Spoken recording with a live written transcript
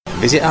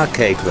Visit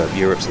Arcade Club,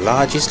 Europe's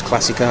largest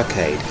classic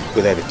arcade.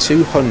 With over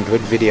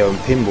 200 video and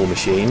pinball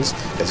machines,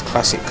 there's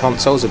classic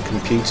consoles and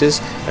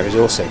computers. There is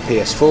also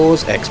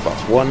PS4s,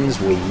 Xbox Ones,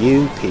 Wii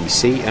U,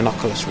 PC and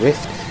Oculus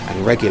Rift,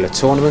 and regular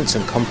tournaments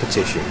and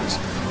competitions.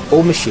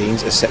 All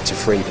machines are set to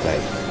free play.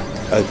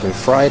 Open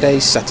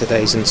Fridays,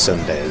 Saturdays and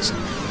Sundays.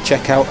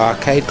 Check out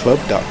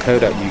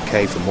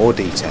arcadeclub.co.uk for more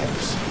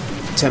details.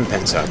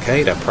 Tenpence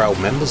Arcade are proud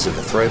members of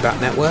the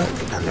Throwback Network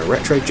and the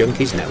Retro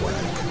Junkies Network.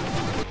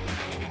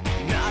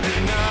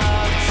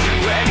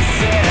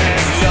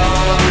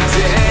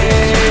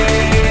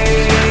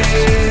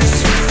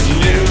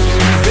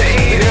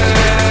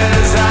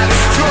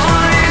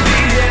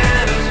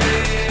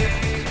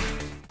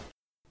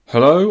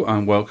 Hello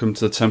and welcome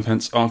to the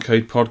Tenpence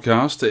Arcade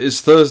Podcast. It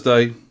is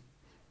Thursday,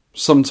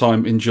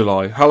 sometime in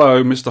July.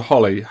 Hello, Mr.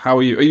 Holly. How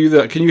are you? Are you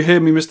there? Can you hear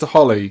me, Mr.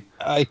 Holly?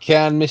 I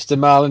can, Mr.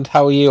 Marland.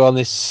 How are you on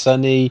this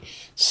sunny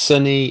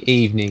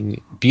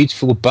evening?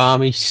 Beautiful,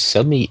 balmy,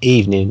 sunny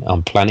evening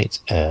on planet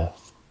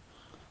Earth.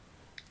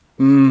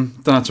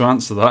 Don't have to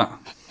answer that.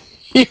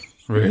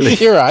 Really?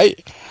 You're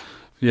right.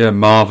 Yeah,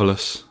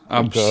 marvellous.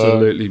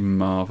 Absolutely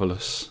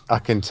marvellous. I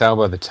can tell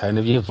by the tone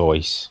of your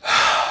voice.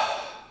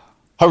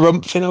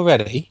 Harumphing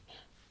already?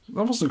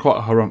 That wasn't quite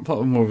a harumph. That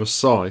was more of a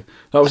sigh.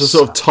 That was a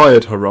sort of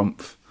tired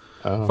harumph.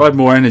 Oh. If I had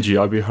more energy,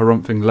 I'd be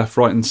harumphing left,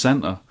 right and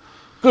centre.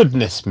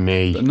 Goodness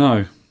me. But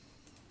no.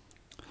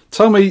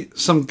 Tell me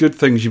some good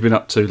things you've been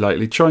up to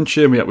lately. Try and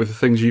cheer me up with the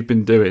things you've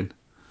been doing.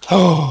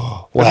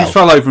 Oh, well. Have you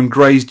fell over and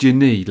grazed your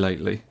knee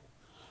lately?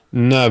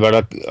 No, but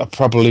I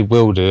probably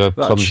will do.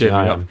 That'll cheer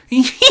me up.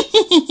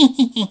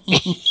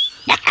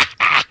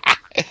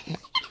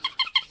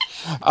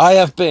 I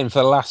have been for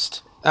the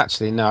last...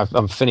 Actually, no,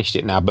 I've finished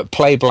it now. But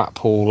Play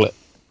Blackpool, what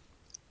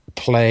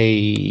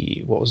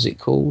was it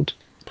called?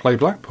 Play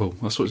Blackpool.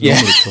 That's what it's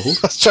normally called.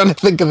 I was trying to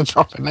think of the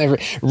proper name.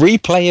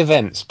 Replay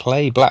Events,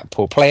 Play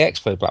Blackpool, Play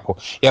Expo Blackpool.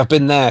 Yeah, I've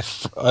been there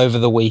over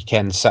the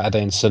weekend,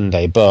 Saturday and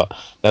Sunday, but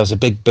there was a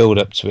big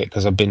build-up to it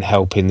because I've been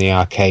helping the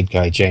arcade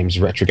guy, James,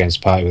 Retro Games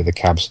Party with the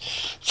cabs,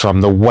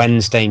 from the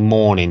Wednesday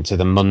morning to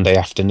the Monday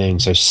afternoon,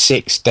 so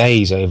 6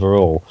 days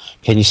overall.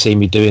 Can you see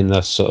me doing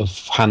the sort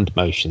of hand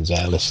motions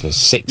there, listeners?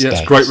 6 days. Yeah,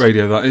 it's great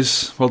radio, that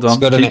is. Well done.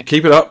 Good,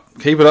 keep it up.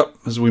 Keep it up,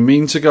 as we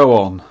mean to go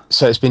on.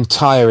 So it's been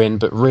tiring,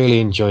 but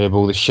really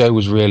enjoyable. The show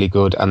was really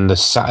good, and the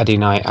Saturday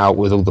night out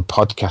with all the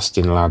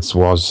podcasting lads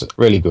was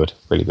really good,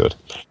 really good.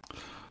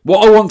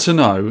 What I want to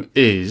know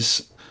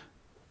is,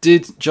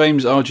 did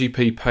James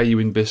RGP pay you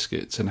in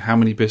biscuits, and how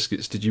many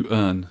biscuits did you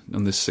earn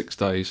on this 6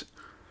 days?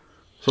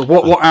 So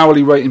what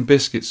hourly rate in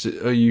biscuits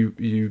are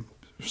you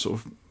sort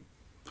of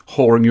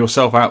whoring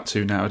yourself out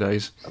to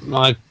nowadays?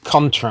 My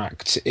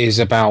contract is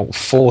about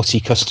 40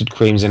 custard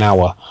creams an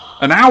hour.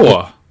 An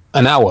hour?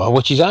 An hour,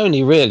 which is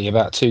only really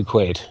about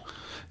 £2.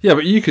 Yeah,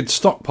 but you could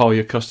stockpile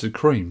your custard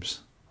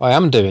creams. I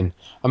am doing.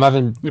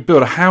 You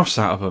build a house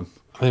out of them.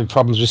 I'm having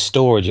problems with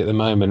storage at the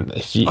moment.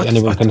 If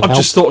anyone can help. I've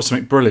just thought of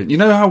something brilliant. You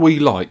know how we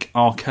like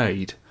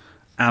arcade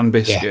and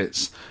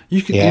biscuits?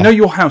 Yeah. You know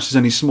your house is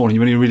only small and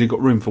you've only really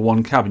got room for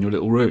one cab in your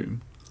little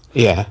room?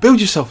 Yeah. Build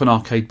yourself an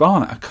arcade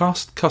barn out of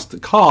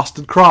custard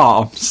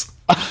crams.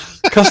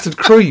 Custard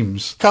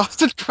creams.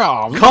 Custard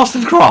crams?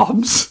 Custard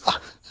crams?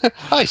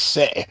 I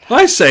say,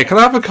 can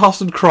I have a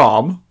custard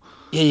crumb?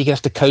 Yeah, you're going to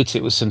have to coat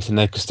it with something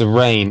though, because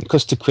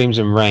custard creams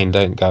and rain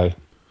don't go.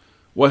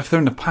 Well, if they're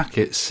in a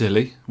packet,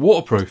 silly.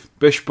 Waterproof.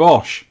 Bish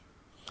bosh.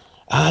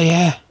 Ah,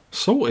 yeah.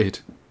 Sorted.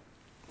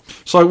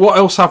 So what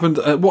else happened?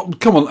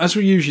 Come on, as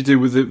we usually do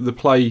with the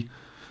play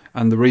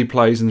and the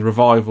replays and the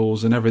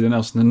revivals and everything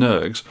else and the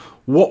nergs,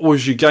 what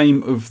was your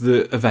game of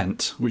the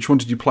event? Which one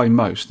did you play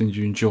most and did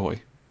you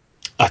enjoy?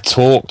 I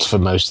talked for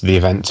most of the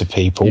event to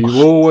people.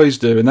 You always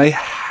do, and they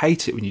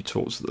hate it when you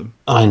talk to them.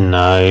 I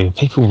know.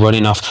 People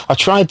running off. I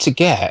tried to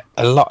get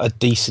a lot of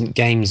decent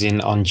games in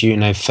on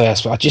Juno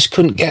first, but I just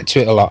couldn't get to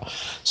it a lot.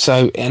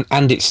 So,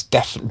 and it's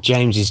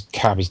James's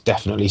cab is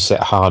definitely set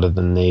harder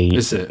than the...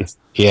 Is it?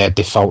 Yeah,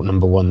 default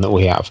number one that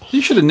we have.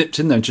 You should have nipped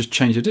in there and just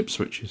changed the dip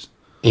switches.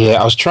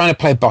 Yeah, I was trying to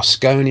play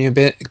Bosconian a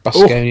bit,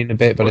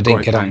 but I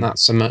didn't get on that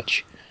so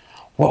much.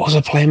 What was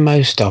I playing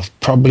most of?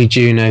 Probably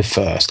Juno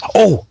first.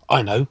 Oh,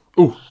 I know.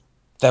 Ooh.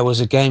 There was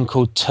a game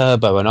called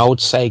Turbo, an old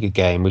Sega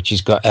game, which has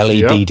got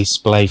LED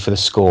display for the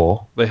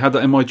score. They had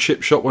that in my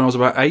chip shop when I was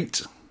about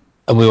 8.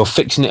 And we were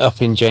fixing it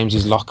up in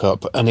James's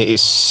lockup, and it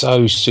is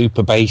so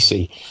super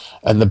bassy.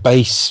 And the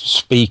bass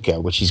speaker,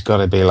 which has got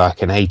to be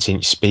like an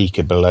 8-inch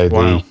speaker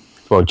below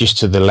just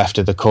to the left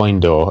of the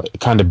coin door, it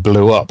kind of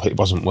blew up. It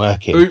wasn't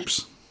working.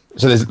 Oops.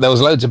 So there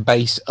was loads of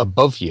bass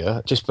above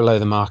you, just below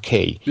the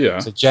marquee. Yeah.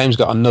 So James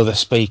got another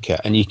speaker,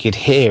 and you could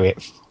hear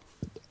it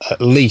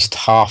at least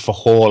half a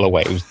hall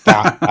away. It was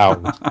that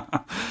loud.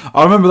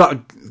 I remember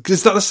that,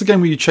 because that's the game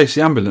where you chase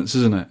the ambulance,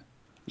 isn't it?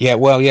 Yeah,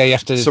 well, yeah, you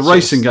have to... It's a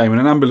racing game,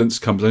 and an ambulance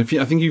comes. And if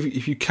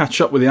you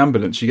catch up with the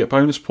ambulance, you get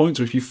bonus points,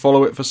 or if you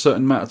follow it for a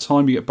certain amount of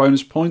time, you get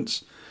bonus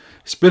points.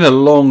 It's been a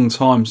long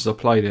time since I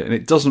played it, and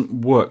it doesn't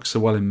work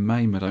so well in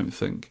MAME, I don't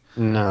think.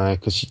 No,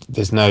 because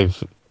there's no...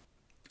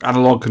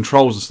 Analog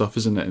controls and stuff,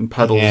 isn't it? And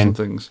pedals and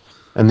things.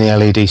 And the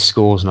LED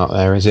score's not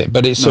there, is it?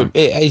 But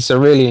I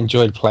really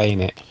enjoyed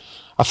playing it.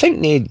 I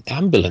think the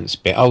ambulance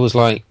bit, I was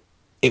like,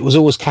 it was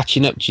always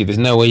catching up to you. There's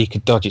no way you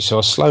could dodge it. So I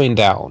was slowing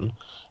down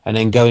and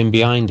then going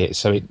behind it.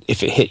 So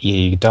if it hit you,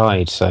 you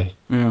died. So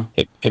Yeah.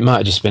 it might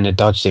have just been a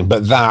dodge thing.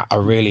 But that, I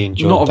really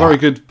enjoyed. Not a very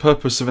good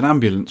purpose of an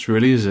ambulance,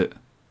 really, is it?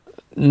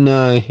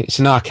 No, it's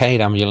an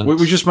arcade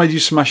ambulance. We just made you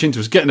smash into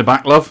us. Get in the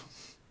back, love.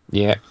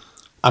 Yeah.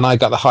 And I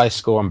got the highest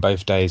score on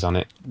both days on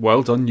it.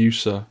 Well done, you,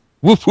 sir.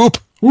 Whoop, whoop.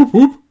 Whoop,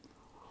 whoop.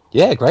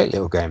 Yeah, great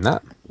little game,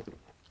 that. Do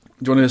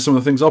you want to hear some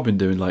of the things I've been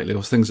doing lately,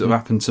 or things that have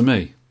happened to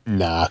me?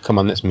 Nah, come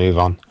on, let's move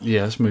on.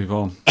 Yeah, let's move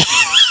on.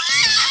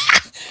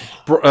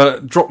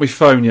 Dropped my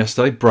phone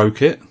yesterday,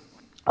 broke it.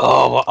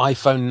 Oh, what,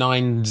 iPhone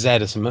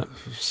 9Z or something?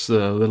 It's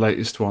the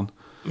latest one.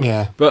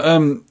 Yeah. But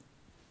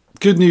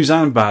good news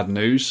and bad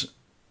news.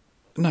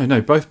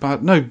 No, both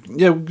bad. No,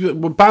 yeah,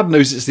 well, bad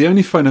news. It's the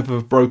only phone I've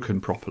ever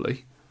broken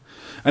properly,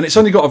 and it's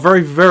only got a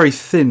very, very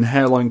thin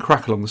hairline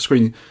crack along the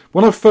screen.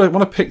 When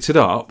I picked it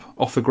up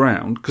off the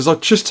ground, because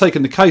I'd just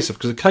taken the case off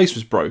because the case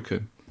was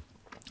broken,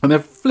 and they're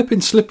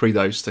flipping slippery,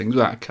 those things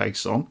without a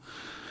case on.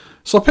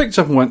 So I picked it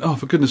up and went, oh,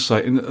 for goodness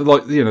sake! And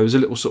there's a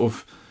little sort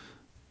of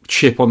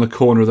chip on the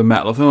corner of the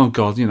metal. I thought, oh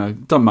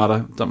god, don't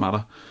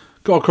matter.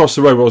 Got across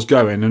the road where I was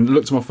going and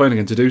looked at my phone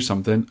again to do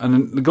something, and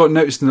then the guy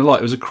noticed in the light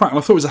there was a crack, and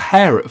I thought it was a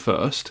hair at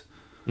first,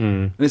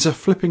 and it's a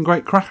flipping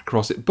great crack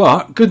across it.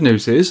 But good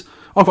news is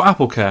I've got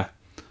Apple Care,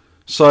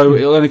 so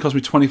it'll only cost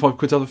me £25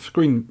 to have the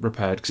screen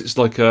repaired, because it's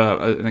like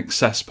an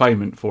excess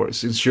payment for it.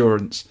 It's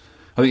insurance.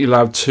 I think you're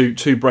allowed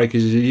two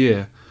breakages a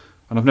year,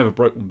 and I've never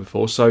broke one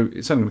before, so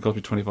it's only going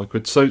to cost me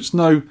 £25. So it's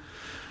no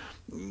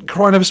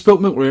cry never spilt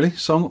milk, really,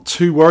 so I'm not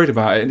too worried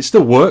about it, and it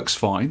still works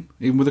fine,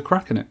 even with a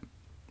crack in it.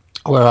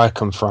 Where I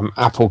come from,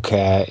 Apple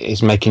Care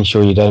is making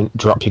sure you don't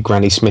drop your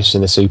Granny Smiths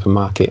in the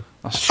supermarket.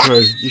 That's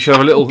true. You should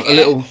have a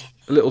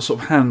little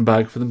sort of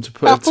handbag for them to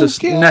put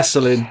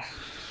nestle in.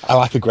 I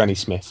like a Granny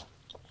Smith.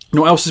 You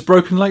know what else is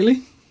broken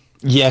lately?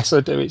 Yes, I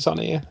do. It's on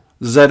here.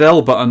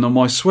 ZL button on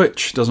my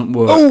Switch doesn't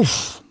work.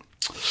 Oof.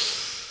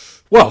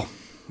 Well,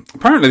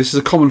 apparently this is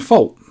a common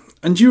fault.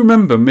 And do you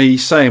remember me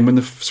saying when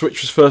the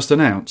Switch was first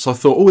announced, I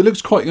thought, it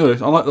looks quite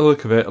good. I like the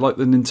look of it. I like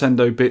the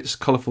Nintendo bits,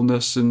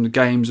 colourfulness and the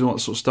games and all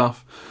that sort of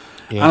stuff.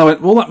 Yeah. And I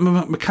went, well, that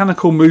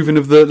mechanical moving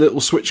of the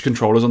little Switch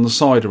controllers on the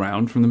side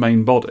around from the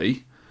main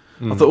body,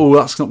 I thought,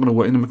 that's not going to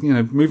work.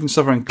 Moving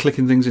stuff around,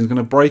 clicking things in is going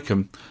to break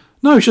them.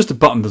 No, it's just a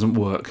button doesn't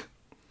work.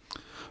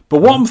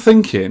 But what I'm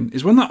thinking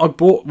is when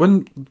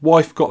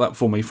wife got that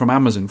for me from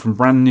Amazon, from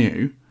brand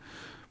new,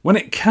 when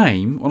it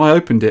came, when I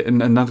opened it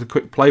and had a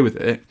quick play with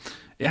it,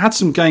 it had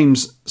some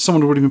games,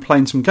 someone had already been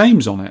playing some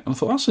games on it. And I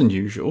thought, that's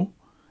unusual.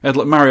 It had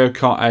like Mario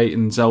Kart 8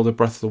 and Zelda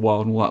Breath of the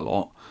Wild and all that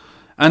lot.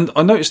 And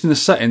I noticed in the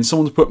settings,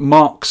 someone's put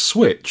Mark's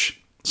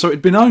Switch. So it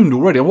had been owned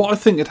already. And what I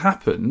think had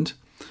happened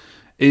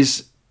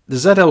is the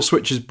ZL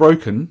Switch is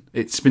broken.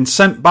 It's been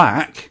sent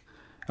back.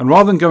 And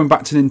rather than going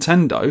back to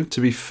Nintendo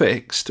to be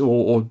fixed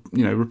or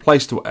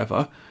replaced or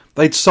whatever,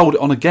 they'd sold it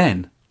on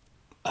again.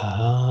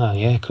 Ah,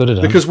 yeah, could have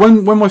done. Because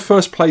when I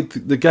first played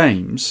the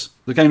games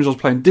I was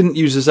playing didn't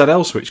use the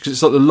ZL Switch because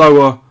it's like the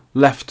lower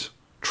left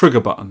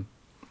trigger button.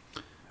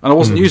 And I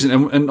wasn't using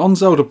it. And on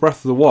Zelda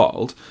Breath of the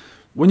Wild,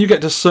 when you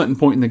get to a certain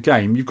point in the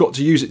game, you've got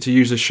to use it to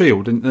use a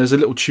shield. And there's a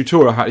little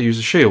tutorial how to use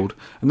a shield.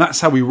 And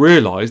that's how we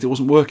realised it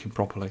wasn't working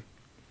properly.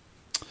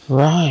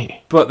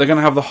 Right. But they're going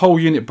to have the whole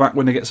unit back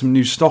when they get some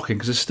new stock in,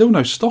 because there's still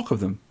no stock of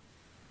them.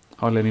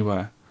 Hardly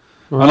anywhere.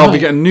 Right. And I'll be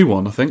getting a new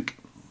one, I think.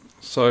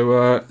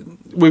 So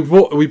we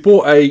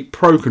bought a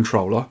Pro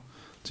controller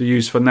to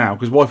use for now,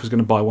 because wife was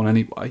going to buy one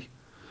anyway.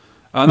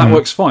 And that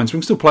works fine, so we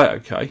can still play it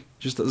okay.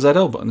 Just that the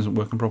ZL button isn't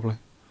working properly.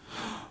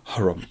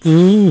 Harumph.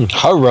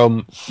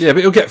 Harumph. Yeah, but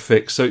it'll get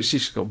fixed, so it's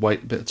just got to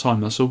wait a bit of time,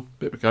 that's all.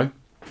 Bit of a go.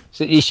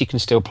 So at least you can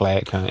still play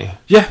it, can't you?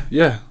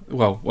 Yeah.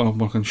 Well,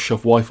 I can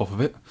shove wife off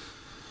of it.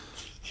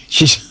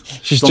 She's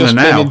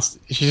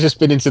just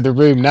been into the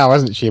room now,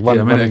 hasn't she? A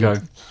minute ago.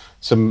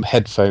 Some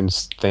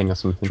headphones thing or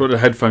something. Try the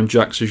headphone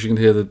jack so she can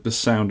hear the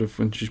sound of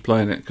when she's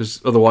playing it, because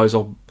otherwise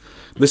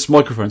this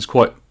microphone's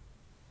quite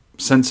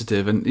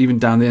sensitive, and even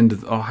down the end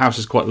of our house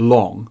is quite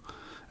long,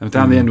 and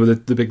down the end where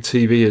the big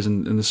TV is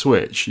and the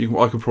switch,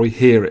 I could probably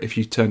hear it if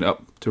you turn it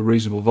up to a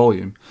reasonable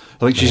volume.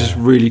 I think she's just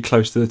really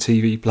close to the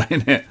TV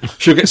playing it.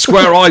 She'll get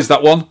square eyes,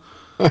 that one.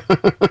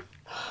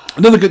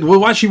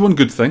 One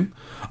good thing.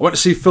 I went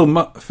to see Phil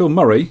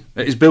Murray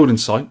at his building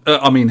site.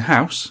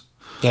 House.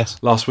 Yes.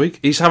 Last week,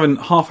 he's having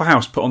half a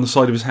house put on the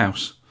side of his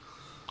house.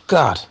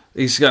 God.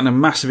 He's getting a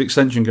massive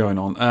extension going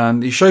on,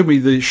 and he showed me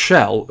the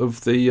shell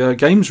of the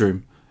games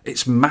room.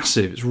 It's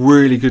massive. It's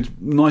really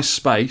good, nice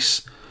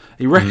space.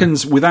 He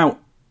reckons without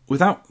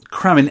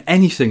cramming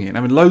anything in,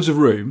 having loads of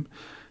room,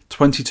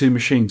 22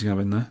 machines going to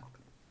have in there.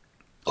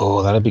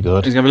 Oh, that'd be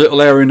good. He's going to have a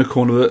little area in the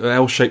corner with an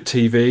L-shaped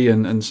TV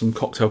and some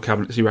cocktail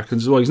cabinets, he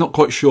reckons, as well. He's not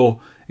quite sure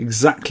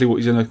exactly what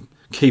he's going to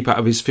keep out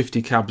of his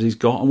 50 cabs he's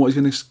got and what he's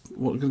going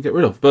to get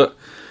rid of. But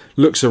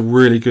looks a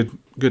really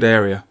good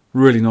area.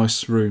 Really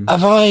nice room.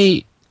 Have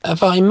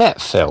I met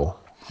Phil?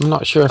 I'm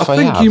not sure if I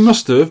think have. you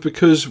must have,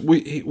 because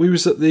we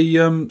was at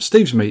the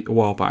Steve's meet a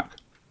while back.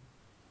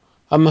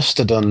 I must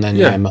have done then.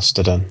 Yeah, I must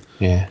have done.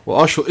 Yeah. Well,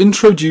 I shall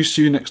introduce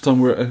you next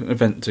time we're at an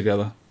event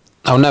together.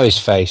 I'll know his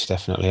face,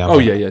 definitely.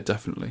 Yeah,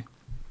 definitely.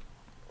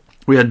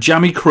 We had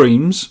jammy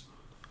creams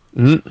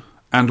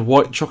and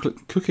white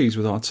chocolate cookies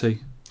with our tea.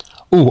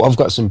 Oh, I've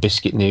got some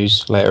biscuit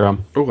news later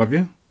on. Oh, have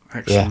you?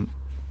 Excellent.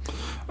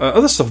 Yeah.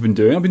 Other stuff I've been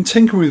doing, I've been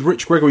tinkering with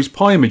Rich Gregory's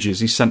pie images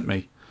he sent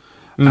me.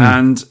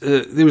 And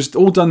it was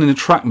all done in a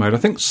track mode. I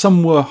think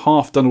some were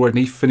half done already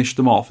and he finished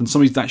them off, and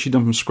some he's actually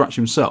done from scratch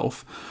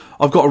himself.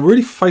 I've got a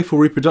really faithful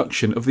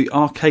reproduction of the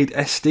Arcade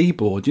SD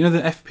board. You know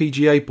the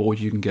FPGA board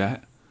you can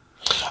get?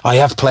 I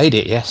have played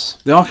it, yes.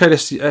 The Arcade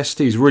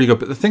SD is really good,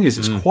 but the thing is,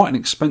 it's quite an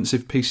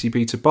expensive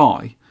PCB to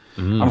buy.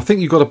 And I think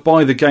you've got to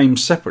buy the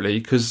games separately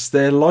because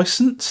they're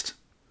licensed.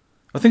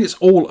 I think it's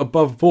all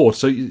above board,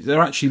 so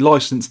they're actually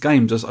licensed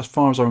games as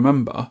far as I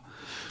remember.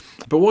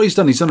 But what he's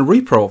done a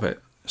repro of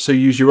it, so you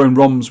use your own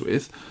ROMs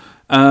with,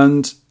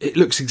 and it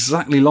looks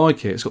exactly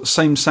like it. It's got the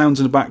same sounds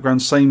in the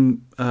background,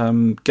 same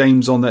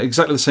games on there,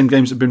 exactly the same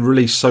games that have been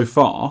released so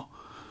far,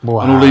 and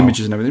all the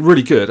images and everything.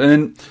 Really good. And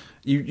then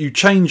you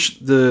change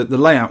the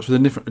layouts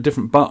with a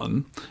different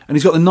button, and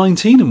he's got the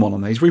 19-in-1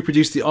 on there. He's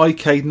reproduced the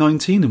iCade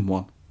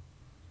 19-in-1.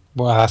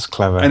 Well, that's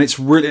clever. And it's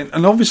really,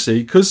 and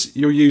obviously because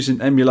you're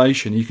using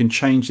emulation, you can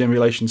change the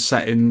emulation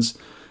settings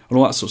and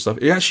all that sort of stuff.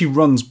 It actually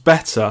runs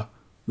better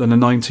than a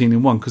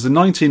 19-in-1 because the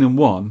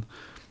 19-in-1,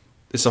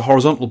 it's a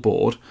horizontal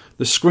board.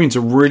 The screens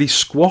are really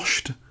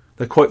squashed.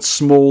 They're quite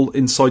small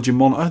inside your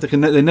monitor.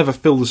 They never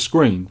fill the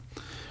screen.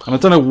 And I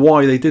don't know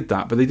why they did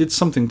that, but they did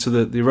something to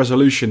the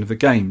resolution of the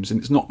games, and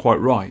it's not quite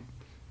right.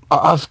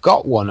 I've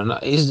got one,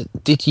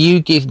 and did you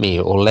give me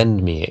it or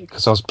lend me it?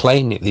 Because I was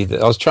playing it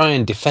I was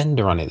trying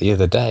Defender on it the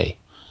other day.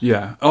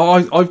 Yeah,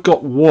 I've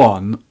got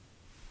one.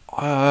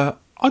 I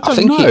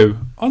don't know.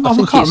 I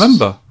can't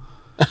remember.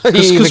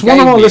 Because one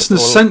of our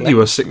listeners sent you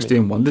a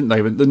 16-in-1, didn't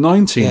they? But the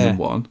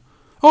 19-in-1.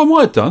 Oh, I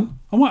might have done.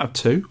 I might have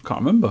two.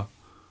 Can't remember.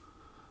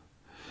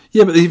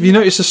 Yeah, but have you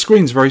noticed the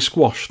screen's very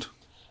squashed?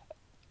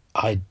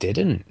 I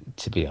didn't,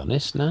 to be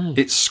honest, no.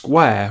 It's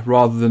square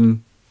rather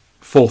than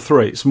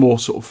 4:3. It's more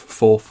sort of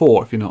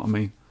 4:4, if you know what I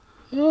mean.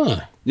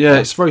 Yeah,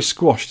 it's very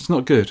squashed. It's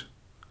not good.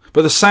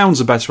 But the sounds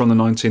are better on the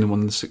 19-in-1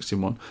 than the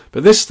 16-in-1.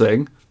 But this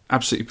thing,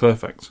 absolutely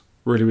perfect.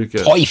 Really, really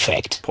good.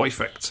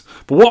 Perfect.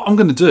 But what I'm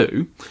going to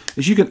do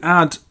is you can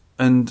add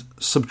and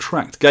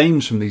subtract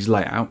games from these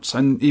layouts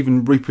and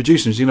even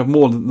reproduce them. So you can have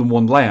more than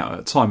one layout at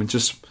a time and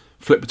just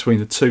flip between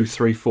the 2,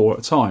 3, 4 at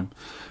a time.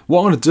 What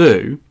I'm going to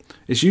do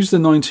is use the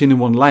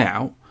 19-in-1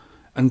 layout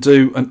and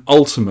do an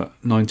ultimate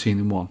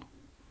 19-in-1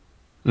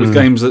 with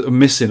games that are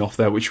missing off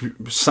there, which we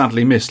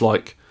sadly missed,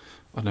 like,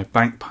 I don't know,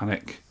 Bank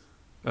Panic,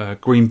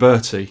 Green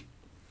Bertie,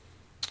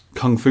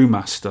 Kung Fu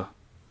Master.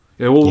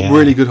 They're all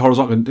really good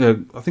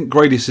horizontal. I think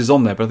Gradius is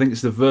on there, but I think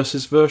it's the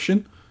Versus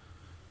version.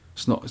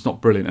 It's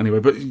not brilliant anyway,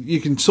 but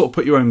you can sort of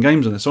put your own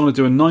games on this. So I'm going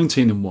to do a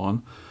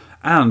 19-in-1,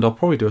 and I'll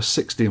probably do a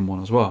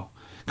 60-in-1 as well.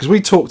 Because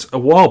we talked a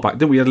while back,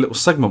 didn't we? We had a little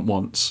segment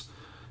once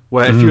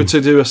where if you were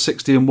to do a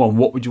 60-in-1,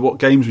 what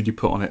games would you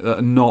put on it that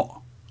are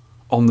not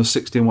on the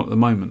 60-in-1 at the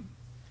moment?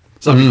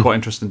 So that'd be quite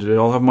interesting to do.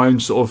 I'll have my own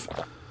sort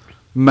of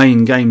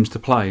main games to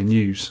play and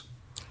use.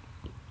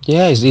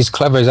 Yeah, he's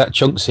clever as that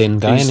Chunks-in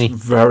guy, isn't he?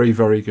 Very,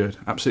 very good.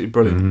 Absolutely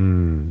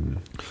brilliant.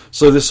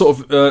 So the sort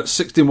of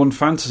 60-in-1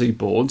 fantasy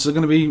boards are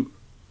going to be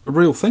a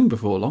real thing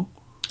before long.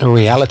 A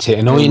reality.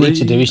 And all you need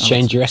to do is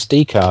change your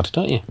SD card,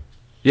 don't you?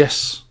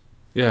 Yes.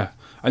 Yeah.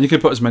 And you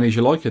can put as many as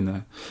you like in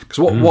there. Because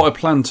what I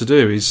plan to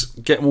do is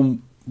get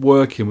one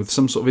working with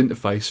some sort of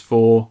interface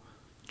for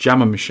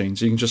jammer machines.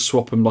 So you can just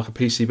swap them like a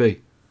PCB.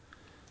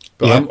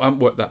 But I haven't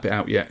worked that bit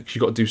out yet, because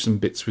you've got to do some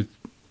bits with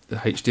the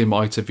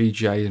HDMI to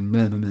VGA and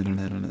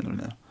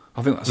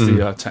I think that's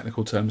the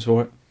technical terms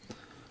for it.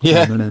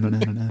 Yeah.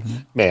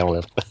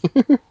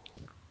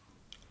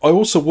 I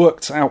also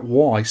worked out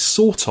why,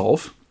 sort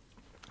of,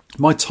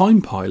 my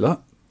Time Pilot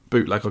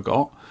bootleg I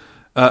got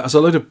has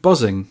a load of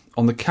buzzing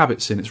on the cab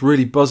it's in. It's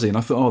really buzzy, and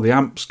I thought, the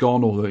amp's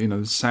gone, or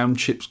the sound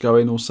chip's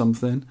going, or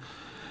something.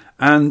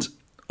 And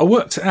I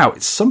worked it out.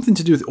 It's something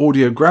to do with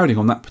audio grounding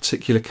on that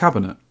particular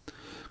cabinet.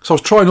 So I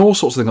was trying all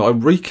sorts of things. I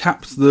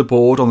recapped the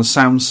board on the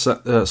sound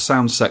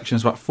section.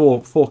 It's about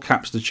four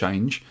caps to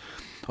change.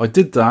 I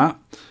did that.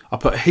 I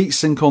put a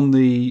heatsink on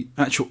the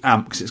actual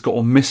amp because it's got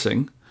one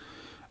missing,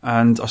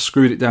 and I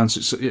screwed it down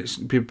so it's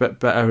be a bit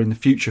better in the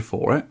future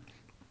for it.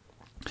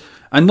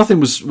 And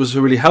nothing was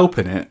really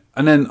helping it.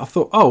 And then I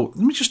thought, let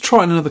me just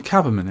try another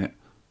cab a minute.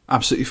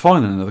 Absolutely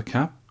fine in another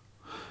cab.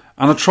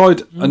 And I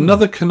tried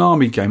another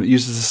Konami game that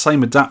uses the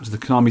same adapter, the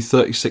Konami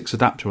 36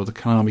 adapter or the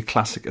Konami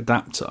Classic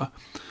adapter.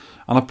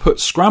 And I put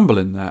Scramble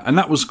in there, and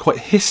that was quite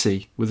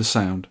hissy with the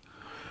sound.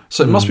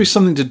 So it must be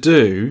something to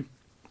do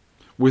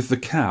with the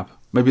cab.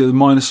 Maybe the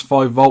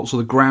 -5 volts or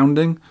the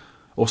grounding,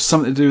 or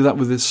something to do with that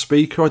with the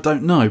speaker. I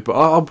don't know, but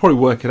I'll probably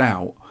work it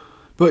out.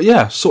 But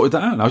yeah, sorted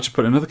that out, and I just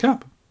put in another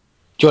cab.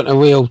 Do you want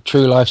a real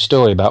true life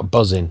story about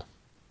buzzing?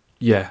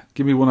 Yeah,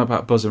 give me one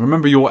about buzzing.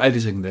 Remember, you're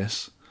editing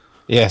this.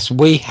 Yes,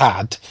 we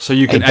had. So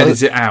you can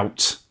edit it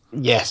out.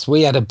 Yes,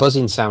 we had a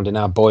buzzing sound in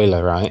our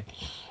boiler, right?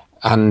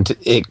 And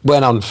it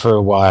went on for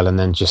a while and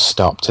then just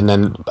stopped. And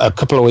then a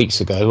couple of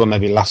weeks ago, or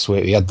maybe last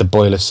week, we had the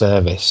boiler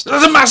serviced.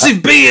 There's a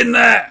massive bee in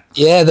there!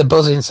 Yeah, the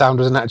buzzing sound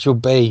was an actual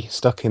bee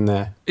stuck in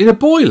there. In a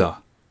boiler?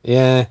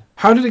 Yeah.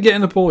 How did it get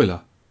in a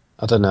boiler?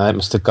 I don't know, it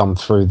must have gone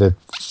through the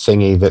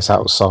thingy that's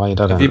outside.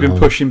 Have you been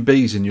pushing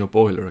bees in your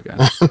boiler again?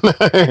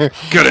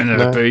 Get in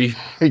there, bee.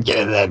 Get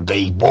in there,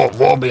 bee.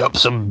 Warm me up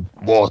some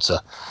water.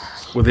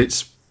 With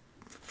its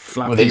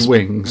flappy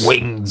wings.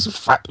 Wings,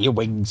 flap your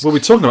wings. We'll be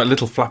talking about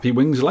little flappy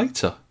wings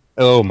later.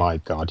 Oh my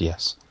god,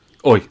 yes.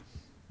 Oi,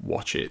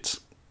 watch it.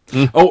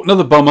 Oh,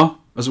 another bummer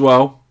as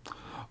well.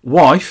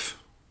 Wife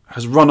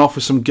has run off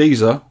with some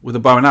geezer with a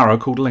bow and arrow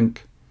called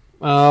Link.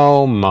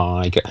 Oh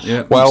my god.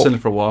 Yeah, well, I've seen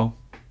it for a while.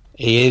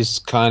 He is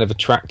kind of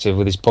attractive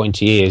with his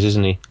pointy ears,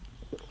 isn't he?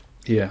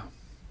 Yeah.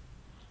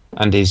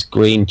 And his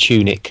green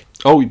tunic.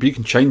 Oh, you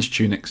can change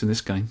tunics in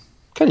this game.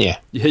 Can you?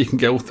 Yeah, you can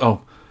get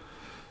all...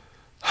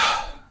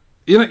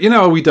 You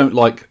know how we don't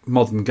like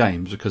modern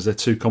games because they're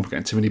too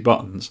complicated, too many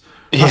buttons?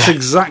 That's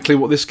exactly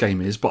what this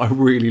game is, but I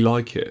really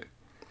like it.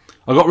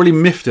 I got really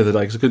miffed the other day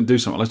because I couldn't do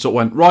something. I sort of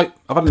went, right,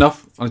 I've had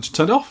enough, and I just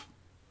turned it off.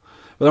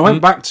 But I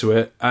went back to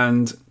it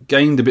and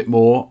gained a bit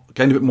more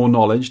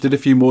knowledge, did a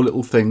few more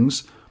little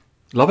things.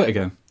 Love it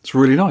again. It's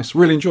really nice.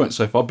 Really enjoy it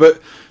so far.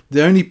 But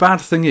the only bad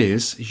thing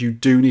is you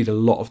do need a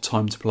lot of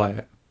time to play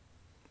it.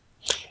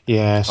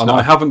 Yeah. And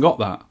I haven't got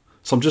that.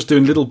 So I'm just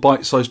doing little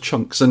bite-sized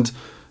chunks. And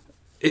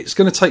it's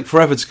going to take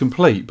forever to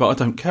complete, but I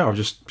don't care. I'll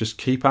just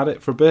keep at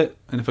it for a bit.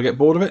 And if I get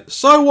bored of it,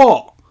 so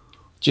what?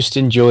 Just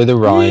enjoy the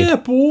ride. Yeah,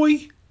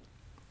 boy.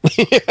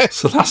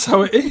 So that's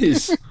how it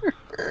is.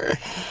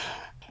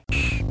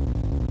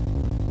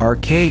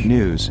 Arcade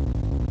news.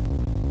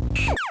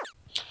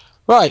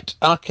 Right,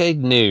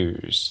 arcade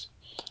news.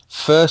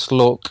 First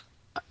look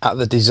at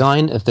the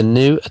design of the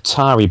new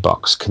Atari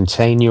box.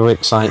 Contain your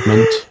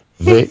excitement,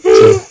 Victor.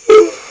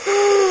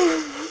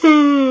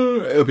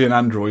 It'll be an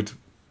Android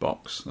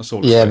box. That's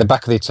all. Yeah, the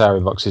back of the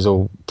Atari box is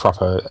all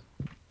proper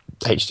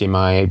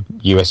HDMI,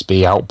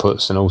 USB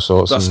outputs, and all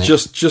sorts.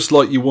 That's just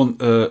like you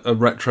want a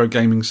retro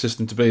gaming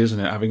system to be, isn't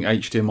it? Having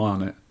HDMI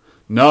on it.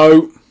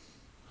 No.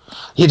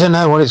 You don't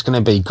know what it's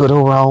going to be, good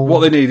or old. What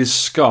they need is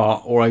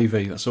SCART or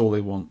AV. That's all they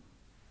want.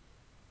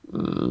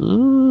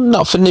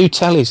 Not for new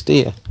tellies, do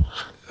you?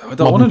 I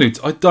don't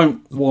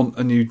want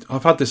a new.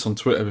 I've had this on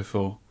Twitter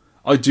before.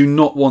 I do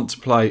not want to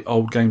play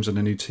old games on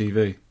a new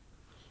TV.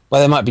 Well,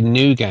 there might be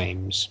new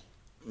games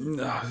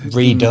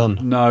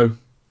redone.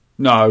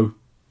 No,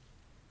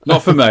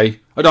 not for me.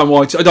 I don't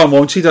want it. I don't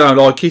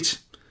like it.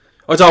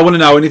 I don't want to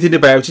know anything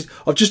about it.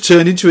 I've just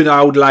turned into an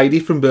old lady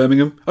from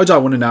Birmingham. I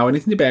don't want to know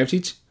anything about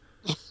it.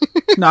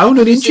 No,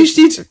 not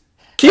interested.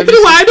 Keep it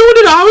away. I don't want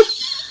to know.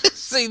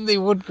 Seen the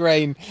wood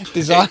grain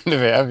design of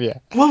it, have you?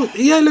 Well,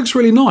 yeah, it looks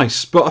really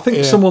nice, but I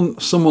think someone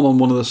on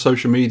one of the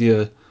social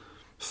media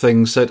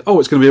things said, "Oh,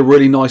 it's going to be a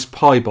really nice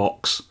pie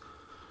box."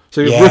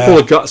 So you rip all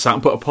the guts out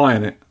and put a pie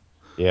in it.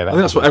 Yeah, I think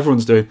that's what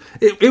everyone's doing.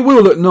 It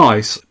will look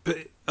nice, but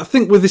I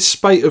think with this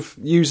spate of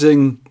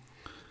using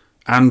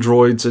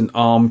Androids and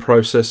ARM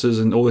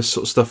processors and all this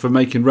sort of stuff for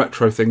making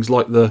retro things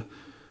like the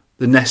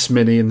NES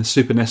Mini and the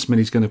Super NES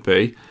Mini is going to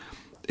be,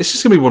 it's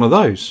just going to be one of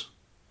those.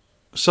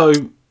 So,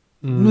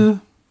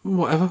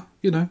 whatever,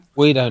 you know.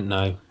 We don't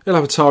know. It'll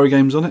have Atari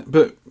games on it,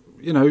 but,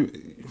 you know,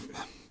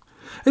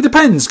 it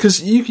depends,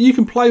 because you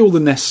can play all the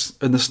NES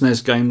and the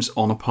SNES games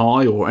on a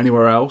Pi or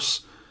anywhere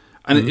else,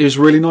 and it is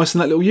really nice in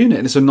that little unit,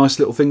 and it's a nice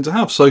little thing to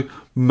have. So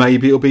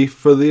maybe it'll be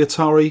for the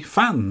Atari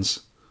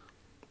fans.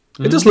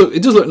 It does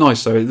look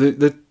nice though.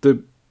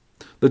 The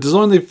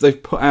design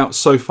they've put out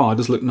so far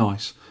does look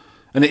nice,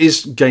 and it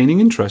is gaining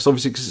interest.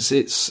 Obviously, because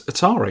it's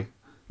Atari.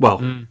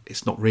 Well,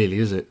 it's not really,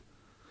 is it?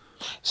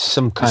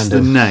 Some kind it's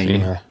of the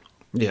name.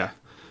 Yeah.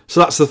 So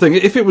that's the thing.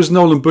 If it was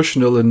Nolan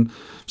Bushnell and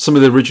some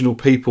of the original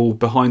people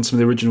behind some of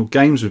the original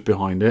games were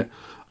behind it,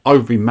 I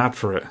would be mad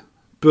for it.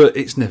 But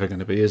it's never going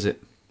to be, is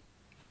it?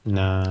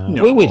 No.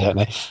 We don't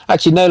know.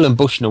 Actually, Nolan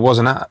Bushnell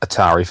wasn't at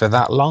Atari for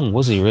that long,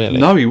 was he, really?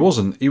 No, he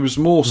wasn't. He was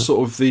more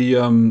sort of the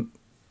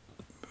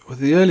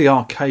early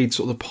arcade,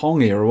 sort of the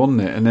Pong era,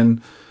 wasn't it? And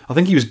then I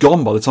think he was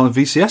gone by the time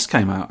the VCS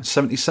came out, in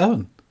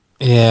 77.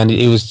 Yeah, and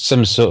he was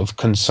some sort of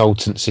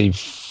consultancy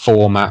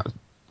format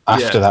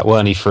after that,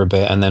 weren't he, for a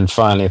bit? And then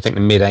finally, I think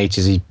the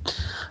mid-80s, he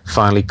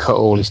finally cut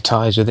all his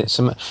ties with it.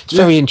 It's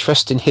very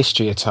interesting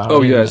history, Atari.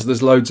 Oh, yeah, so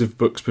there's loads of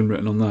books been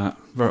written on that.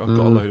 I've got a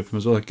load of them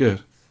as well. They're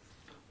good.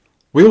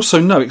 We also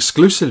know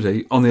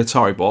exclusively on the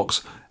Atari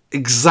box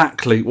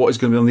exactly what is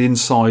going to be on the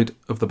inside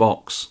of the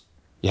box.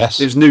 Yes.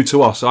 It was new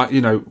to us.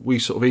 We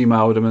sort of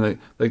emailed them and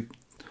they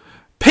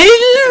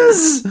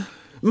pins,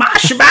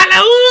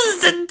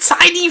 marshmallows and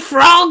tiny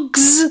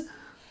frogs.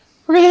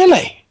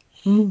 Really?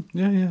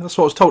 Yeah, that's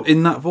what I was told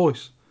in that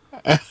voice.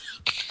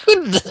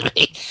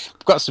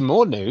 We've got some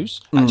more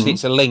news. Actually,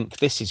 it's a link.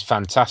 This is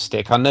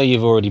fantastic. I know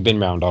you've already been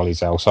round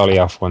Ollie's house. Ollie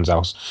Alphaone's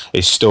house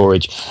is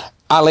storage.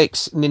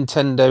 Alex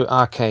Nintendo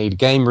Arcade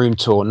Game Room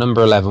Tour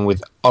number 11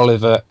 with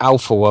Oliver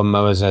Alpha One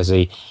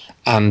Moazezi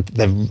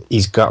and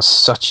he's got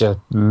such a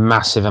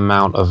massive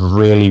amount of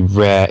really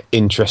rare,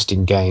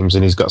 interesting games,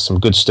 and he's got some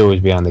good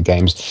stories behind the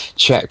games.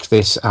 Check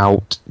this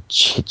out,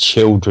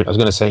 children. I was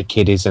going to say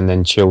kiddies and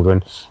then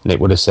children, and it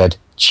would have said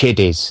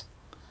chiddies.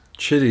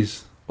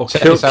 Chiddies. Or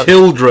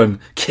Children,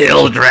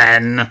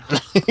 Children.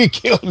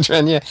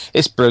 yeah.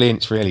 It's brilliant.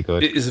 It's really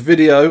good. It is a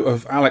video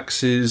of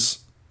Alex's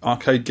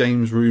arcade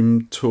games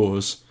room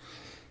tours.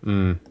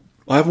 I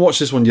haven't watched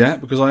this one yet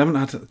because I haven't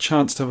had a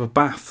chance to have a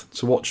bath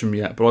to watch them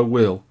yet, but I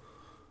will.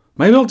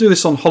 Maybe I'll do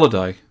this on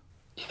holiday.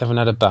 You haven't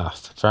had a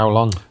bath for how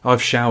long? I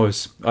have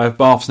showers. I have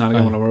baths now and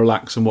again when I want to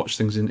relax and watch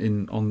things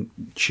on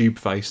Tube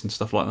Face and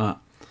stuff like that.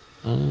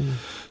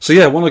 So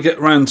yeah, when I get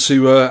round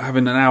to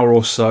having an hour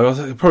or so, I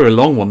think probably a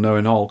long one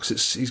knowing Hole,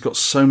 because he's got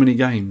so many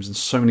games and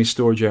so many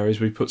storage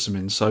areas where he puts them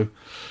in. So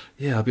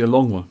yeah, it'll be a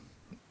long one.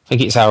 I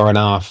think it's hour and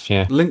a half.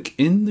 Yeah. Link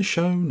in the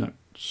show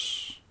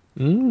notes.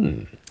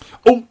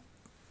 Oh,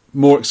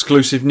 more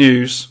exclusive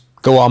news.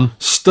 Go on.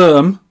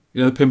 Sturm,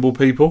 you know the pinball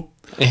people,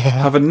 Yeah.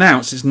 have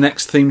announced its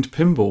next themed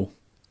pinball.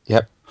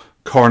 Yep.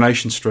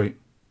 Coronation Street.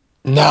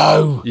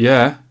 No.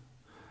 Yeah.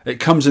 It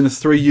comes in the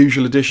 3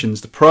 usual editions.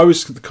 The Pro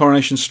is the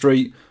Coronation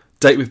Street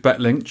Date with Bet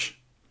Lynch.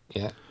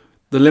 Yeah.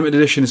 The limited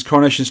edition is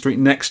Coronation Street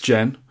Next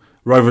Gen,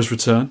 Rover's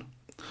Return.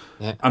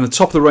 Yeah. And the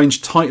top of the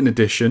range Titan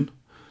edition,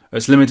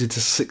 it's limited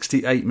to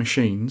 68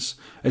 machines,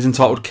 is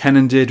entitled Ken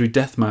and Deirdre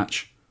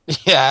Deathmatch.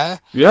 Yeah.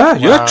 Yeah,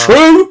 Wow.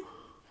 true.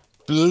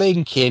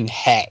 Blinking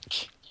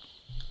heck.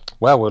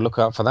 Well, we'll look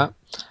out for that.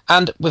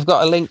 And we've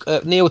got a link.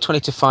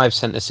 Neil20to5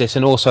 sent us this,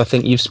 and also I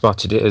think you've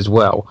spotted it as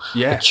well.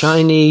 Yes. A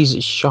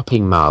Chinese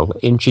shopping mall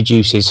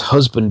introduces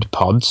husband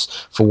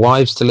pods for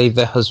wives to leave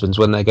their husbands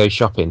when they go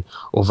shopping,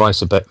 or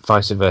vice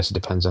versa,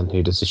 depends on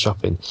who does the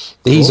shopping.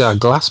 These are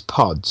glass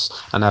pods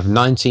and have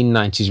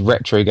 1990s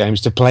retro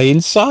games to play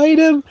inside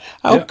them.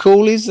 How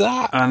cool is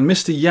that? And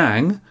Mr.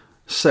 Yang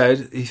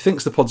said he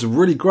thinks the pods are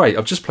really great.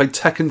 I've just played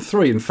Tekken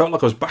 3 and felt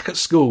like I was back at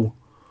school.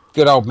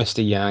 Good old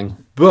Mr. Yang.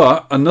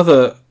 But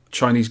another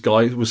Chinese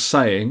guy was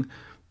saying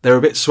they're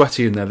a bit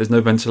sweaty in there. There's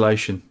no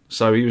ventilation.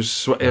 So he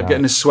was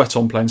getting his sweat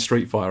on playing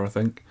Street Fighter, I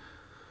think.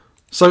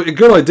 So a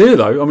good idea,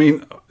 though. I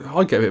mean,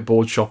 I'd get a bit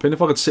bored shopping.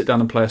 If I could sit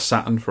down and play a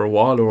Saturn for a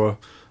while or a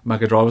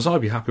Mega Drive, I'd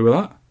be happy with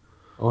that.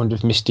 I wonder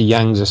if Mr.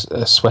 Yang's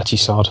a sweaty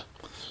sod.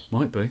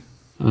 Might be.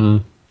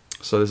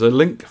 So there's a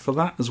link for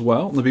that as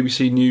well on the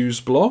BBC News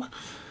blog.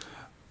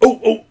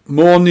 Oh,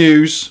 more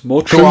news.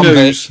 More true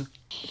news. Vic.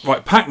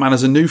 Right, Pac-Man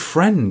has a new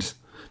friend.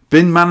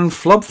 Bin Man and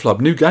Flub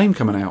Flub, new game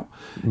coming out.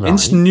 Right. In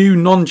this new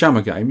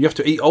non-jammer game, you have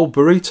to eat old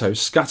burritos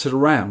scattered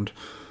around,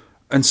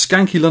 and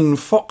skanky London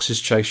foxes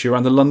chase you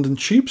around the London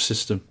tube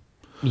system.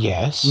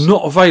 Yes.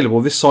 Not available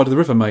this side of the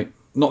river, mate.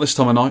 Not this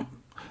time of night.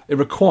 It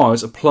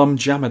requires a Plum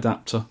jam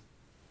adapter.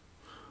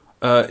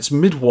 It's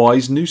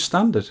Midway's new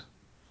standard.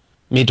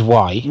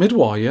 Midway.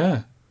 Midway,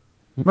 yeah.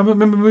 Remember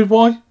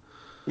Midway?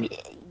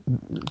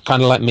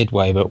 Kind of like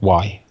Midway, but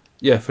why?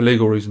 Yeah, for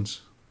legal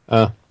reasons.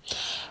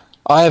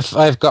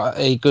 I've got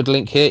a good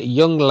link here.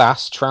 Young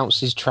lass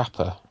trounces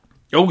trapper.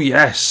 Oh,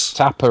 yes.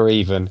 Tapper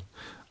even.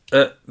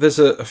 There's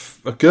a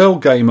girl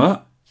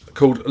gamer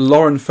called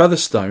Lauren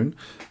Featherstone.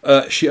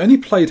 She only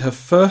played her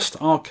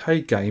first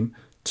arcade game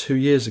 2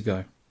 years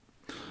ago.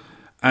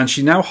 And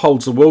she now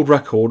holds the world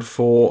record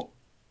for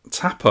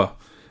Tapper.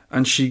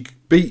 And she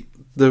beat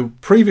the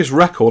previous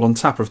record on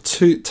Tapper of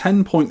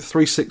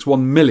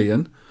 10.361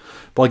 million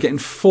by getting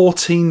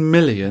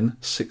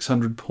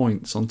 14,600,000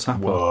 points on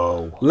Tapper.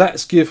 Whoa.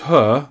 Let's give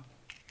her,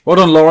 well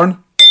done,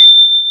 Lauren,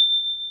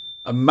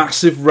 a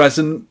massive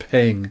resonant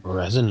ping.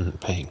 Resonant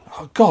ping.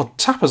 Oh, God,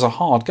 Tapper's a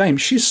hard game.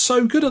 She's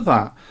so good at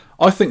that.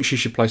 I think she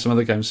should play some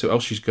other games, see what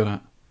else she's good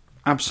at.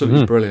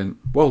 Absolutely brilliant.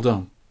 Well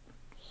done.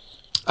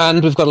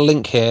 And we've got a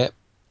link here.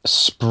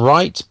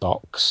 Sprite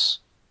Box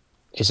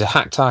is a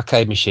hacked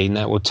arcade machine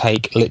that will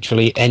take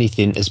literally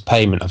anything as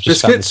payment. I've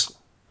just Biscuits?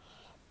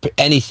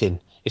 anything.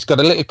 It's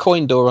got a little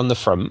coin door on the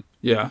front.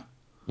 Yeah.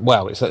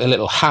 Well, it's like a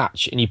little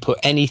hatch, and you put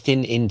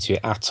anything into it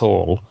at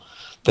all.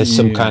 There's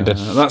some kind of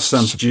That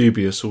sounds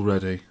dubious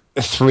already.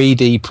 a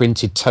 3D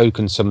printed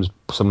token someone's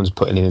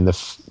putting in the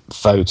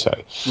photo.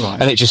 Right.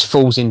 And it just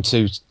falls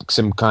into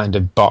some kind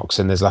of box,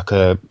 and there's like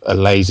a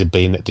laser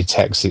beam that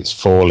detects it's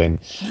falling.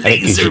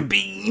 Laser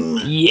beam?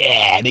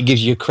 Yeah, and it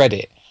gives you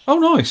credit. Oh,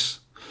 nice.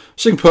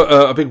 So you can put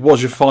a big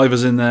wad of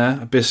fivers in there,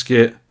 a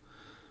biscuit,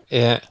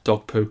 Yeah.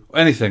 dog poo,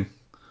 anything.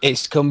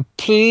 It's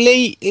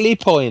completely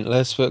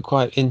pointless, but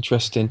quite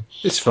interesting.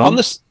 It's fun.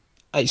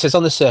 It says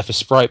on the surface,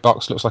 Sprite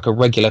Box looks like a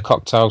regular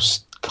cocktail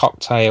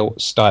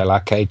style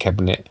arcade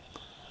cabinet.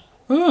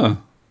 Oh.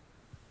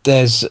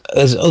 There's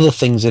other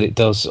things that it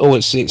does. Oh,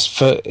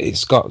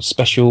 it's got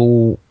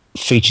special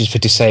features for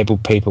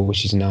disabled people,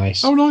 which is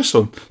nice. Oh, nice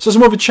one. So it's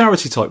more of a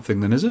charity type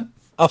thing then, is it?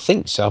 I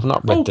think so. I've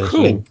not read the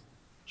cool. link.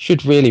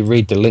 Should really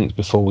read the links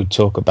before we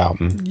talk about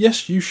them.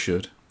 Yes, you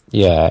should.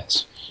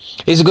 Yes.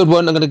 Here's a good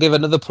one. I'm going to give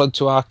another plug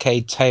to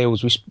Arcade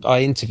Tales.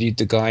 I interviewed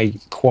the guy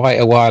quite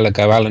a while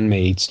ago, Alan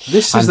Meads.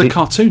 This is the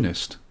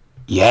cartoonist.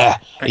 Yeah,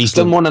 he's Excellent.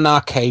 done one in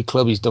Arcade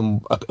Club. He's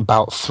done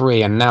about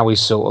 3, and now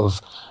he's sort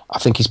of, I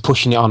think he's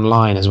pushing it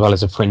online as well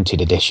as a printed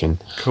edition.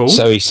 Cool.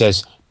 So he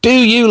says, "Do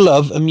you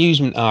love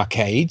amusement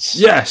arcades?"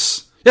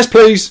 Yes. Yes,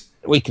 please.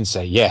 We can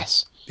say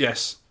yes.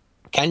 Yes.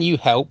 Can you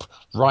help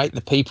write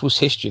the people's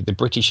history of the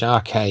British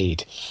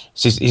arcade?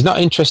 Says he's not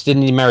interested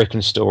in the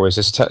American stories.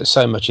 There's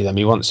so much of them.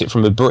 He wants it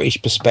from a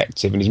British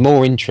perspective, and he's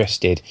more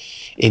interested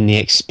in the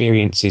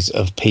experiences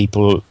of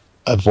people,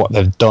 of what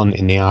they've done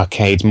in the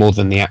arcades, more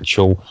than the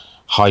actual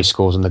high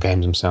scores and the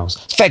games themselves.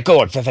 Very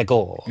good, very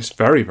good. It's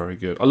very, very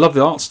good. I love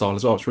the art style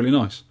as well. It's really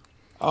nice.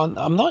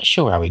 I'm not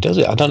sure how he does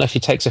it. I don't know if he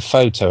takes a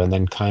photo and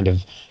then kind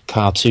of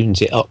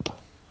cartoons it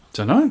up.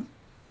 Don't know.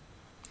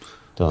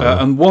 Don't know.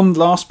 And one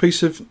last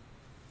piece of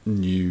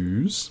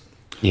news.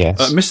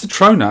 Yes. Mr.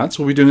 Tronads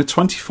will be doing a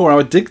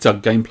 24-hour Dig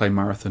Dug gameplay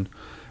marathon,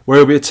 where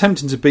he'll be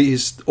attempting to beat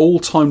his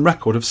all-time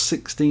record of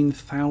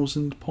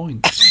 16,000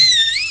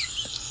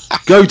 points.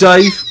 Go,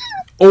 Dave.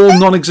 All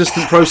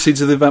non-existent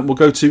proceeds of the event will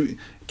go to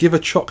Give a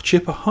Choc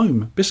Chip a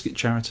Home biscuit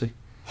charity.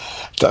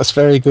 That's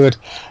very good.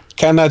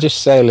 Can I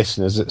just say,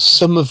 listeners, that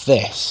some of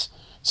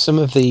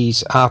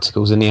these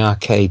articles in the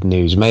Arcade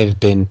News may have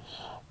been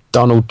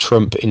Donald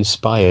Trump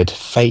inspired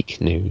fake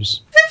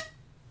news.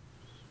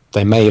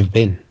 They may have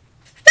been.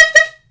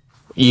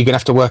 You're going to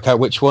have to work out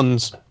which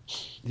ones.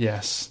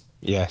 Yes.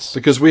 Yes.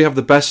 Because we have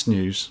the best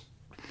news,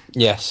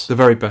 Yes. the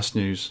very best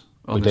news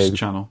on We this do.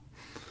 channel.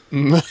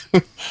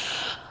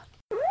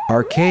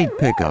 Arcade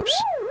pickups.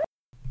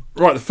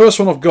 Right, the first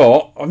one I've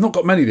not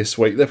got many this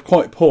week. They're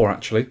quite poor,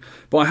 actually.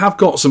 But I have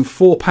got some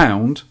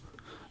 £4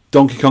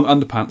 Donkey Kong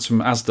underpants from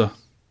Asda.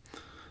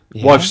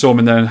 Yeah. Wife saw them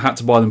in there and had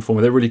to buy them for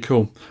me. They're really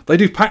cool. They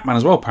do Pac-Man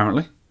as well,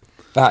 apparently.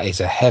 That is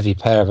a heavy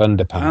pair of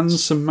underpants. And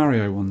some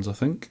Mario ones, I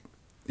think.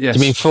 Yes.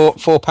 Do you mean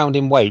 £4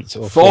 in weight?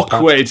 Or £4?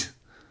 £4?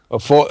 Or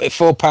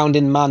 £4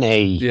 in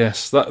money?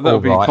 Yes, that All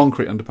would be right.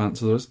 concrete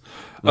underpants of those.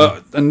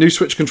 A new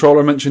Switch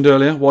controller I mentioned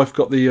earlier. Wife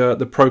got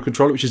the Pro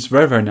controller, which is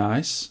very, very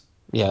nice.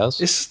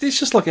 Yes. It's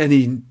just like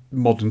any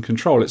modern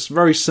controller. It's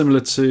very similar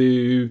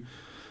to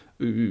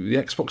the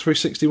Xbox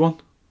 360 one.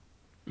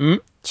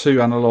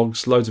 2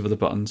 analogues, loads of other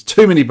buttons.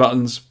 Too many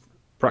buttons,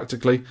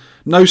 practically.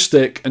 No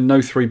stick and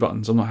no 3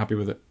 buttons. I'm not happy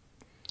with it.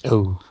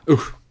 Oh.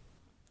 Oof.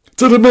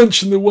 Did I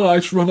mention the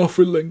wife's run off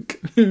with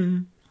Link?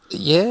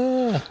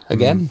 Yeah.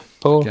 Again.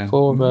 Poor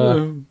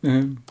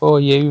Again. poor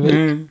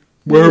you.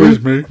 Where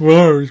is me?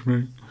 Where is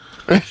me?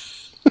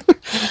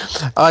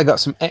 I got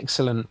some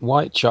excellent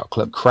white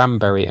chocolate,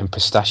 cranberry and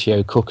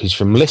pistachio cookies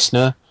from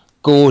listener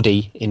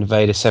Gordy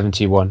Invader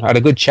 71. I had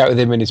a good chat with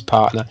him and his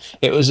partner.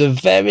 It was a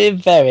very,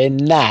 very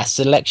nice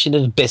selection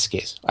of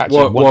biscuits.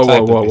 Actually, one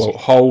type of biscuit.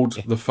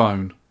 Hold the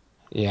phone.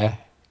 Yeah.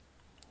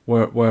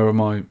 Where are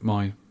my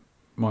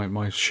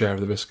share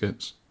of the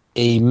biscuits?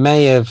 He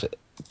may have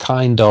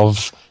kind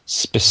of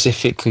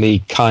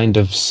specifically kind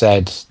of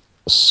said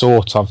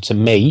sort of to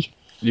me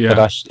Yeah.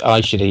 that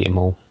I should eat them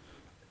all.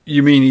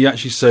 You mean he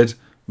actually said,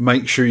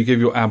 make sure you give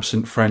your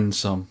absent friend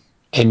some?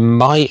 It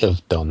might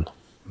have done.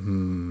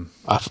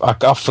 I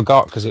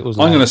forgot because it was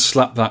I'm like, going to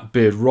slap that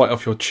beard right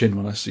off your chin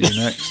when I see you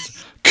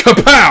next.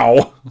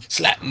 Kapow!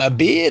 slap my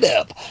beard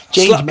up.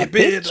 Change Slap my my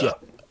beard picture.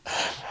 up.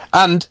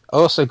 And I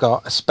also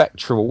got a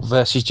Spectral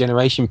versus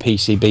Generation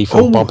PCB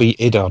from Bobby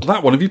Idod.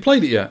 That one, have you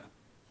played it yet?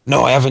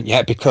 No, I haven't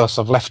yet because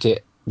I've left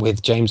it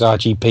with James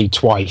RGP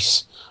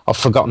twice. I've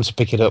forgotten to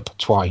pick it up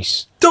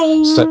twice.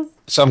 So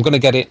I'm going to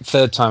get it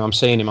third time. I'm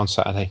seeing him on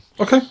Saturday.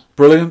 Okay,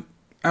 brilliant.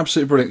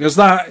 Absolutely brilliant. Because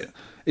that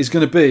is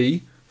going to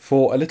be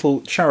for a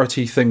little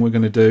charity thing we're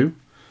going to do.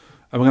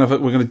 And we're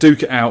going to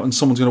duke it out and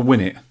someone's going to win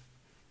it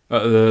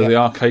at the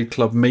Arcade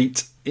Club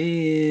meet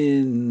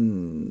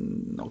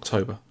in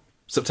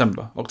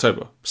September,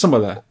 October,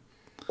 somewhere there.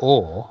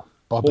 Or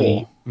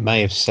Bobby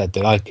may have said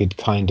that I could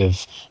kind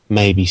of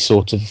maybe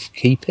sort of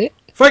keep it.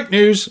 Fake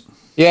news.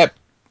 Yep.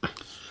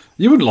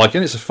 You wouldn't like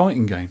it. It's a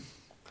fighting game.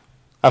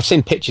 I've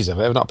seen pictures of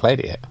it. I've not played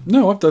it yet.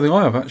 No, I don't think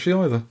I have actually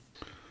either.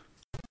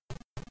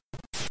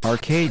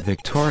 Arcade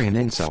Victorian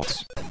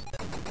insults.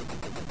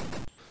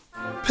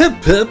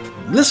 Pip pip,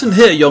 listen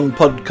here, young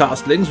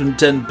podcastlings from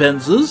 10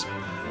 pences.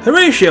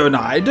 Horatio and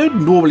I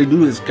don't normally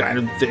do this kind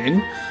of thing,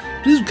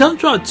 but it's come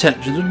to our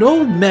attention that an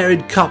old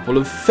married couple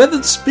of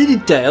feathered spinny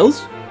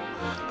tails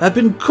have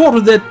been caught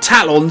with their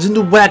talons in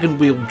the wagon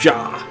wheel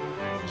jar.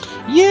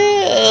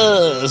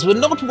 Yes, we're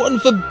not one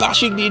for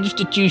bashing the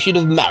institution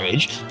of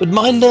marriage, but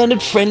my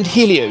learned friend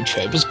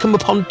Heliotrope has come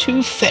upon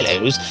 2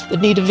 fellows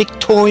that need a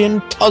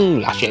Victorian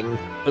tongue lashing.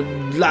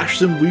 Lash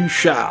them we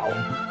shall.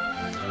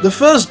 The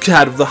first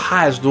cad of the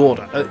highest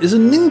order is a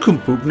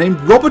nincompoop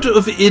named Robert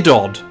of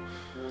Idod.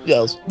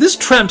 Yes. This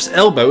tramp's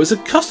elbow is a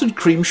custard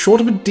cream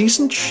short of a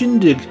decent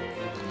shindig.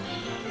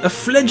 A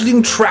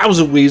fledgling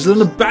trouser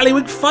weasel and a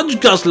ballywick fudge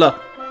guzzler.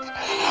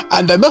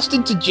 And I must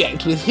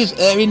interject with his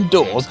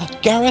indoors,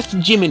 Gareth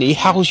Jiminy,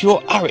 how's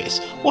your Aris?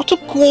 What a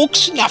cork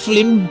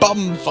snaffling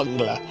bum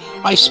fungler.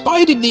 I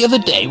spied him the other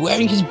day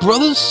wearing his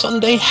brother's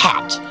Sunday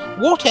hat.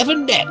 Whatever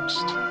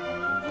next?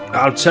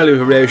 I'll tell you,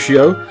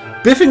 Horatio,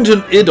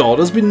 Biffington Iddod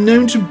has been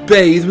known to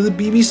bathe with a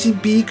BBC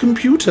B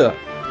computer,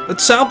 a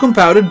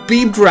talcum-powdered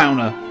beeb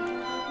drowner.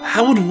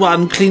 How would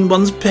one clean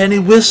one's penny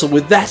whistle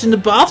with that in the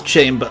bath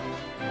chamber?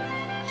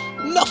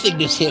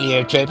 Nothingness,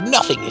 Heliotrope,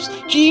 nothingness.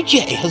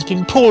 GJ has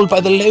been pulled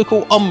by the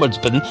local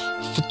ombudsman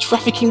for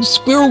trafficking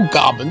squirrel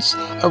garments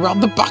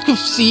around the back of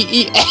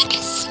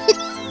CEX.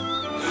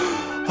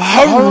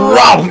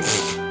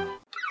 Harumph!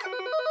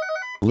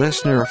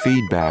 Listener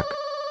feedback.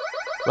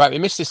 Right, we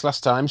missed this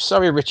last time.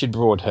 Sorry, Richard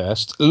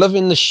Broadhurst.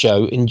 Loving the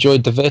show,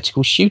 enjoyed the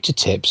vertical shooter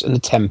tips and the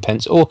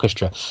 10-pence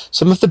orchestra.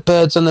 Some of the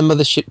birds on the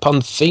Mothership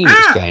Pond Phoenix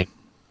game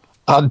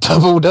are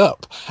doubled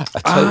up. A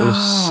total of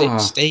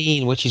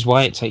 16, which is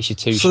why it takes you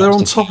 2 shots. So they're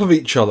on top of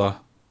each other.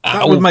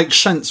 That would make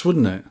sense,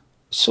 wouldn't it?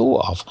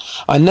 Sort of.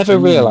 I never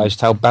realised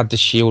how bad the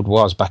Shield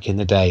was back in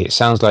the day. It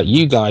sounds like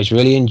you guys are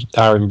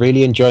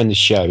really enjoying the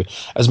show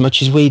as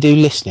much as we do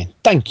listening.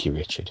 Thank you,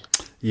 Richard.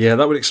 Yeah,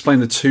 that would explain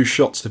the 2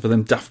 shots for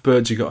them daft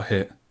birds you got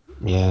hit.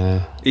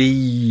 Yeah.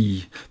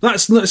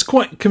 That's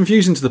quite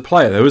confusing to the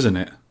player, though, isn't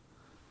it?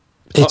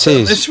 It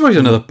is. It's probably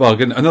another bug.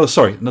 Another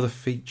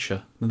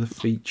feature. Another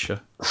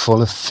feature.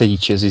 Full of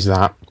features, is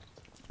that?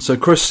 So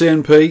Chris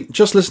CNP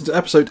just listened to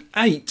episode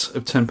 8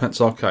 of 10pence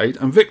Arcade,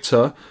 and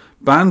Victor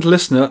banned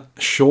listener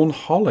Sean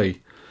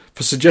Holly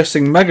for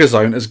suggesting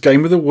Megazone as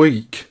Game of the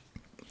Week.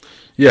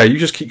 Yeah, you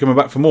just keep coming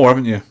back for more,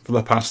 haven't you, for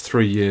the past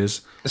 3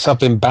 years? So I've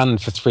been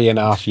banned for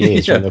 3.5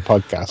 years from the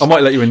podcast. I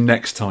might let you in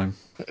next time.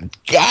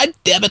 God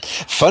damn it.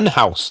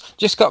 Funhouse.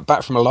 Just got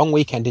back from a long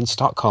weekend in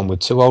Stockholm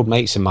with 2 old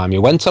mates of mine. We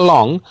went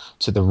along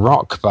to the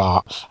Rock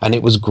Bar and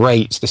it was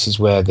great. This is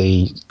where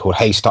called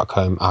Hey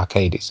Stockholm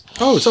Arcade is.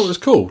 Oh, is that what it's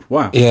called?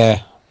 Wow.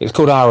 Yeah. It's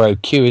called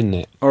ROQ, isn't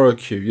it?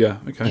 ROQ, yeah.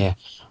 Okay. Yeah.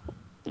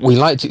 We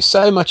liked it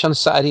so much on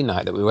Saturday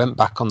night that we went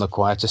back on the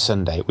quieter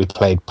Sunday. We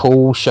played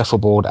pool,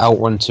 shuffleboard,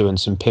 Outrun 2 and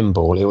some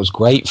pinball. It was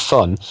great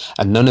fun,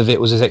 and none of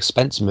it was as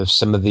expensive as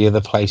some of the other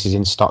places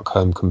in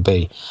Stockholm can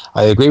be.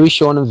 I agree with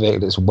Sean and Vic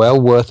that it's well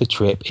worth a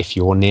trip if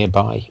you're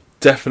nearby.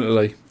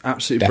 Definitely.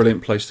 Absolutely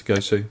brilliant place to go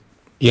to.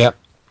 Yep.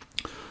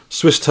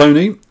 Swiss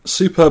Tony,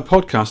 superb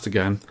podcast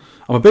again.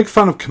 I'm a big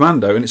fan of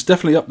Commando, and it's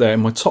definitely up there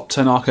in my top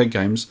 10 arcade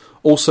games.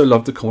 Also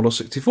loved the Commodore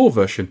 64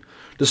 version,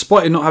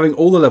 despite it not having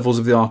all the levels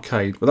of the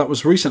arcade, but that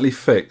was recently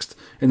fixed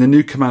in the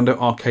new Commando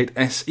Arcade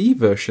SE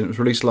version that was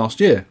released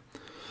last year.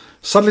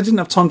 Sadly, didn't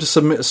have time to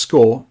submit a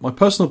score. My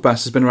personal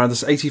best has been around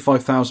this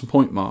 85,000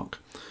 point mark.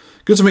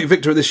 Good to meet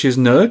Victor at this year's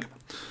NERG,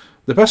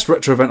 the best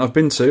retro event I've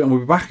been to, and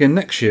we'll be back again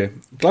next year.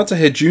 Glad to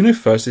hear Juno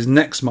First is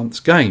next month's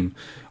game,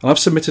 and I've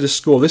submitted a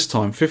score this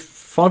time,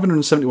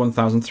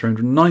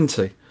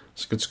 571,390.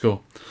 That's a good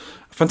score.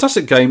 A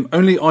fantastic game,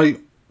 only I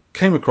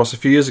came across a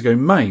few years ago,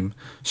 MAME.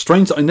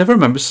 Strange that I never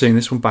remember seeing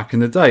this one back in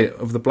the day.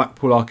 Of the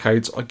Blackpool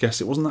arcades, I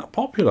guess it wasn't that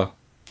popular.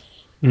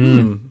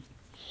 Mr.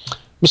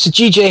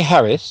 GJ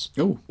Harris,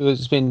 Ooh. who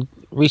has been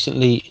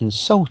recently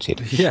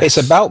insulted. Yes. It's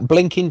about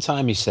blinking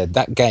time, he said.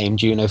 That game,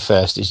 Juno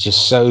First, is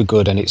just so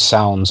good and it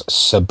sounds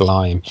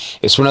sublime.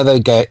 It's one of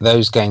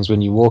those games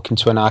when you walk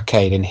into an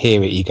arcade and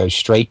hear it, you go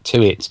straight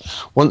to it.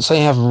 Once I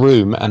have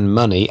room and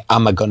money,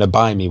 am I going to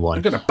buy me one?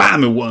 I'm going to buy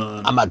me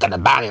one. Am I going to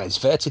buy me one? It's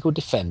Vertical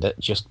Defender,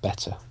 just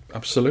better.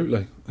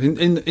 Absolutely.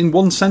 In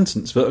one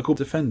sentence, Vertical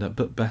Defender,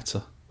 but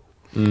better.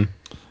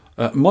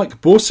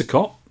 Mike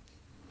Borsicott,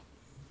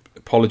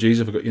 apologies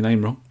if I got your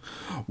name wrong.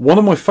 One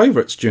of my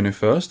favourites, Juno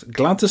First.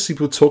 Glad to see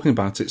people talking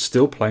about it,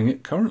 still playing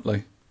it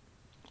currently.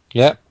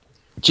 Yep.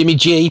 Jimmy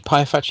G,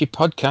 Pie Factory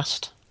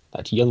Podcast.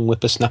 That young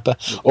whippersnapper.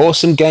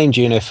 Awesome game,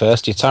 Juno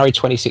First. The Atari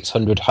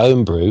 2600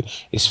 homebrew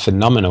is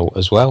phenomenal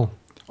as well.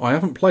 I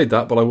haven't played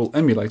that, but I will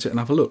emulate it and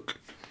have a look.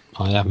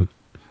 I haven't.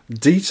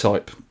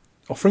 D-Type,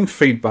 offering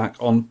feedback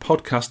on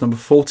podcast number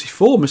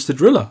 44, Mr.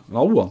 Driller, an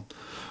old one.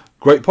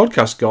 Great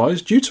podcast,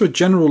 guys. Due to a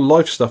general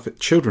life stuff at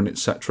children,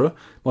 etc.,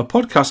 my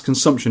podcast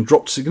consumption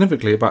dropped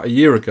significantly about a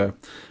year ago,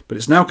 but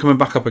it's now coming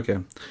back up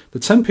again. The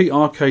 10p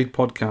Arcade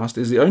podcast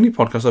is the only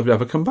podcast I've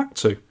ever come back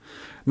to.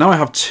 Now I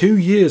have 2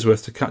 years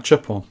worth to catch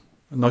up on.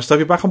 Nice to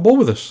have you back on board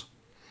with us.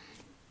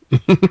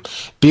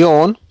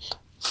 Bjorn,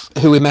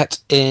 who we met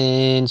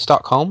in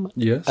Stockholm.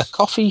 Yes. A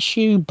coffee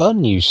shoe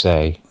bun, you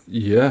say?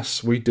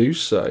 Yes, we do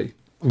say.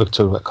 We're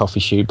talking about coffee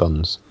shoe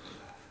buns.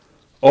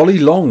 Ollie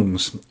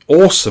Longs,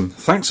 awesome.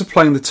 Thanks for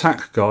playing the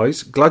TAC,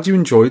 guys. Glad you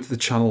enjoyed the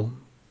channel.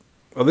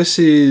 Oh, this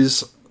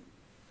is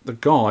the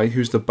guy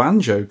who's the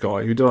banjo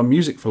guy who did our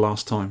music for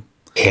last time.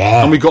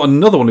 Yeah. And we got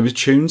another one of his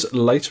tunes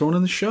later on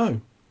in the show.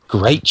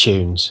 Great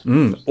tunes.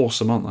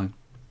 Awesome, aren't they?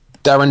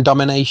 Darren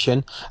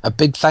Domination, a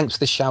big thanks for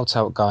the shout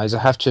out, guys. I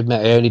have to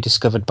admit, I only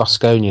discovered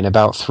Bosconian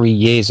about 3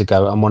 years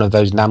ago on one of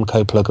those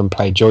Namco plug and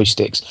play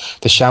joysticks.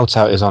 The shout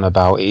out is on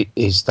about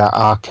is that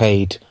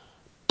arcade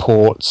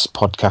ports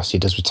podcast he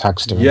does with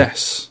Tagster.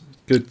 Yes,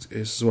 good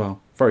as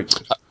well. Very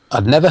good.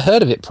 I'd never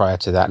heard of it prior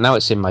to that. Now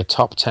it's in my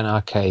top 10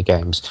 arcade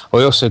games. I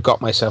also got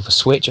myself a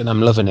Switch and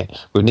I'm loving it.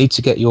 We need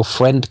to get your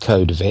friend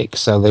code, Vic,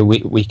 so that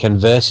we can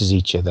versus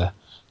each other.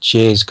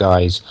 Cheers,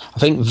 guys. I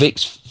think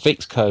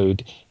Vic's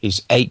code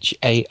is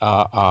HARRUMPH.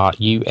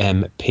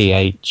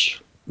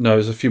 No,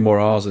 there's a few more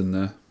R's in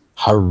there.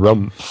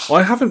 Harumph.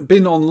 I haven't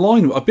been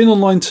online. I've been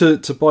online to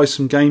buy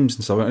some games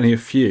and stuff, only a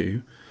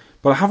few,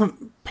 but I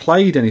haven't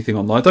played anything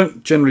online. I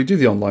don't generally do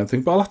the online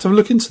thing, but I'll have to have a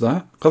look into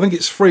that. I think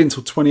it's free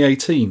until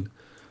 2018,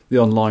 the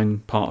online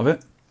part of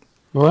it.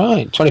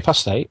 Right, 20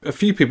 past 8. A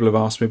few people have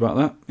asked me about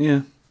that,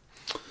 yeah.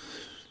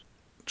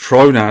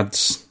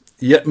 Tronads.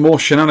 Yet more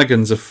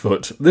shenanigans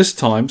afoot. This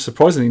time,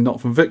 surprisingly not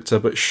from Victor,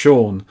 but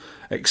Sean,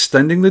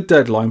 extending the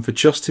deadline for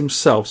just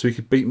himself so he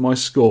could beat my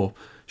score.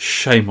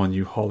 Shame on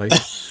you, Holly.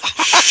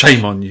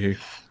 Shame on you.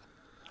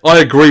 I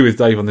agree with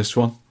Dave on this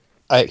one.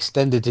 I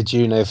extended the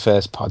Juno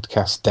First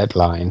podcast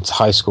deadline,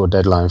 high score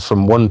deadline,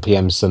 from 1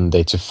 p.m.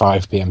 Sunday to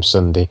 5 p.m.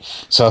 Sunday,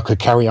 so I could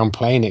carry on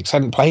playing it, because I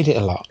hadn't played it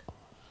a lot.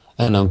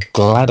 And I'm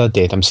glad I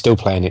did. I'm still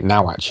playing it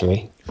now,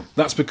 actually.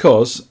 That's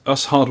because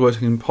us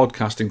hard-working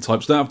podcasting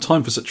types don't have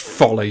time for such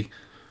folly.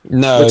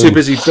 No. We're too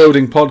busy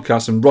building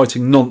podcasts and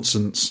writing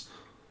nonsense.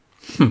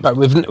 But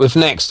we've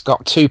next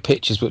got 2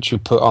 pictures which we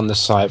put on the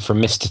site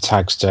from Mr.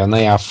 Tagster, and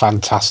they are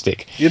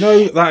fantastic. You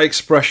know that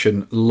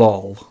expression,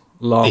 lol,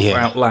 laugh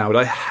Yeah. out loud?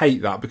 I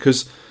hate that,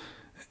 because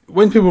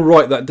when people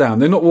write that down,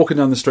 they're not walking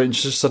down the street and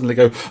just suddenly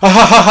go, ha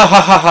ha ha ha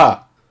ha ha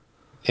ha.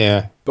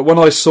 Yeah. But when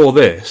I saw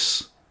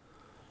this,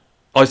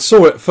 I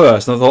saw it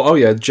first and I thought, oh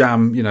yeah,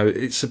 jam,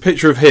 it's a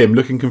picture of him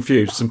looking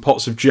confused, some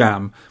pots of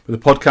jam with a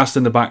podcast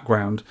in the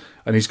background,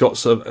 and he's got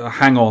sort of a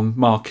hang-on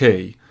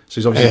marquee, so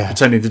he's obviously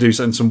pretending to do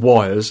some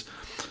wires.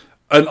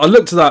 And I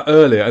looked at that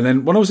earlier, and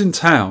then when I was in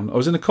town, I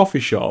was in a coffee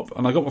shop,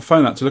 and I got my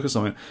phone out to look at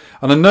something,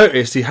 and I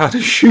noticed he had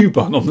a shoe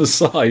bun on the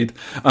side,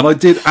 and I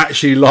did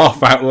actually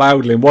laugh out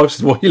loudly, and wife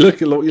said, what are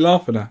you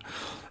laughing at?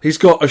 He's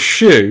got a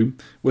shoe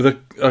with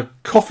a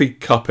coffee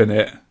cup in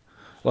it,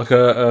 like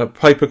a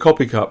paper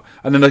coffee cup,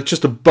 and then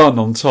just a bun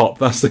on top.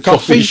 That's the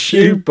coffee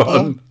shoe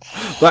bun.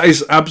 That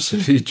is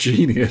absolutely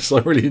genius. I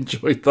really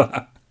enjoyed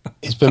that.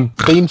 It's been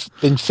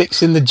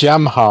fixing the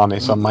jam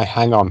harness on my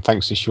hang-on,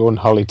 thanks to Sean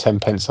Holly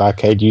 10pence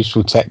Arcade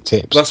useful tech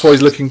tips. That's why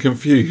he's looking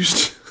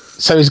confused.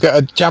 So he's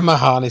got a jammer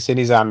harness in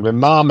his hand with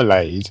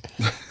marmalade,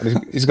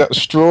 and he's got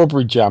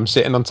strawberry jam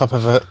sitting on top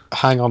of a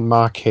hang-on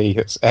marquee.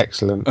 That's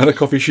excellent. And a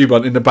coffee shoe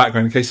bun in the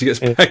background in case he gets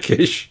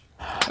peckish.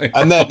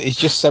 And then he's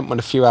just sent one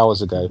a few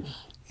hours ago,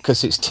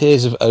 because it's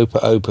Tears of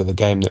Opa Opa, the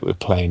game that we're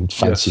playing,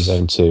 Fantasy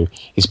Zone 2.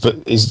 He's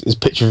put his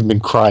picture of him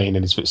crying,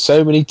 and he's put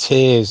so many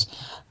tears.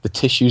 The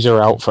tissues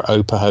are out for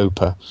Opa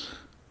Opa.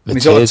 And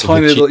he's got a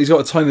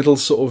tiny little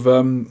sort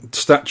of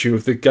statue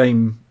of the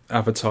game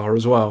avatar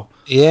as well.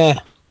 Yeah.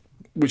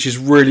 Which is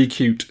really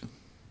cute.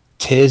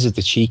 Tears of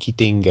the cheeky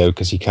dingo,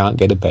 because he can't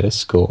get a better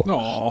score.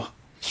 Aww.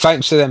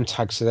 Thanks to them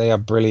tags, so they are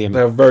brilliant.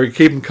 They're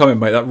keep them coming,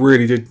 mate. That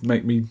really did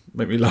make me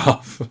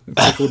laugh. It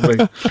tickled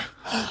me.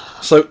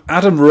 So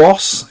Adam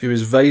Ross, who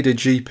is Vader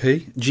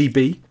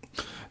GB,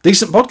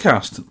 decent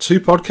podcast. 2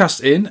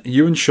 podcasts in,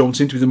 you and Sean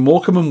seem to be the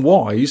Morecambe and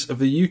Wise of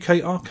the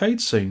UK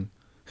arcade scene.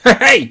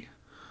 Hey!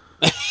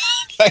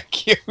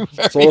 Thank you.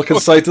 That's all I can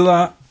say to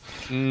that.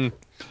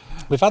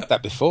 We've had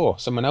that before.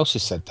 Someone else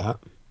has said that.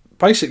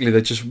 Basically,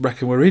 they just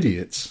reckon we're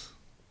idiots.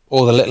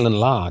 Or the little and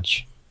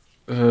large.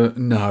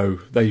 No,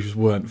 they just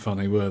weren't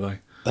funny, were they?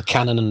 The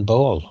cannon and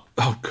ball.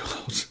 Oh,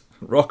 God.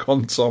 Rock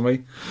on,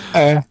 Tommy.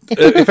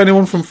 If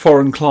anyone from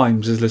Foreign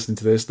Climes is listening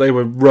to this, they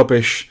were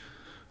rubbish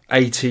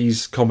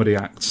 80s comedy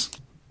acts.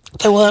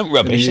 They weren't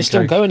rubbish. They're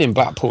still going in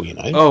Blackpool, you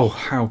know. Oh,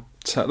 how...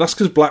 That's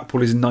because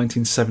Blackpool is in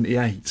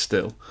 1978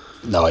 still.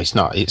 No, it's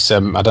not. It's I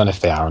don't know if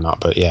they are or not,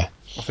 but yeah.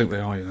 I think they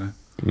are,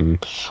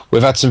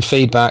 We've had some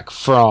feedback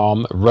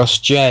from Russ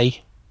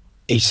J.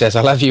 He says,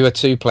 I'll have you a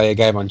 2-player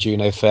game on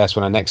Juno First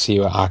when I next see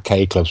you at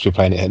Arcade Clubs. We were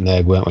playing it at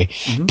Nerg, weren't we?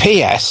 Mm-hmm.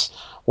 P.S.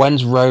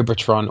 When's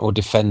Robotron or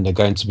Defender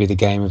going to be the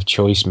game of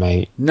choice,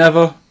 mate?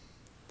 Never.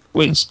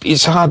 Well,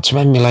 it's hard to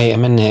emulate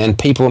them, isn't it? And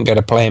people won't be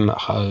able to play them at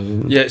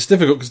home. Yeah, it's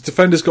difficult because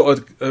Defender's got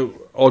a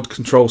odd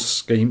control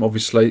scheme,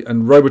 obviously,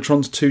 and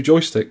Robotron's 2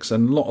 joysticks,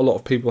 and not a lot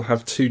of people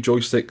have 2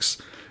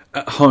 joysticks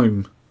at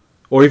home.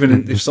 Or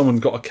even if someone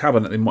got a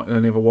cabinet, they might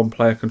only have a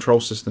 1-player control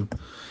system.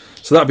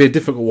 So that'd be a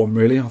difficult one,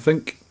 really, I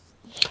think.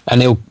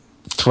 And he'll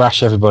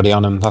thrash everybody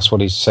on him. That's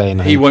what he's saying.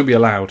 He won't be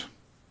allowed.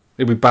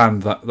 He'll be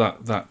banned that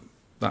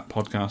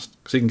podcast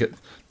because he can get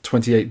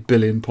 28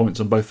 billion points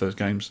on both those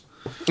games.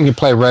 You can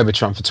play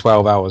Robotron for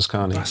 12 hours,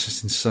 can't he? That's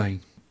just insane.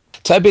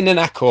 Tobin in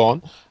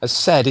Acorn has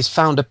said he's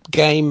found a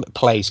game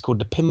place called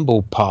the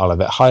Pinball Parlour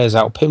that hires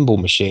out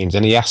pinball machines,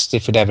 and he asked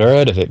if he'd ever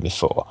heard of it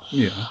before.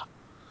 Yeah.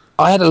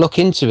 I had a look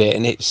into it,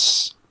 and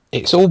it's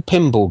all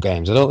pinball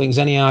games. I don't think there's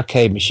any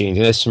arcade machines.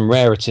 And there's some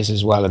rarities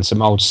as well and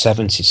some old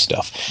 70s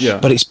stuff. Yeah.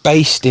 But it's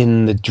based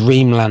in the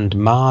Dreamland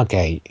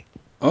Margate.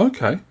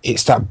 Okay.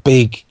 It's that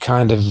big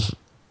kind of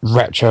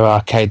retro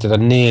arcade that I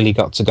nearly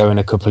got to go in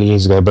a couple of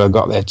years ago, but I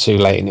got there too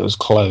late and it was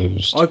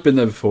closed. I've been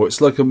there before. It's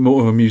like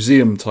more of a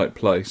museum type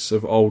place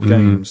of old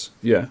games.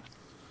 Yeah.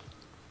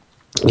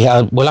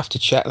 Yeah, we'll have to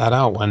check that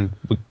out when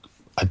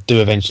I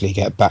do eventually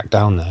get back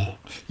down there.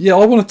 Yeah,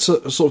 I wanted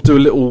to sort of do a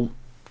little...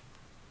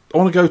 I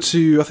want to go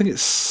to, I think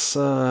it's,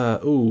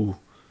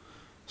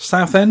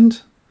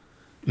 Southend,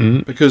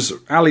 because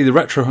Ali the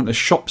Retro Hunter's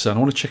shop's there, and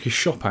I want to check his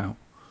shop out.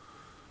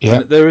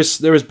 Yeah. And there is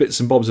bits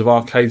and bobs of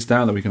arcades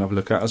down there we can have a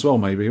look at as well.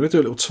 Maybe we'll do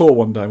a little tour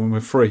one day when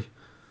we're free.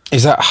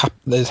 Is that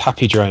there's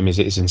Happy Drome? Is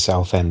it is in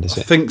Southend? Is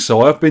I it? think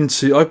so. I've been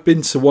to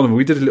one of them.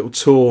 We did a little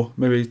tour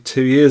maybe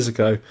 2 years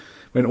ago.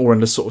 Went all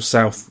around the sort of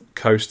south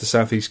coast, the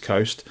southeast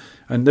coast,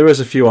 and there is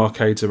a few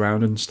arcades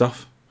around and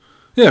stuff.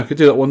 Yeah, I could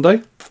do that one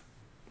day.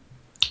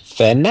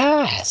 Very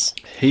nice.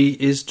 He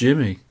is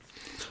Jimmy.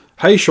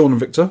 Hey, Sean and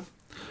Victor.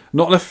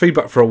 Not left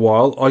feedback for a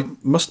while. I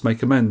must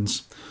make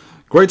amends.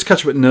 Great to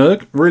catch up at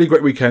Nerg. Really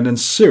great weekend and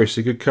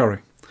seriously good curry.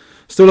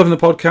 Still loving the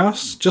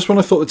podcast. Just when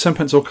I thought the 10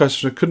 Pence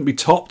Orchestra couldn't be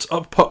topped,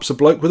 up pops a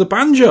bloke with a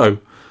banjo.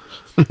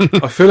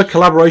 I feel a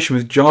collaboration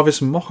with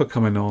Jarvis Mocker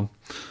coming on.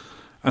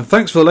 And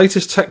thanks for the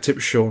latest tech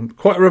tips, Sean.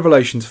 Quite a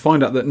revelation to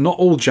find out that not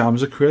all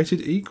jams are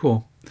created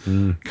equal.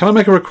 Can I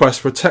make a request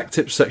for a tech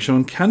tips section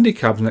on candy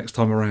cabs next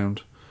time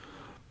around?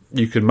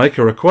 You can make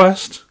a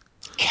request.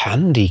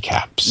 Candy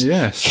cabs.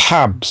 Yes.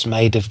 Cabs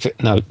made of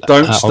no.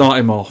 Don't start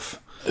him off.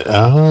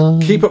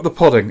 Keep up the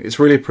podding. It's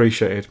really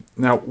appreciated.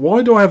 Now,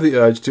 why do I have the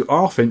urge to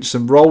half-inch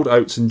some rolled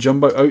oats and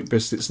jumbo oat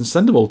biscuits and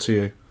send them all to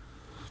you?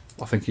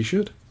 I think you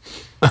should.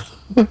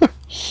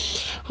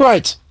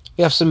 Right.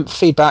 We have some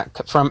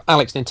feedback from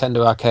Alex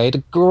Nintendo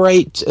Arcade.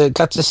 Great.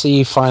 Glad to see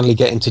you finally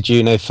get into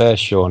Juno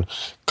first, Sean.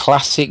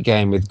 Classic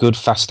game with good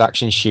fast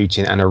action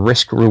shooting and a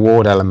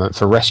risk-reward element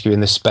for rescuing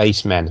the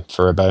spacemen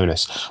for a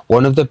bonus.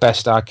 One of the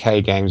best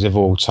arcade games of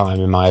all time,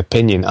 in my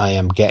opinion. I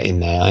am getting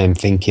there. I am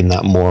thinking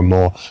that more and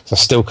more. So I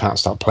still can't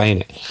stop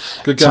playing it.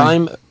 Good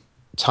game.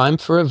 Time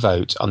for a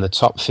vote on the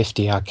top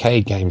 50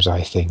 arcade games,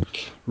 I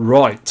think.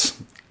 Right.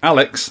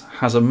 Alex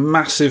has a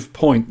massive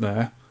point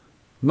there.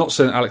 Not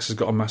saying Alex has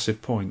got a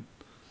massive point.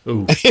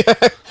 Ooh,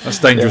 that's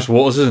dangerous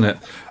waters, isn't it?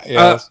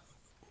 Yes.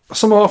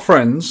 Some of our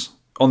friends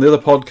on the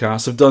other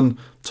podcasts have done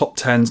top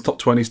 10s,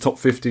 top 20s, top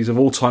 50s of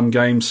all-time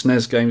games,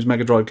 SNES games,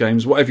 Mega Drive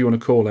games, whatever you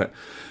want to call it.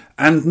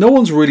 And no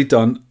one's really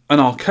done an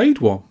arcade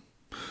one.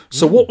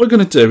 So what we're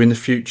going to do in the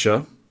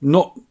future,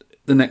 not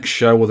the next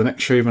show or the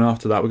next show even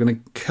after that, we're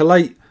going to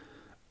collate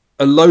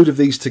a load of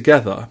these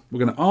together.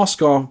 We're going to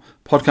ask our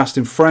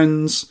podcasting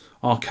friends,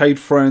 arcade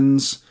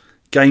friends,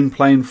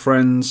 game-playing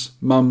friends,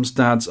 mums,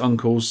 dads,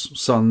 uncles,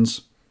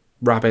 sons,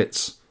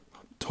 rabbits,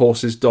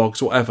 horses,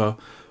 dogs, whatever,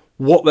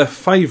 what their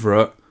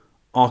favourite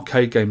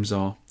arcade games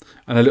are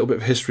and a little bit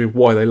of history of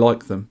why they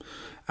like them.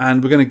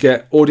 And we're going to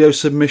get audio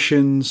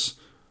submissions,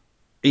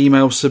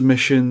 email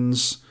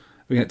submissions,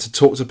 we get to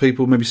talk to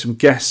people, maybe some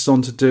guests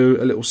on to do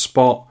a little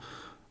spot.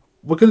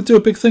 We're going to do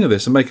a big thing of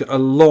this and make it a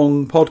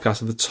long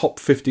podcast of the top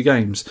 50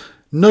 games.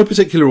 No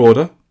particular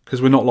order,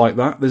 because we're not like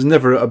that. There's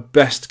never a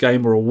best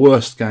game or a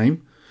worst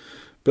game.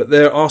 But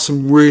there are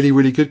some really,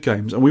 really good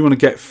games, and we want to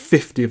get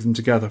 50 of them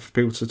together for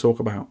people to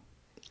talk about.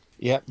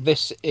 Yeah,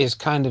 this is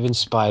kind of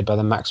inspired by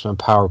the Maximum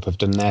Power Up have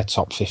done their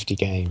top 50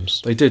 games.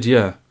 They did,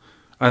 yeah.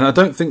 And I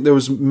don't think there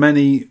was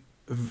many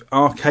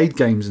arcade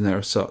games in there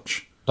as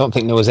such. I don't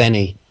think there was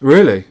any.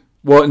 Really?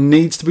 Well, it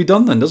needs to be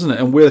done then, doesn't it?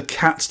 And we're the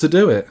cats to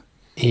do it.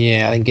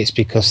 Yeah, I think it's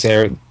because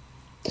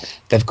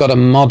they've got a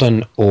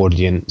modern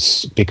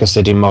audience, because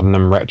they do modern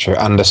and retro,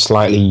 and a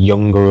slightly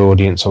younger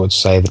audience, I would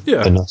say,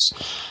 than us.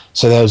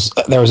 So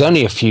there was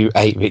only a few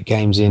 8-bit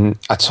games in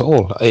at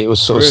all. It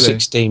was sort of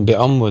 16-bit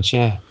onwards,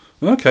 yeah.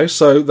 Okay,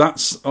 so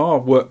that's our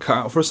work cut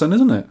out for us then,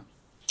 isn't it?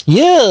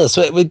 Yeah,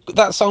 so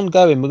that's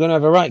ongoing. We're going to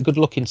have a right good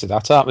look into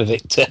that, aren't we,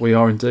 Victor? We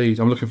are indeed.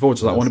 I'm looking forward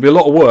to that one. It'll be a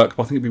lot of work,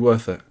 but I think it'll be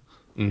worth it.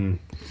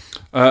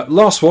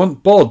 Last one,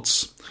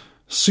 Bods.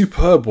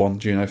 Superb one,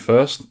 do you know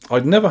first?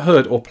 I'd never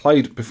heard or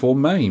played before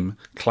MAME.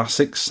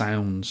 Classic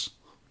sounds.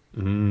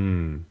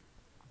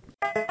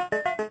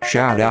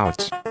 Shout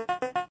outs.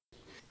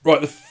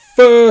 Right, the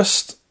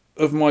first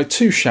of my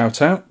two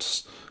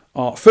shout-outs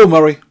are Phil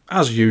Murray,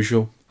 as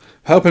usual,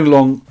 helping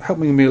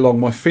me along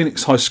my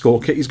Phoenix High Score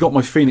kit. He's got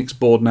my Phoenix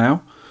board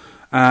now,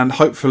 and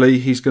hopefully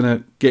he's going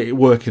to get it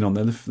working on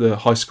the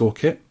High Score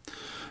kit.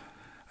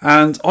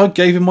 And I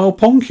gave him my old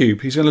Pong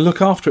Cube. He's going to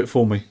look after it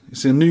for me.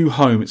 It's a new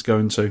home it's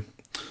going to.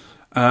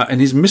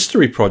 And his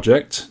mystery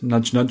project,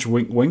 nudge, nudge,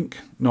 wink, wink,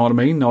 know what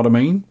I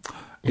mean,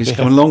 is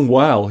coming along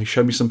well. He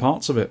showed me some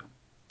parts of it.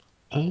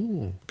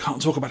 Oh.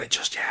 Can't talk about it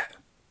just yet.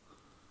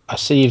 I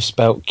see you've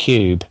spelt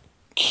cube,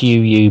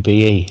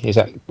 Q-U-B-E. Is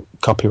that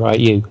copyright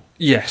you?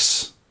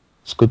 Yes.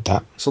 It's good,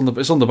 that. It's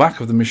on the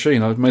back of the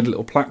machine. I've made a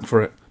little plaque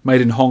for it.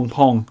 Made in Hong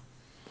Kong.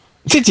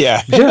 Did you?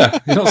 Yeah,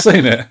 you've not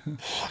seen it?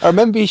 I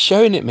remember you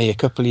showing it me a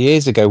couple of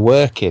years ago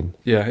working.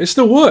 Yeah, it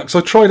still works.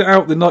 I tried it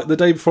out the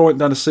day before I went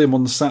down to see him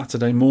on the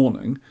Saturday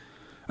morning,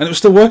 and it was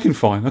still working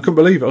fine. I couldn't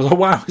believe it. I was like,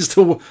 wow, it's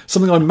still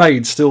something I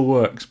made still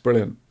works.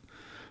 Brilliant.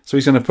 So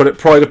he's going to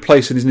pride of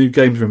place in his new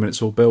games room when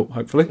it's all built,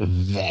 hopefully.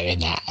 Very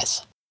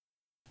nice.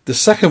 The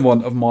second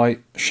one of my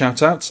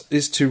shout-outs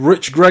is to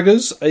Rich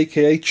Gregors,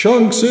 a.k.a.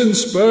 Chunks in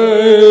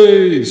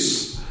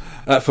Space,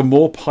 for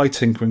more pie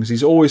tinkerings.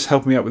 He's always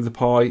helping me out with the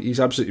pie. He's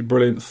absolutely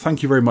brilliant.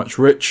 Thank you very much,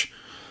 Rich.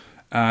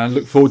 And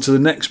look forward to the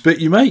next bit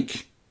you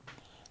make.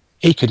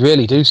 He could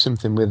really do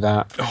something with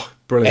that. Oh,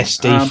 brilliant.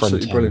 SD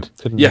absolutely front end,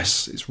 brilliant.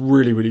 Yes, it's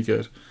really, really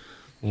good.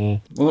 Yeah.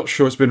 I'm not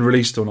sure it's been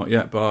released or not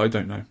yet, but I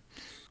don't know.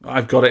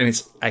 I've got it, and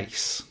it's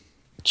ace.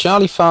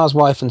 Charlie Farr's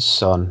wife and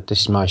son,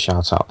 this is my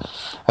shout out,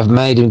 have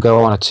made him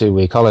go on a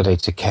 2-week holiday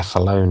to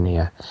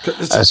Kefalonia.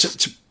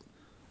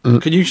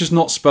 Can you just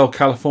not spell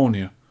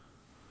California?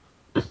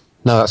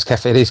 No, it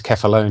is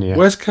Kefalonia.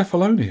 Where's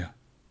Kefalonia?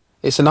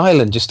 It's an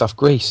island just off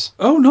Greece.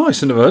 Oh,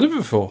 nice. I've never heard of it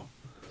before.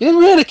 You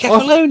never heard of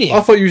Kefalonia?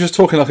 I thought you were just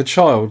talking like a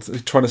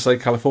child trying to say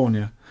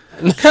California.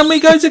 Can we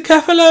go to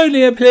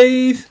Kefalonia,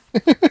 please?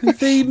 And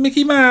see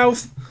Mickey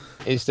Mouse.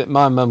 It's that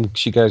my mum,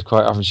 she goes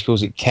quite often, she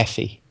calls it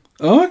Kefi.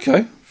 Oh,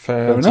 okay.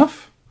 Fair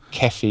enough.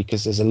 Kefi,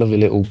 because there's a lovely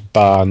little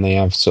bar and they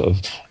have sort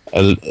of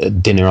a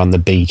dinner on the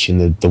beach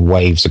and the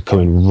waves are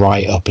coming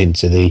right up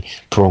into the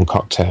prawn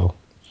cocktail.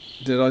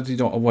 Do you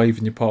not wave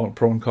in your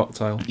prawn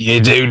cocktail? You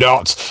do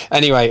not.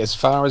 Anyway, as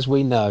far as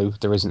we know,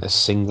 there isn't a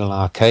single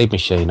arcade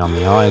machine on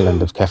the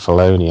island of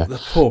Kefalonia. The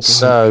poor bloke.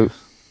 So,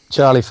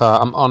 Charlie Farr,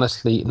 I'm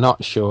honestly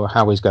not sure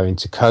how he's going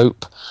to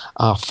cope.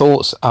 Our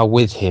thoughts are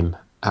with him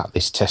at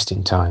this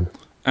testing time.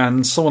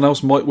 And someone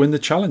else might win the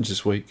challenge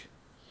this week.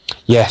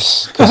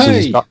 Yes, because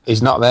Hey!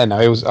 he's not there now.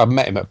 I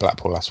met him at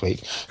Blackpool last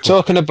week.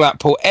 Talking of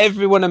Blackpool,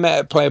 everyone I met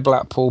at Play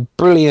Blackpool,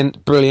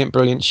 brilliant, brilliant,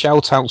 brilliant.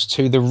 Shout outs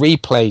to the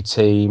replay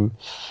team,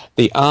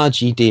 the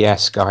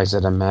RGDS guys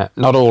that I met.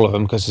 Not all of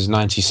them, because there's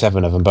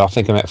 97 of them, but I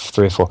think I met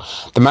 3 or 4.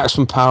 The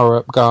Maximum Power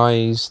Up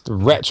guys, the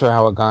Retro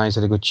Hour guys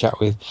I had a good chat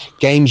with,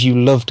 Games You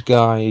Loved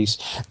guys,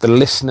 the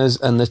listeners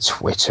and the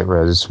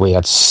Twitterers. We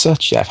had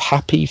such a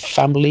happy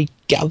family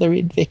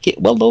gathering, Vic.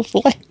 It were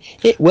lovely.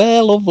 It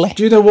were lovely.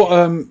 Do you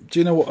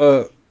know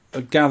what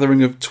a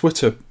gathering of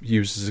Twitter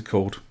users are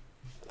called?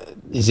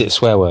 Is it a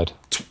swear word?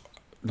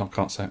 No, I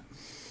can't say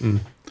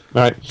it.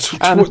 Right.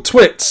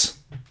 Twits.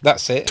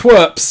 That's it.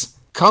 Twerps.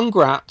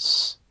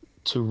 Congrats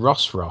to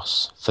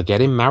Ross for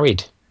getting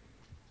married.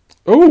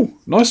 Oh,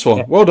 nice one.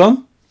 Yeah. Well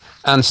done.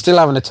 And still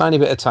having a tiny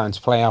bit of time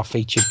to play our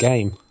featured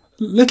game.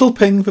 Little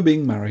ping for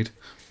being married.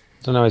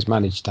 Don't know how he's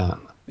managed that.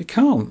 He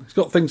can't. He's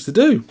got things to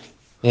do.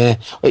 Yeah.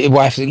 Well, your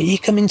wife said, "Are you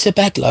coming to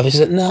bed, love?" He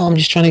said, "No, I'm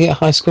just trying to get a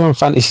high score on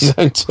Fantasy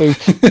Zone 2.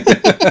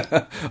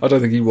 I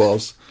don't think he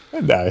was.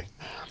 No.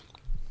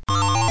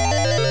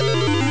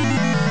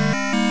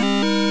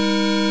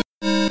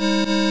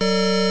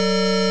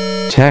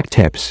 Tech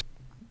tips.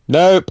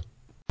 Nope.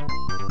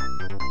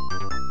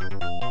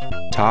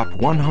 Top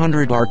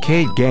 100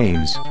 arcade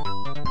games.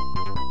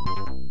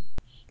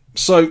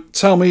 So,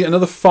 tell me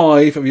another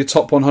 5 of your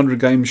top 100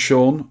 games,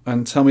 Sean,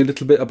 and tell me a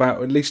little bit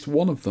about at least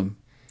one of them.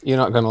 You're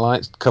not going to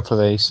like a couple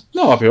of these.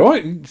 No, I'll be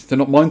alright. They're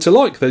not mine to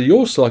like. They're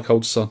yours to like,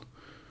 old son.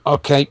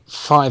 Okay,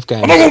 5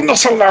 games. I will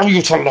not allow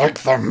you to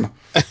like them.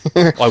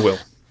 I will.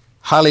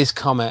 Halley's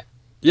Comet.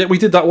 Yeah, we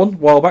did that one a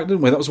while back,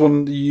 didn't we? That was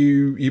one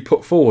you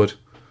put forward.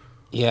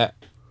 Yeah.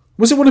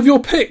 Was it one of your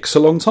picks a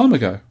long time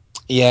ago?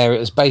 Yeah, it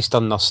was based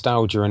on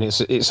nostalgia, and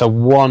it's a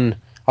one.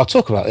 I'll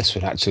talk about this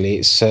one actually.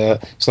 It's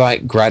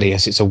like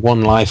Gradius. It's a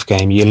one life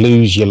game. You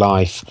lose your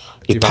life.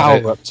 You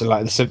power up to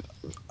like this.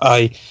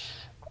 I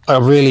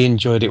really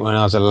enjoyed it when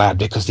I was a lad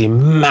because the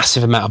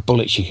massive amount of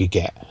bullets you could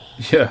get.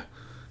 Yeah,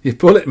 you're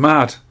bullet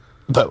mad.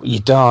 But you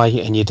die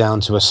and you're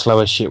down to a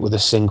slower ship with a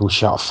single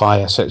shot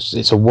fire. So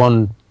it's a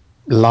one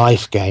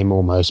life game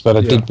almost. But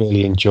I did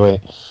really enjoy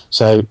it.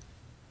 So.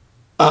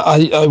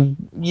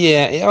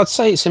 I'd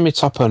say it's in my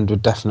top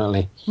 100,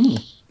 definitely.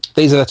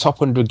 These are the top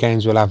 100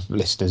 games we'll have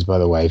listeners, by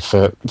the way,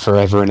 for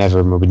forever and ever,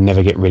 and we would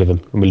never get rid of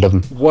them, and we love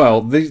them.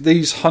 Well,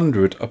 these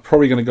 100 are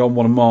probably going to go on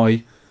one of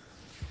my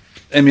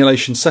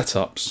emulation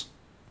setups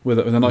with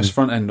a nice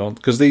front end on,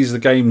 because these are the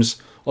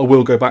games I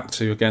will go back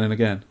to again and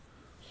again.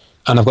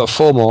 And I've got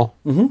 4 more.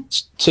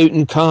 Toot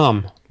and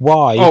Calm.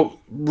 Why? Oh,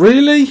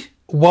 really?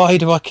 Why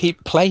do I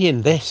keep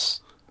playing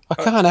this? I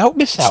can't help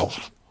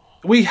myself.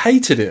 We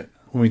hated it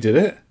when we did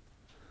it.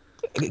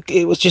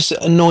 It was just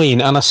annoying,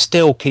 and I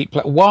still keep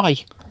playing. Why?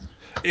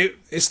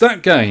 It's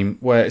that game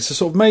where it's a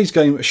sort of maze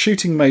game, a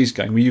shooting maze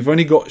game where you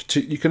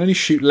can only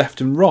shoot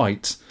left and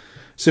right.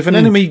 So if an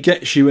enemy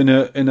gets you in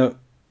a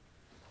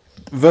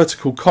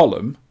vertical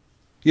column,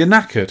 you're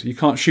knackered. You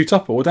can't shoot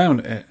up or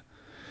down at it,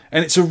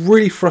 and it's a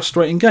really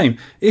frustrating game.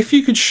 If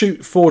you could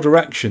shoot 4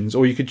 directions,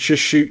 or you could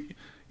just shoot,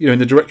 in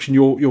the direction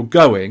you're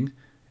going,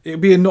 it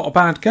would be not a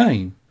bad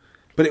game.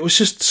 But it was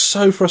just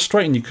so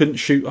frustrating you couldn't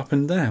shoot up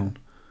and down.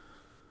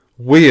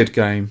 Weird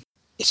game.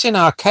 It's in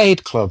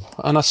Arcade Club,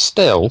 and I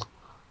still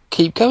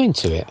keep going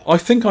to it. I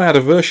think I had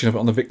a version of it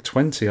on the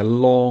VIC-20 a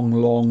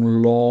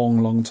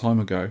long time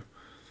ago.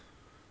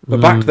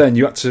 But back then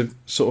you had to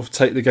sort of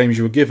take the games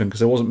you were given because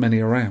there wasn't many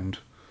around.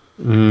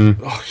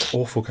 Oh,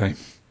 awful game.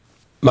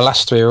 My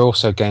last 3 are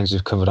also games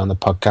we've covered on the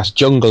podcast.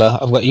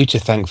 Jungler, I've got you to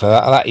thank for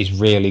that. That is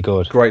really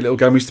good. Great little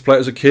game. We used to play it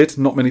as a kid.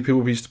 Not many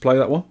people used to play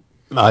that one.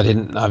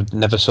 I've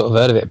never sort of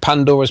heard of it.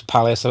 Pandora's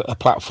Palace, a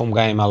platform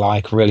game I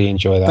like. Really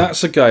enjoy that.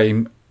 That's a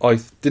game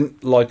I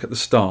didn't like at the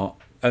start,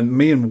 and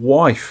me and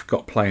wife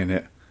got playing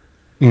it,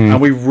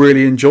 and we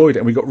really enjoyed it,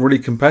 and we got really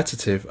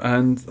competitive.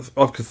 And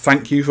I could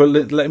thank you for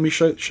letting me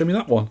show me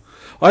that one.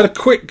 I had a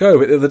quick go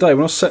of it the other day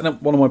when I was setting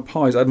up one of my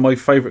pies. I had my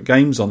favourite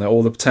games on there,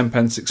 all the 10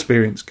 pence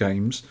experience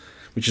games,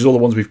 which is all the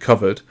ones we've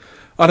covered.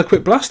 I had a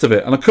quick blast of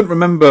it, and I couldn't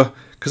remember,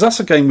 because that's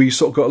a game where you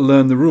sort of got to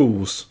learn the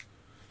rules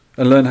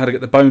and learn how to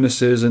get the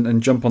bonuses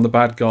and jump on the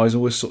bad guys,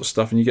 all this sort of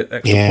stuff, and you get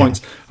extra points.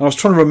 And I was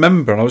trying to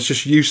remember, and I was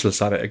just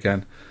useless at it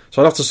again.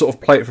 So I'd have to sort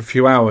of play it for a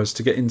few hours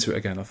to get into it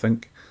again, I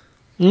think.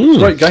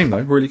 Great game,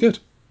 though. Really good.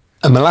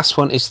 And my last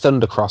one is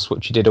Thundercross,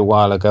 which you did a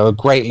while ago. A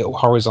great little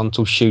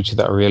horizontal shooter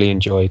that I really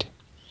enjoyed.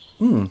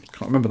 Can't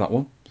remember that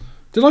one.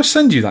 Did I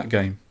send you that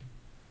game?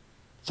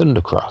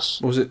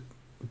 Thundercross. Or was it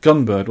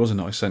Gunbird,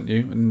 wasn't it, I sent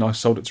you? And I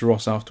sold it to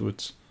Ross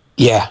afterwards.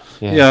 Yeah.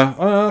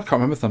 I can't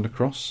remember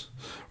Thundercross.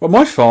 Well,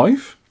 my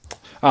 5...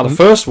 the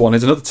first one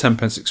is another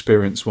 10pence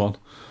experience one.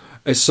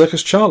 It's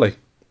Circus Charlie.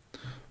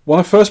 When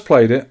I first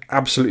played it,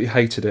 absolutely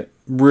hated it.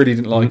 Really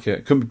didn't like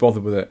it. Couldn't be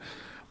bothered with it.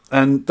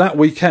 And that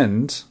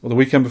weekend, or the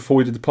weekend before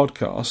we did the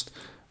podcast,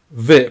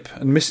 Vip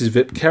and Mrs.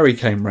 Vip, Kerry,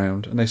 came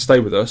round and they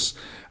stayed with us.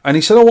 And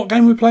he said, what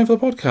game are we playing for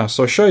the podcast?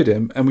 So I showed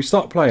him and we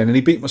started playing and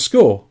he beat my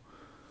score.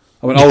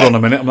 I went, hold on a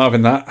minute, I'm not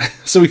having that.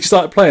 So we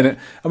started playing it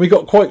and we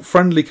got quite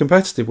friendly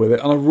competitive with it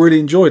and I really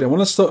enjoyed it. And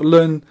when I started to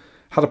learn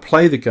how to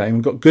play the game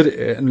and got good at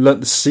it and learnt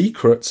the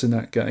secrets in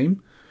that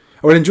game,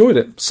 I really enjoyed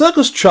it.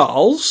 Circus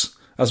Charles,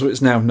 as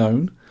it's now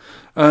known.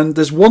 And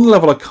there's one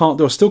level I can't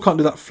do. I still can't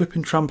do that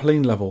flipping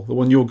trampoline level, the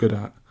one you're good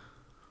at.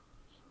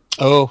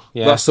 Oh,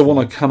 yeah. That's the one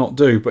I cannot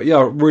do. But yeah,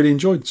 I really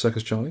enjoyed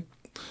Circus Charlie.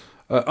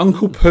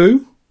 Uncle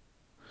Pooh.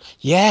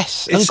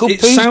 Yes, Uncle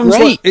Pooh's great.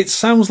 Like, it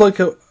sounds like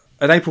an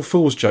April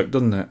Fool's joke,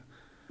 doesn't it?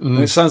 And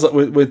it sounds like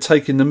we're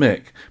taking the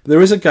mick. But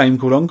there is a game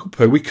called Uncle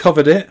Pooh. We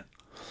covered it,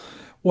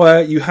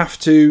 where you have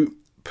to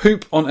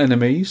poop on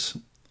enemies,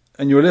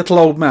 and you're a little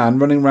old man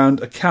running around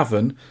a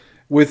cavern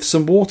with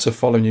some water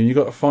following you, and you've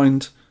got to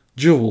find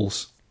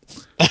jewels.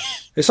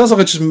 It sounds like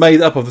I just made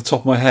it up off the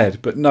top of my head,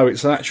 but no,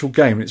 it's an actual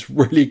game, and it's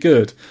really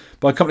good,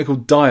 by a company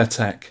called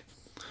Diatech.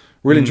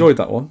 Really enjoyed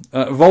that one.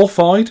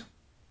 Volfied.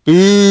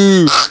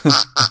 Boo!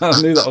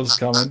 I knew that was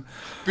coming.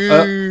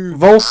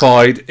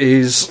 Volfied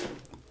is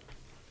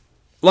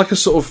like a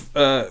sort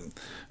of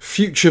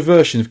future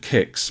version of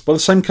Kicks, by the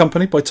same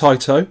company, by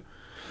Taito.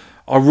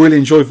 I really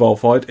enjoy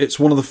Volfied. It's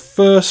one of the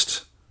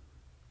first...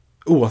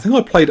 I think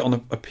I played it on a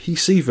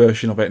PC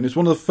version of it, and it's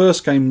one of the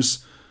first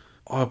games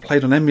I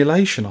played on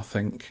emulation, I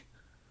think.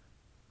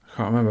 I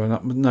can't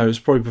remember. No, it was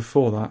probably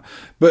before that.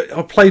 But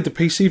I played the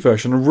PC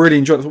version and really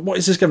enjoyed it. I thought, what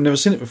is this game? I've never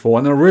seen it before.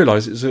 And then I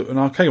realised it's an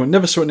arcade one.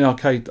 Never saw it in the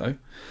arcade, though.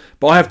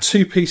 But I have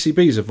 2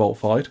 PCBs of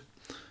Volfied,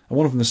 and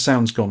one of them, the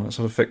sound's gone. Let's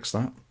have to fix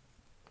that.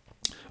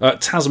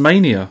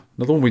 Tasmania,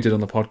 another one we did on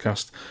the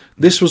podcast.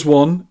 This was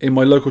one in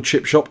my local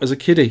chip shop as a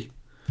kiddie.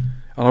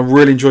 And I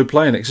really enjoyed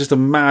playing it. It's just a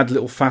mad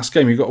little fast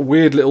game. You've got a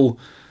weird little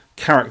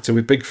character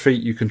with big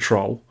feet you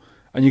control.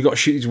 And you've got to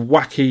shoot these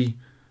wacky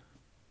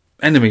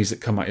enemies that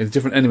come at you.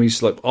 Different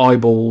enemies like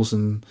eyeballs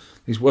and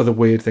these other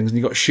weird things. And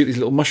you've got to shoot these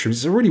little mushrooms.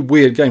 It's a really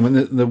weird game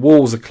when the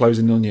walls are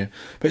closing on you.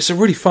 But it's a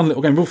really fun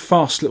little game. Real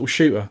fast little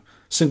shooter.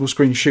 Single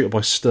screen shooter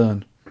by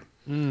Stern.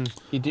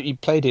 You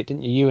played it,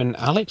 didn't you? You and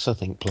Alex, I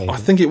think, played it. I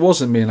think it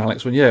wasn't me and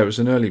Alex one. Yeah, it was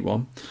an early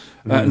one.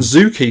 And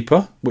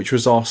Zookeeper, which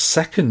was our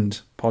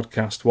second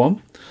podcast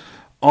one.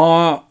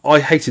 I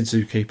hated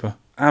Zookeeper.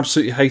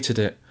 Absolutely hated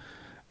it.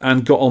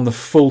 And got on the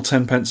full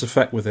 10pence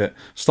effect with it.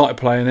 Started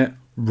playing it.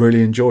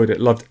 Really enjoyed it.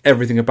 Loved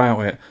everything about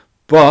it.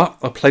 But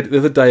I played it the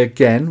other day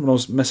again when I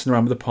was messing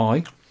around with the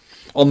Pi.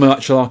 On my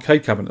actual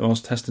arcade cabinet when I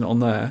was testing it on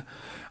there.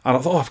 And I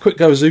thought, I've quick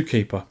go with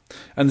Zookeeper.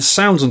 And the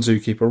sounds on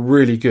Zookeeper are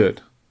really good.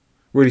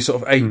 Really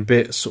sort of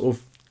 8-bit, sort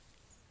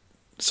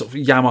of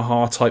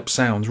Yamaha type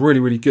sounds.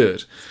 Really, really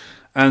good.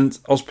 And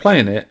I was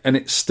playing it, and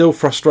it still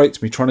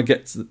frustrates me trying to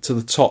get to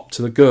the top,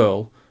 to the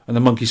girl, and the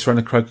monkey's throwing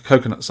the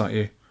coconuts at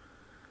you.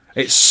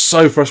 It's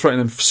so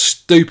frustrating, and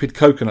stupid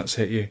coconuts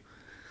hit you.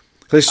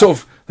 They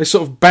sort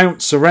of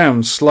bounce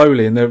around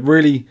slowly, and they're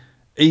really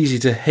easy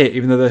to hit,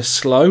 even though they're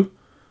slow.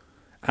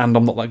 And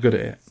I'm not that good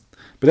at it.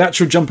 But the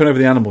actual jumping over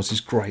the animals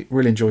is great.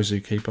 Really enjoy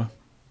Zookeeper.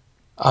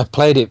 I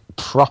played it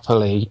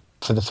properly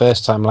for the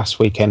first time last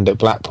weekend at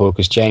Blackpool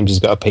because James has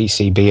got a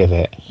PCB of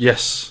it.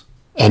 Yes.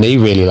 And he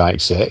really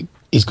likes it.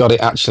 He's got it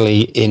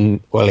actually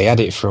he had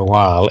it for a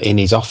while in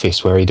his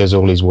office where he does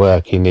all his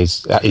work at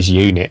his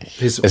unit.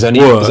 There's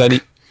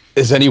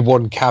only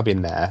one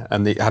cabin there,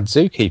 and they had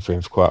Zookeeper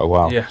in for quite a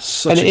while. Yeah,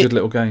 such a good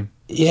little game.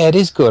 Yeah, it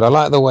is good. I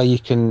like the way you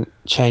can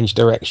change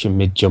direction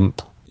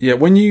mid-jump. Yeah,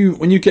 when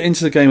you get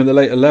into the game at the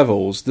later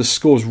levels, the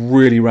scores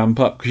really ramp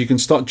up because you can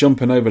start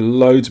jumping over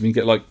loads, and you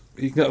can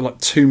get like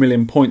 2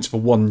 million points for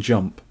one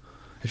jump.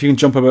 If you can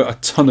jump over a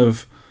ton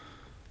of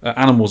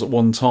animals at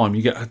one time,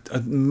 you get a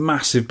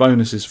massive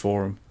bonuses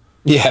for them.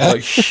 Yeah,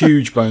 like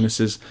huge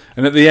bonuses.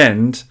 And at the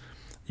end,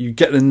 you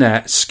get the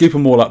net, scoop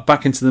them all up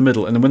back into the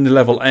middle, and then when the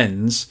level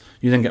ends,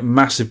 you then get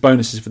massive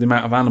bonuses for the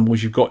amount of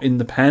animals you've got in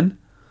the pen.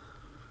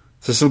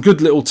 So some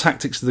good little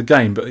tactics to the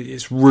game, but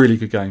it's a really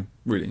good game,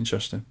 really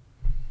interesting.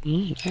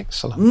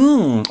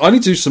 Excellent. I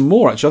need to do some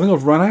more, actually. I think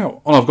I've run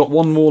out. I've got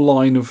one more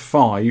line of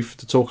 5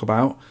 to talk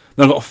about.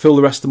 Then I've got to fill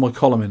the rest of my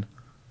column in.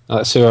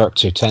 Let's see, we're up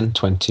to 10,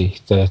 20,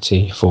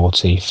 30,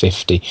 40,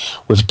 50.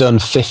 We've done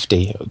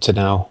 50 up to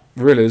now.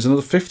 Really? There's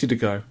another 50 to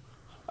go.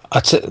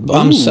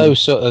 I'm so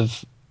sort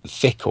of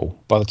fickle.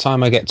 By the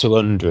time I get to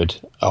 100,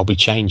 I'll be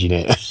changing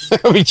it.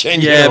 I'll be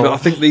changing it. Yeah, all. but I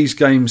think these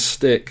games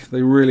stick.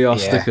 They really are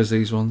stickers,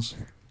 these ones.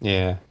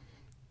 Yeah.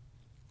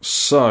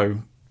 So,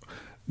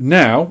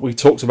 now, we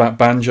talked about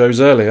banjos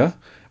earlier.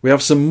 We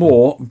have some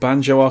more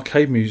banjo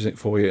arcade music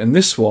for you. And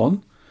this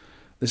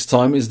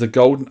time, is the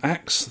Golden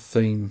Axe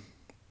theme.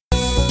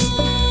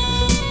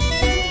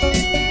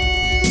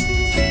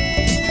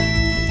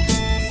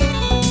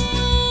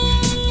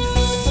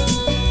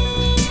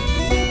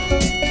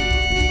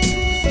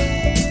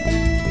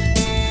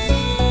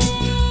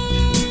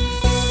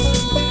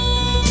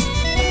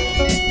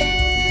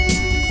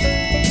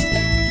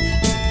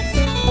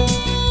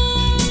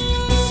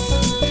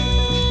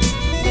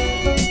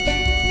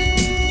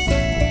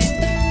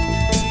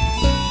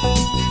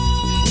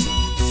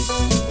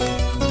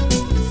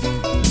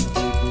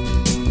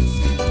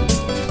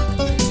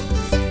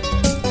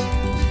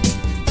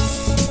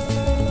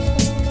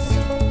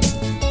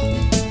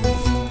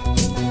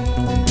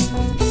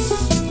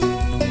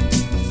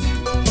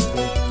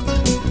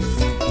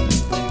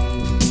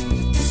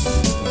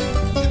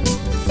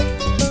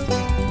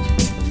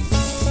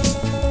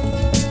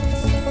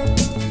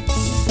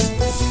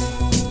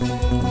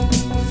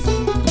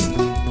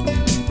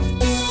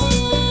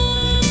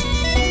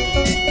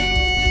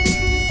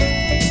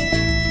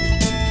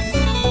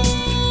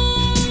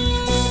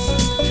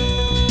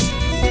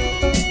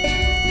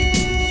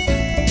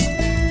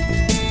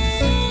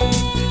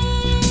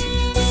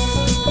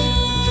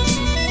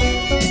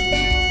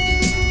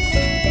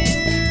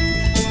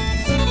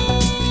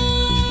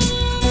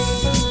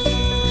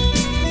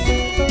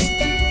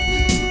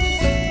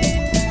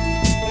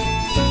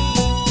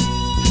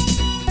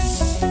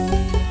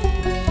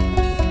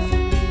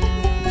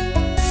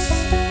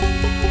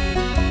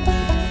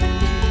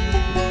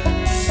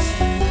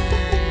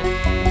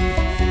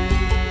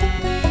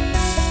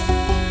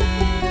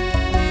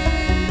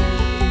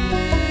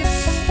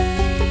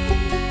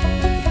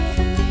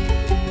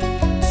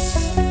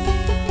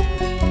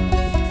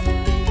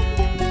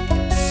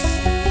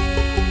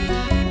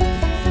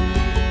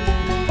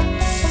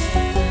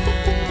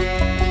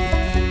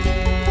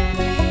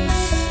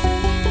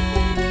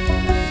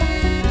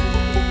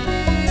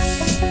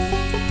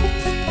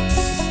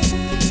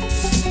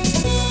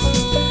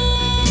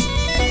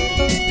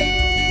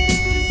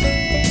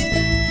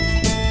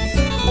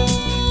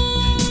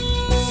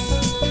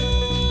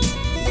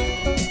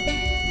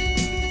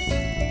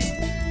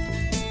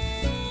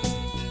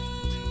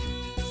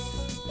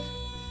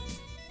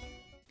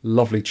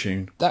 Lovely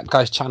tune. That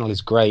guy's channel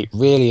is great.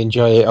 Really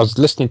enjoy it. I was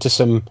listening to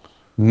some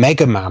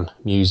Mega Man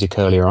music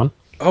earlier on.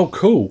 Oh,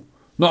 cool.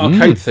 Not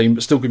arcade theme,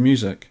 but still good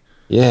music.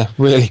 Yeah,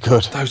 really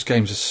good. Those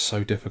games are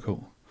so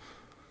difficult.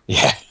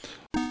 Yeah.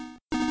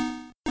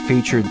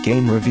 Featured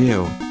game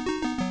review.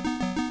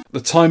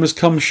 The time has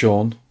come,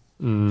 Sean,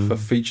 for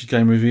featured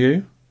game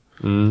review.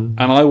 And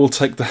I will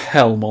take the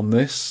helm on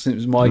this. It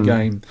was my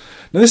game.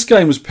 Now, this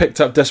game was picked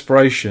up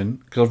desperation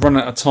because I've run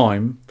out of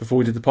time before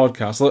we did the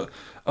podcast. I thought,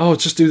 oh,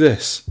 just do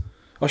this.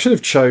 I should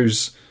have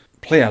chose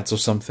Pleiades or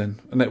something,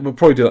 and we'll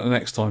probably do that the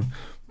next time.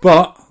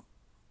 But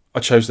I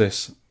chose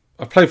this.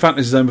 I played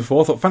Fantasy Zone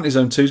before. I thought Fantasy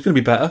Zone 2 is going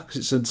to be better because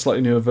it's a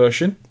slightly newer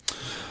version.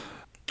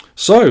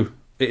 So,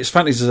 it is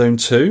Fantasy Zone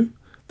 2,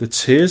 The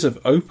Tears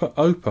of Opa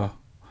Opa,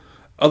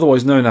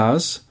 otherwise known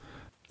as...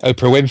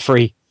 Oprah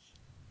Winfrey.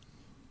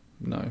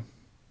 No.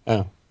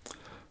 Oh.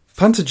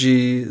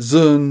 Fantasy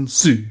Zone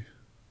 2.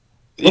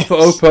 Yes.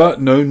 Opa Opa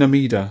no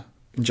Namida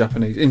in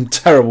Japanese, in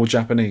terrible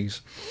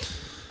Japanese.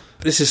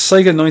 This is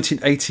Sega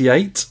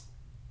 1988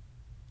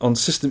 on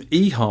System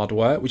E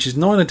hardware, which is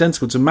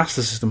non-identical to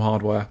Master System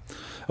hardware,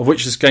 of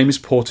which this game is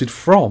ported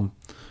from.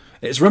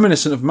 It's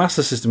reminiscent of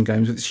Master System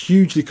games with its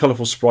hugely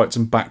colourful sprites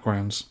and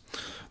backgrounds.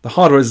 The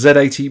hardware is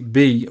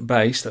Z80B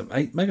based at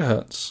 8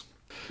 MHz.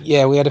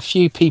 Yeah, we had a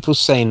few people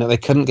saying that they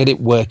couldn't get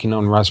it working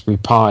on Raspberry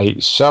Pi.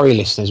 Sorry,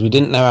 listeners, we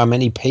didn't know how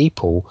many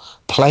people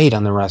played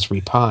on the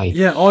Raspberry Pi.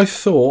 Yeah, I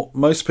thought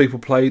most people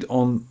played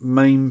on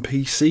MAME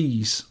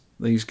PCs,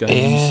 these games.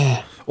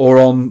 Yeah. Or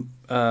on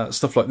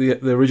stuff like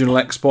the original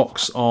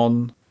Xbox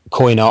on...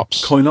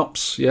 CoinOps.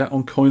 CoinOps, yeah,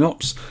 on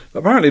CoinOps. But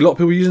apparently a lot of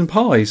people are using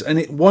Pis, and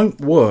it won't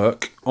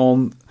work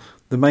on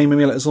the MAME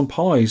emulators on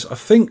Pis. I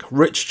think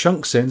Rich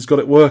Chunksin's got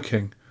it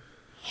working,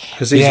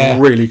 because he's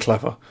really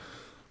clever.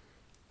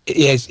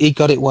 Yes, he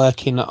got it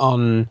working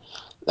on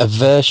a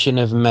version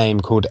of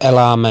MAME called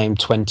LR MAME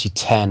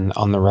 2010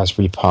 on the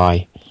Raspberry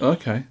Pi.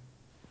 Okay.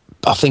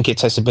 I think it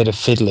takes a bit of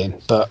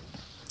fiddling, but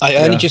I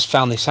only just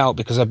found this out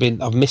because I've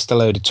missed a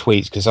load of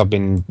tweets because I've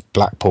been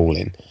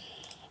blackpooling.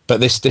 But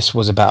this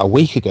was about a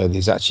week ago.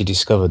 They've actually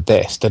discovered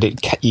this,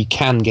 that you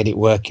can get it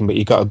working, but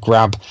you got to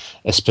grab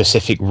a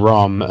specific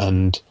ROM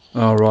and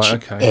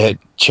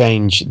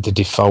change the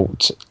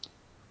default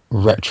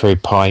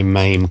RetroPie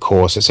MAME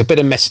course. It's a bit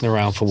of messing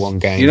around for one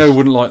game. You know who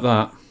wouldn't like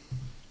that?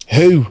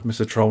 Who?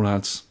 Mr.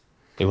 Trollnads.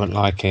 He wouldn't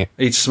like it.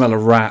 He'd smell a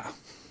rat.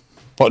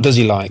 What does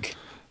he like?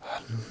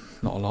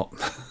 Not a lot.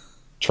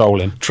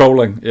 Trolling.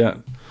 Trolling, yeah.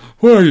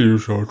 Why are you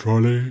so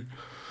trolly?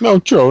 No,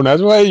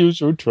 Jonas, why are you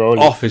so trolly?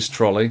 Off his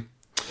trolley.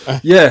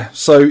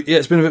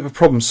 It's been a bit of a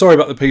problem. Sorry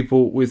about the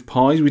people with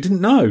pies. We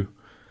didn't know.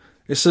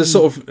 It's a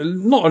sort of,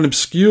 not an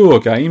obscure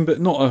game, but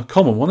not a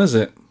common one, is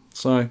it?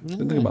 So,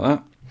 didn't think about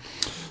that.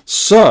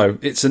 So,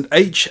 it's an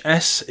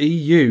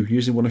HSEU,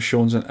 using one of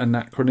Sean's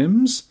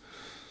acronyms.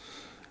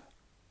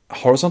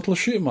 Horizontal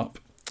shoot 'em up.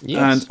 Yes.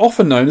 And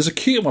often known as a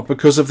cute 'em up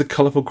because of the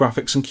colourful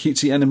graphics and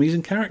cutesy enemies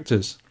and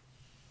characters.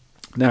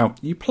 Now,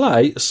 you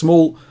play a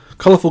small,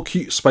 colourful,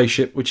 cute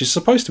spaceship which is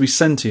supposed to be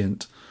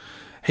sentient.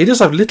 He does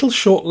have little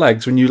short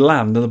legs when you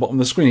land at the bottom of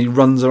the screen. He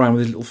runs around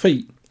with his little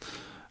feet.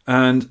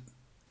 And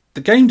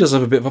the game does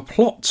have a bit of a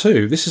plot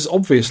too. This is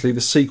obviously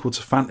the sequel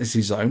to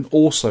Fantasy Zone,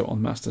 also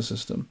on Master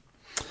System.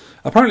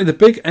 Apparently the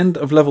big end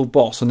of level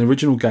boss in the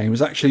original game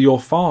is actually your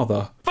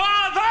father.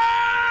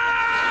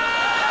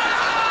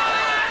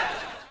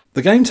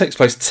 The game takes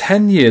place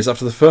 10 years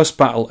after the first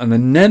battle, and the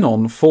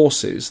Nenon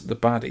forces, the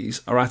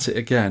baddies, are at it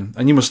again,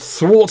 and you must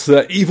thwart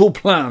their evil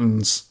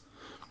plans.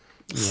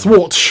 Yeah.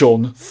 Thwart,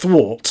 Sean.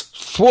 Thwart.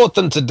 Thwart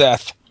them to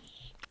death.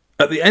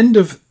 At the end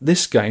of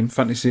this game,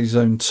 Fantasy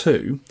Zone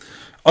 2,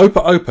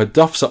 Opa Opa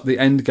duffs up the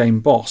end game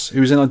boss,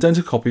 who is an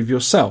identical copy of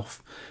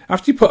yourself.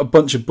 After you put a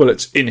bunch of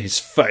bullets in his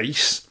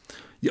face,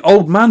 the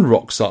old man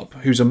rocks up,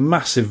 who's a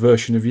massive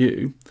version of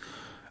you,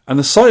 and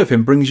the sight of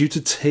him brings you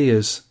to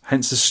tears,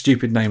 hence the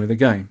stupid name of the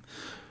game.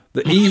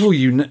 The evil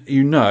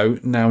you know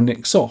now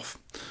nicks off.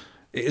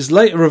 It is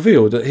later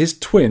revealed that his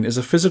twin is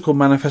a physical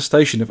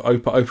manifestation of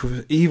Opa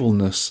Opa's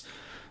evilness.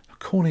 How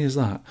corny is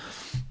that?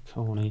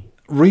 Corny.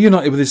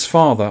 Reunited with his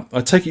father, I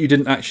take it you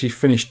didn't actually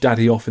finish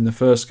Daddy off in the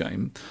first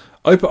game.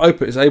 Opa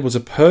Opa is able to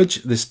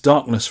purge this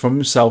darkness from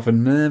himself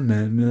and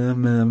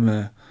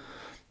meh.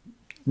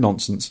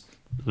 Nonsense.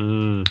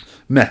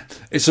 Meh.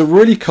 It's a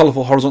really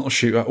colourful horizontal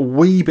shooter, a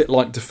wee bit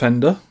like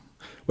Defender,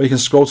 where you can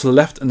scroll to the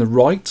left and the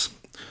right.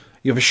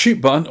 You have a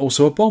shoot button,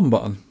 also a bomb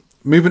button.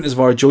 Movement is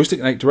via a joystick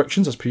in 8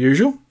 directions, as per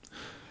usual.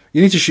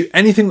 You need to shoot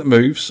anything that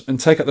moves and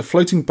take out the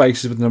floating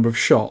bases with a number of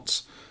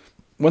shots.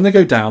 When they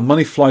go down,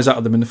 money flies out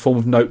of them in the form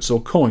of notes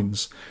or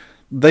coins.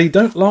 They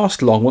don't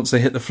last long once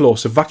they hit the floor,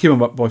 so vacuum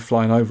them up by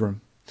flying over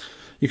them.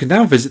 You can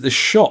now visit the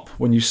shop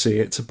when you see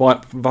it to buy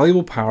up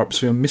valuable power-ups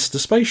for your Mr.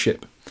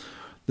 Spaceship.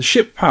 The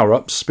ship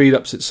power-ups,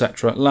 speed-ups,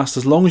 etc. last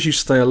as long as you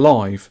stay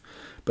alive,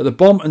 but the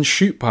bomb and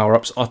shoot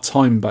power-ups are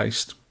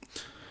time-based.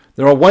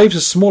 There are waves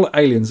of smaller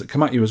aliens that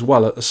come at you as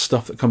well as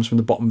stuff that comes from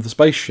the bottom of the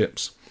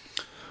spaceships.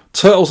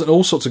 Turtles and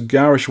all sorts of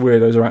garish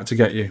weirdos are out to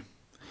get you.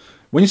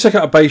 When you take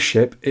out a base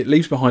ship, it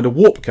leaves behind a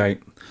warp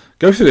gate.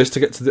 Go through this to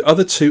get to the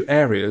other 2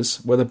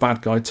 areas where the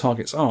bad guy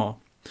targets are.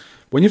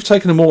 When you've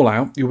taken them all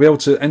out, you'll be able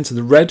to enter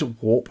the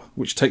red warp,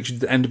 which takes you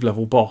to the end of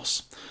level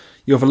boss.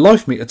 You have a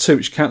life meter too,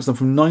 which counts them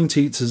from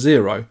 90 to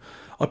 0.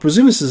 I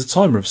presume this is a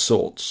timer of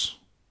sorts.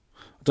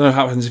 I don't know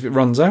how it happens if it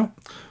runs out.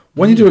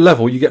 When you do a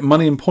level, you get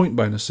money and point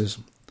bonuses.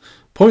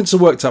 Points are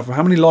worked out from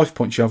how many life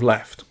points you have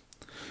left.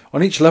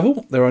 On each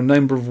level, there are a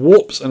number of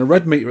warps, and a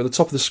red meter at the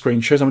top of the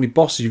screen shows how many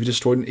bosses you've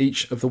destroyed in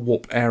each of the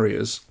warp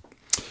areas.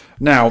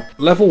 Now,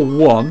 level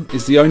 1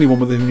 is the only one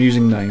with an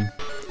amusing name.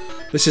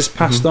 This is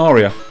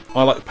Pastaria.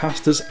 I like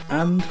pastas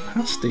and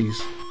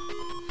pasties.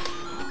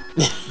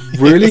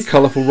 Really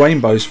colourful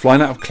rainbows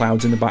flying out of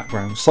clouds in the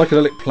background,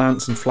 psychedelic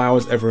plants and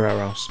flowers everywhere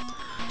else.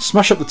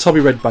 Smash up the tubby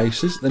red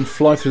bases, then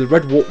fly through the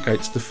red warp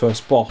gates to the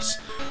first boss.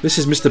 This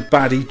is Mr.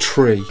 Baddie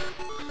Tree.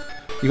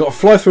 You've got to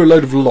fly through a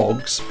load of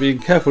logs, being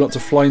careful not to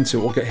fly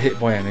into or get hit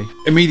by any.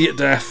 Immediate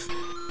death.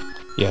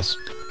 Yes.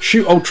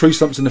 Shoot old tree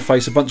stumps in the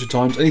face a bunch of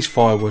times and he's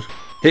firewood.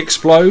 He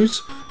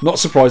explodes, not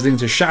surprising,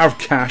 into a shower of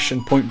cash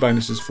and point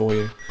bonuses for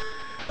you.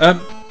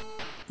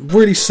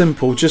 Really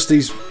simple, just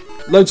these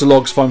loads of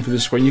logs flying through the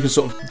screen. You can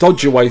sort of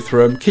dodge your way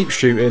through them, keep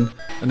shooting,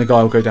 and the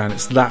guy will go down.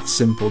 It's that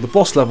simple. The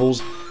boss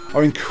levels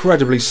are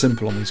incredibly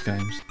simple on these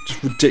games.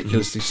 Just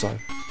ridiculously so.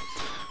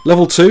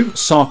 Level 2,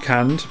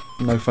 Sarkand.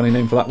 No funny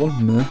name for that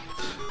one. Nah.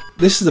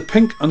 This is a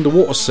pink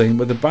underwater scene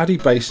where the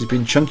baddie base has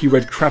been chunky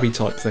red crabby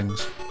type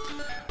things.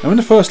 Now in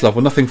the first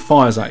level, nothing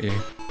fires at you.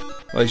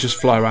 They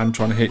just fly around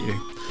trying to hit you.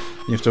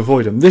 You have to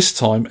avoid them. This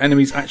time,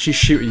 enemies actually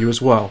shoot at you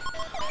as well.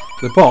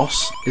 The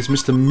boss is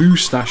Mr.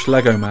 Moustache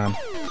Lego Man.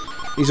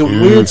 He's a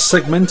weird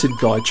segmented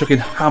guy chucking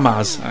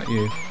hammers at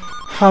you.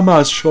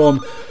 Hammers, Sean.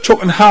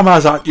 Chucking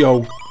hammers at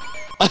you.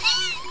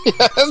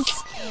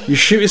 Yes. You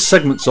shoot his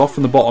segments off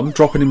from the bottom,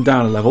 dropping him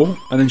down a level,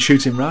 and then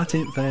shoot him right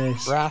in the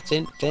face. Right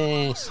in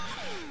face.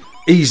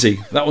 Easy.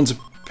 That one's a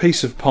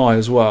piece of pie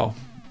as well.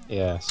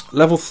 Yes.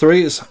 Level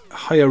 3 is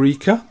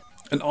Hyarika,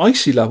 an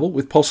icy level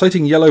with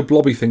pulsating yellow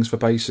blobby things for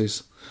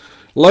bases.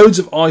 Loads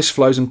of ice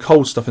flows and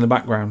cold stuff in the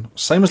background.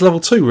 Same as level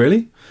 2,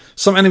 really.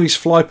 Some enemies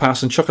fly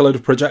past and chuck a load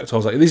of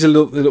projectiles at you. These are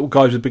little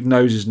guys with big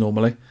noses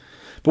normally.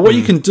 But what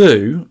you can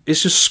do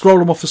is just scroll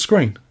them off the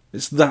screen.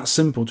 It's that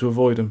simple to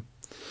avoid them.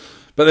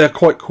 But they're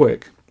quite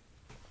quick.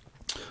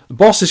 The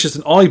boss is just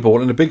an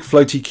eyeball and a big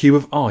floaty cube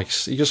of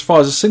ice. He just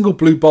fires a single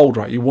blue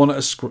boulder at you, one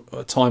at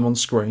a time on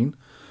screen.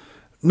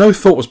 No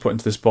thought was put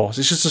into this boss.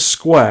 It's just a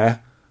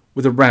square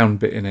with a round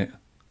bit in it.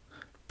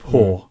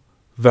 Poor.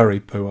 Very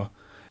poor.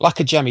 Like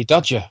a jammy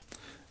dodger.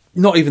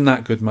 Not even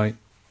that good, mate.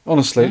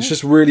 Honestly, it's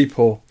just really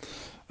poor.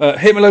 Hit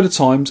him a load of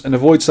times and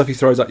avoid stuff he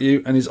throws at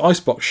you, and his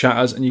icebox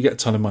shatters and you get a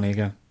ton of money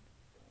again.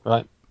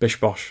 Right. Bish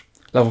bosh.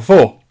 Level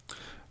 4.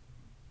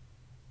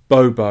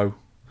 Bobo.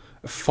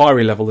 A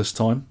fiery level this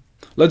time.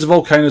 Loads of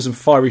volcanoes and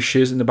fiery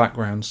shears in the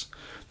backgrounds.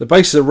 The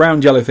bases are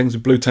round yellow things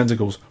with blue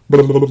tentacles.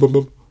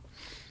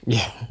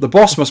 Yeah. The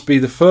boss must be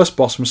the first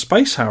boss from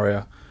Space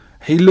Harrier.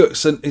 He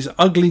looks at his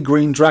ugly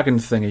green dragon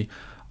thingy.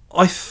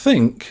 I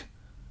think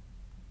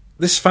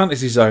this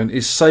Fantasy Zone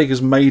is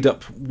Sega's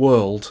made-up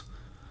world,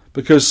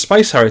 because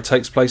Space Harrier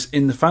takes place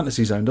in the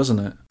Fantasy Zone, doesn't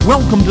it?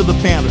 Welcome to the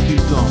Fantasy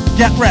Zone.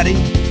 Get ready.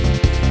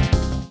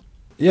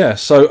 Yeah,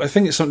 so I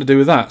think it's something to do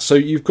with that. So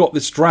you've got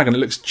this dragon. It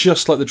looks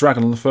just like the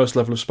dragon on the first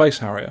level of Space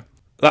Harrier.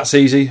 That's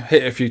easy.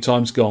 Hit it a few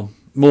times, gone.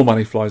 More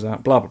money flies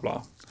out, blah, blah,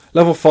 blah.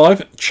 Level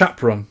 5,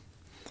 Chap Run.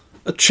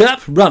 A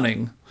chap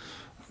running.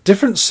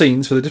 Different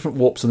scenes for the different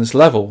warps on this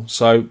level.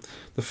 So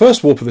the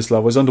first warp of this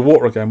level is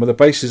underwater again, where the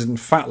base is in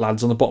fat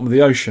lads on the bottom of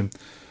the ocean.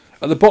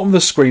 At the bottom of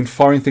the screen,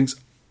 firing things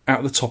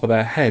out the top of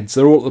their heads.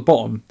 They're all at the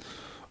bottom.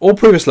 All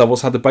previous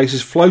levels had the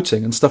bases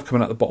floating and stuff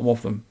coming out the bottom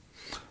of them.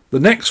 The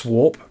next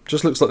warp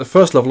just looks like the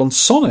first level on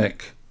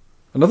Sonic,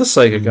 another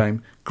Sega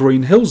game,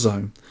 Green Hill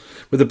Zone,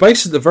 with the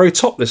bases at the very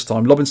top this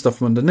time, lobbing stuff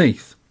from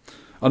underneath.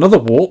 Another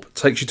warp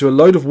takes you to a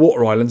load of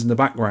water islands in the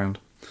background.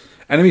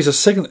 Enemies are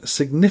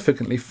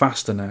significantly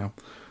faster now.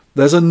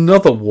 There's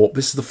another warp,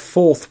 this is the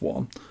fourth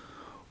one,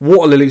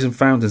 water lilies and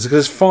fountains,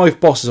 because there's 5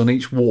 bosses on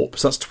each warp,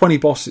 so that's 20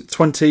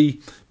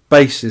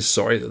 bases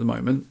at the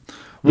moment.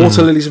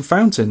 Water lilies and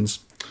fountains.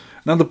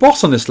 Now the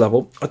boss on this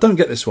level, I don't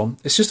get this one,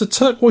 it's just a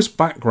turquoise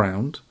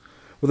background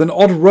with an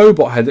odd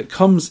robot head that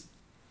comes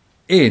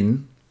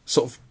in,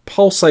 sort of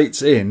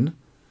pulsates in,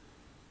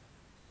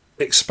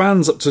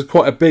 expands up to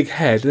quite a big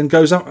head, and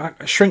goes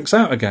out, shrinks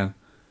out again.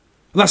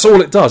 And that's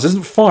all it does. It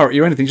doesn't fire at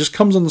you or anything, it just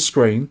comes on the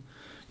screen,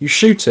 you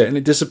shoot it and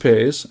it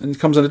disappears, and it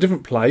comes in a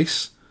different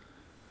place.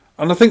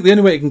 And I think the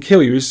only way it can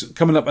kill you is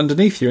coming up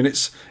underneath you, and it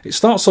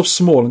starts off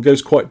small and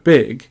goes quite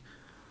big.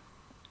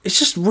 It's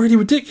just really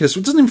ridiculous.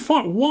 It doesn't even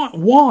fight.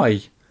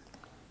 Why?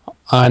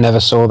 I never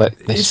saw that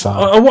this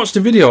far. I watched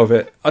a video of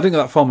it. I didn't go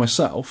that far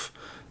myself.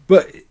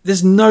 But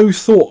there's no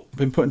thought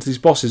been put into these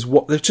bosses.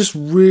 They're just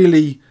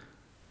really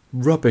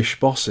rubbish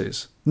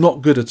bosses.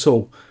 Not good at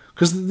all.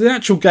 Because the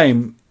actual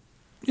game,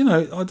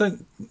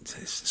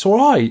 it's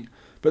alright.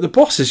 But the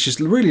bosses just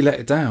really let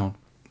it down.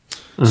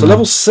 Mm-hmm. So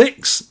level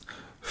 6,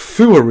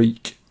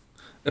 Fuarik.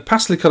 A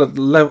pastely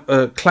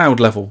coloured cloud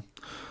level.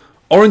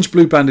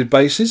 Orange-blue banded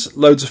bases,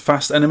 loads of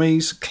fast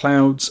enemies,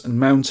 clouds and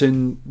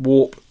mountain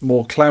warp,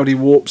 more cloudy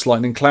warps,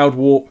 lightning cloud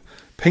warp,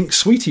 pink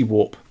sweetie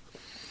warp.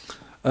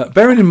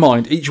 Bearing in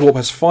mind, each warp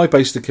has 5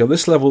 bases to kill.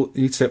 This level,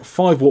 you need to take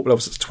 5 warp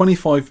levels. It's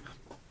 25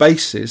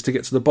 bases to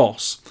get to the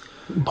boss.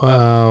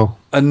 Wow.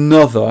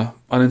 Another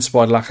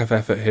uninspired lack of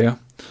effort here.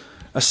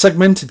 A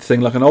segmented thing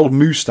like an old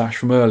moustache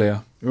from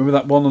earlier. Remember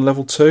that one on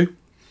level 2?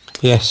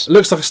 Yes. It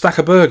looks like a stack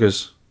of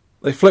burgers.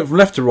 They float from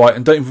left to right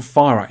and don't even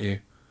fire at you.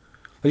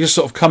 They just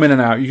sort of come in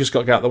and out. You just got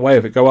to get out of the way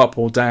of it, go up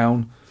or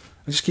down,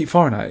 and just keep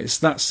firing at it. It's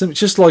that simple. It's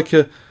just like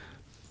the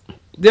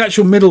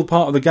actual middle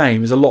part of the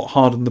game is a lot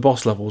harder than the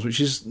boss levels, which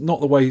is not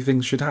the way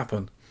things should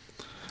happen.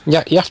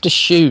 Yeah, you have to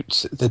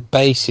shoot the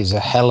bases a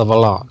hell of a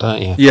lot,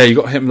 don't you? Yeah, you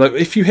got to hit them.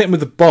 If you hit them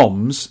with the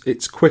bombs,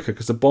 it's quicker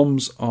because the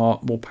bombs are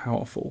more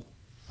powerful.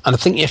 And I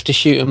think you have to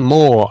shoot them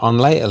more on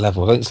later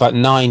levels. I think it's like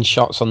 9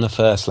 shots on the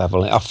first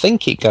level. I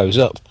think it goes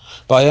up,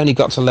 but I only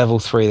got to level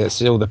 3.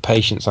 That's all the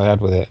patience I had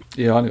with it.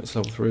 Yeah, I only got to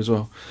level 3 as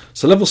well.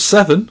 So level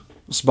 7,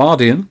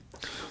 Spardian.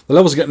 The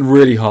levels are getting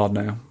really hard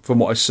now, from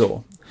what I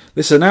saw.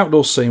 This is an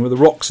outdoor scene with the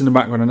rocks in the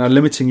background are now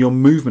limiting your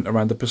movement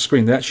around the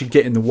screen. They actually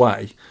get in the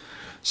way.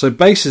 So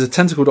bases are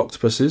tentacled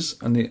octopuses,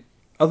 and the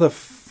other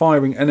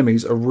firing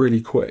enemies are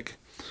really quick.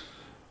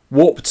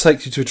 Warp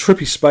takes you to a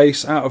trippy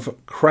space out of a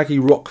craggy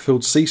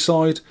rock-filled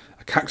seaside,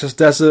 a cactus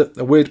desert,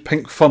 a weird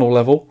pink funnel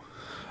level,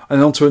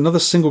 and onto another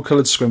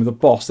single-coloured screen with a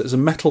boss that is a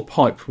metal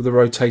pipe with a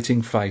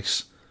rotating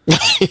face.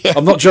 Yeah.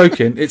 I'm not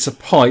joking, it's a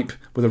pipe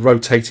with a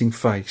rotating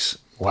face.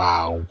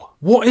 Wow.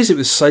 What is it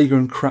with Sega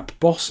and crap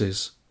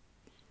bosses?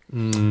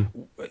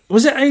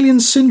 Was it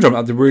Alien Syndrome that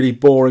had the really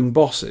boring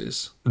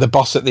bosses? The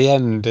boss at the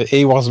end,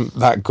 he wasn't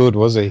that good,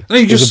 was he? No,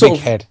 he was a big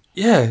head.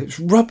 Yeah, it's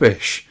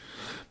rubbish.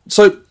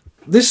 So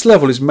this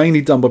level is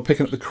mainly done by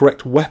picking up the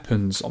correct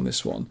weapons on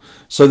this one.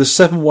 So the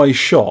 7-way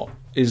shot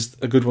is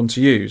a good one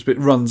to use, but it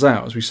runs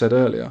out, as we said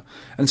earlier.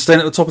 And staying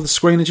at the top of the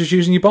screen and just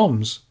using your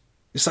bombs.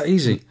 It's that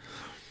easy.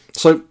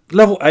 So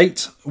level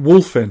 8,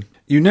 Wolfin.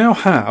 You now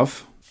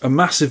have a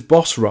massive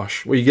boss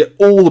rush where you get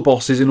all the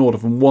bosses in order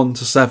from 1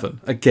 to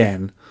 7.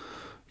 Again,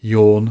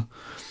 yawn.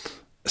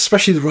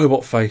 Especially the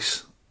robot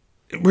face.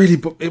 It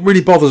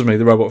really bothers me,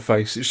 the robot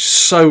face. It's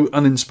so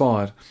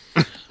uninspired.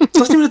 It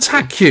doesn't even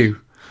attack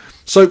you.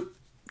 So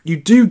you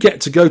do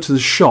get to go to the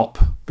shop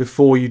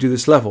before you do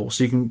this level,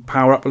 so you can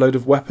power up a load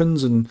of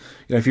weapons, and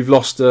if you've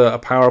lost a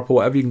power up or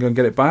whatever, you can go and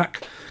get it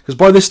back. Because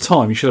by this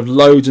time you should have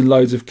loads and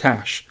loads of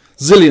cash,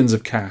 zillions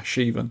of cash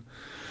even.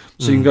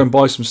 So you can go and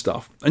buy some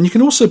stuff, and you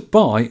can also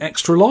buy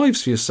extra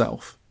lives for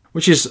yourself.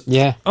 which is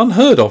Yeah.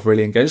 unheard of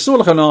really in games. It's sort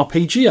of like an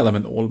RPG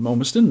element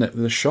almost, isn't it,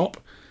 with a shop?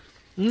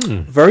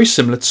 Very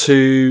similar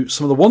to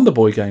some of the Wonder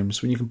Boy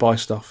games when you can buy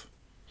stuff.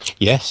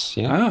 Yes,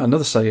 yeah.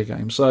 Another Sega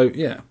game. So,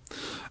 yeah.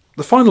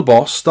 The final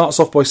boss starts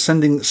off by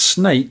sending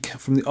Snake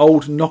from the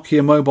old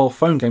Nokia mobile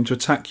phone game to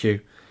attack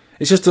you.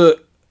 It's just a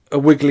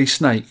wiggly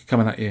snake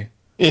coming at you.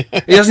 It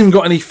hasn't even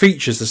got any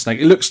features, the snake.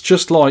 It looks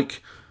just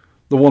like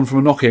the one from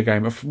a Nokia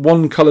game.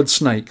 One coloured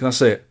snake,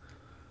 that's it.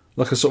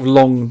 Like a sort of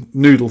long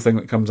noodle thing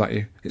that comes at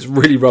you. It's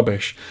really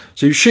rubbish.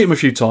 So you shoot him a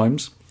few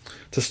times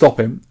to stop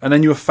him, and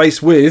then you are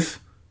faced with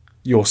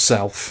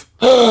yourself.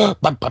 Bum,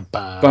 bum,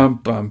 bum. Bum,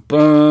 bum,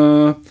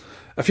 bum.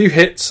 A few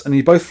hits, and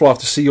you both fly off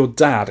to see your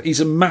dad. He's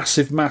a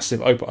massive, massive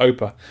Opa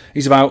Opa.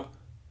 He's about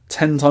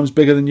 10 times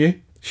bigger than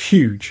you.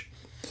 Huge.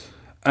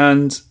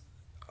 And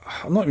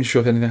I'm not even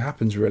sure if anything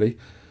happens, really.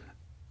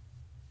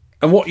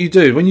 And what you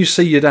do, when you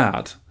see your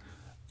dad,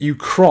 you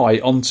cry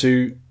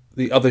onto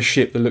the other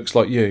ship that looks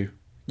like you.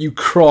 You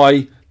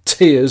cry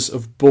tears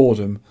of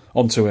boredom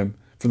onto him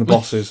from the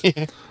bosses.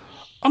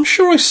 I'm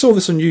sure I saw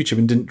this on YouTube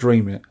and didn't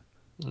dream it.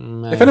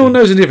 Maybe. If anyone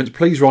knows any difference,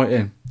 please write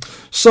in.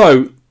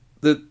 So,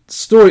 the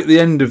story at the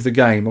end of the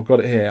game, I've got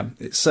it here.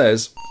 It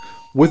says,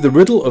 with the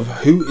riddle of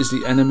who is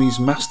the enemy's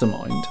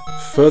mastermind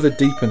further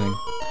deepening,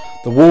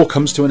 the war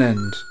comes to an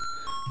end.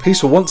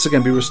 Peace will once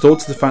again be restored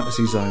to the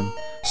fantasy zone.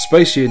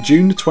 Space year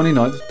June the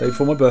 29th, day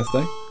before my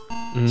birthday,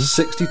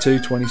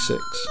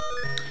 6226.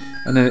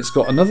 And then it's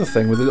got another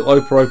thing with a little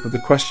Opa Opa with a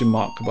question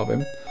mark above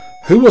him.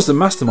 Who was the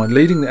mastermind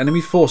leading the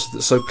enemy forces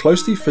that so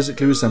closely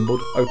physically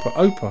resembled Opa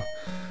Opa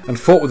and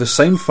fought with the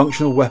same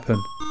functional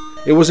weapon?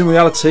 It was in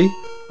reality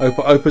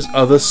Opa Opa's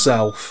other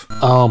self.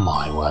 Oh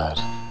my word.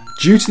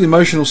 Due to the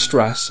emotional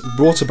stress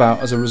brought about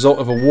as a result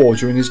of a war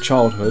during his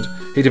childhood,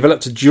 he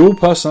developed a dual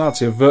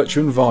personality of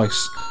virtue and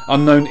vice,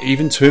 unknown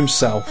even to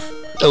himself.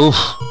 Oof.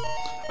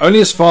 Only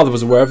his father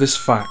was aware of this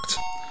fact.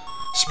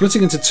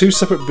 Splitting into two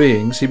separate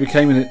beings, he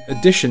became an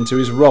addition to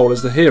his role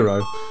as the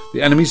hero,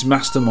 the enemy's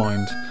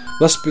mastermind.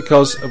 Thus,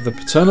 because of the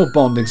paternal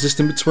bond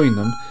existing between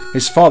them,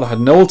 his father had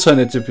no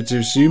alternative but to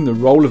assume the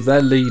role of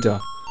their leader.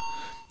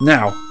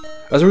 Now,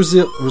 as a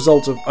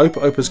result of Opa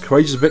Opa's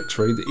courageous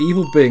victory, the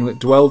evil being that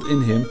dwelled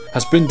in him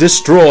has been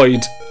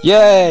destroyed.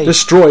 Yay!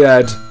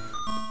 Destroyed.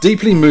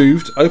 Deeply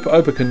moved,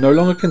 Opa Opa can no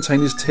longer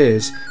contain his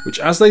tears, which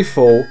as they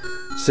fall,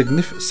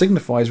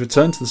 signifies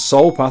return to the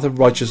sole path of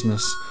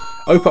righteousness.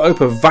 Opa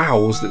Opa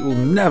vows that will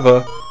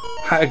never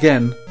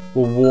again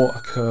will war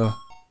occur.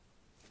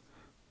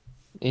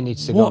 He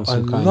needs to go on What a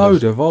some kind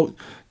load of... of...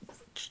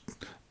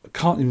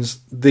 Can't even...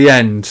 The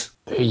end.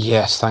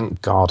 Yes,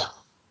 thank God.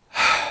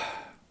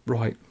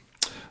 Right.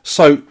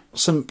 So,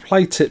 some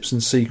play tips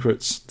and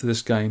secrets to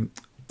this game.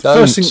 Don't.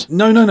 First thing...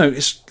 No.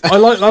 I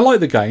like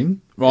the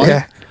game, right?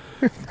 Yeah.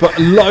 But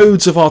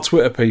loads of our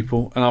Twitter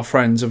people and our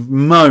friends have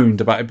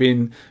moaned about it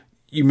being...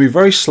 You move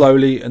very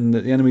slowly and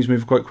the enemies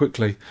move quite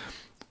quickly.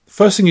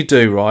 First thing you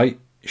do, right,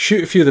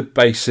 shoot a few of the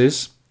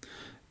bases,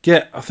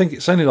 I think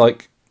it's only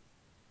like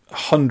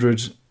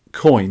 100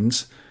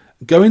 coins,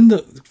 go in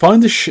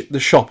find the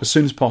shop as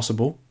soon as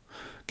possible,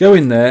 go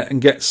in there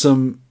and get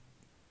some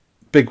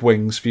big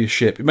wings for your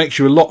ship. It makes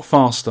you a lot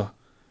faster,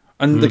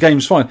 and the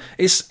game's fine.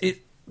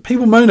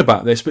 People moan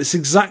about this, but it's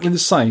exactly the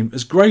same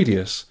as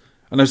Gradius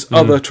and those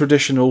other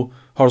traditional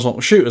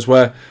horizontal shooters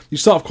where you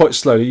start off quite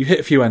slowly, you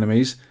hit a few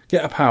enemies,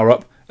 get a power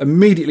up,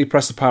 immediately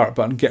press the power up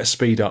button, get a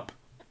speed up,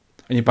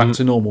 and you're back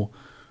to normal.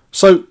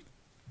 So,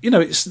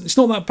 it's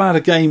not that bad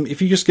a game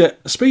if you just get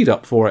a speed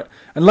up for it.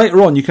 And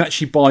later on, you can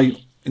actually buy,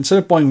 instead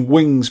of buying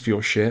wings for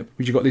your ship,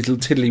 which you've got these little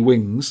tiddly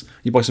wings,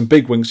 you buy some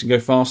big wings so you can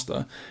go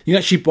faster. You can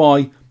actually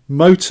buy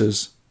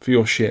motors for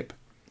your ship.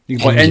 You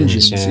can buy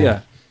engines,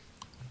 yeah.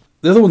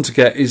 The other one to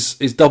get is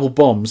double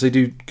bombs. They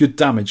do good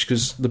damage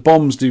because the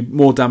bombs do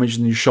more damage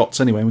than your shots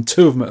anyway. When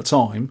two of them at a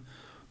time,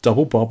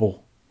 double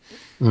bubble.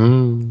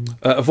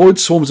 Avoid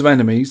swarms of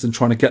enemies and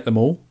trying to get them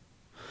all.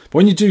 But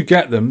when you do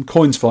get them,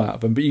 coins fly out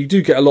of them, but you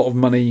do get a lot of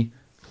money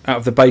out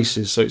of the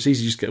bases, so it's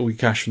easy to just get all your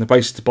cash from the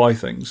bases to buy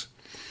things.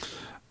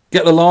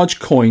 Get the large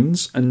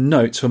coins and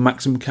notes for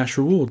maximum cash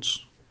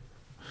rewards.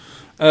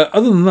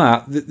 Other than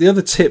that, the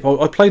other tip,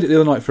 I played it the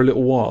other night for a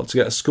little while to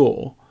get a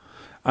score,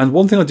 and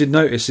one thing I did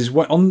notice is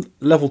on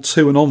level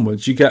 2 and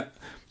onwards, you get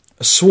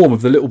a swarm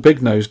of the little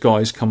big nose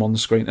guys come on the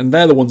screen, and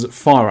they're the ones that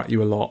fire at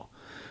you a lot.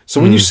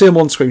 So when you see them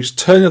on screen, you just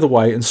turn the other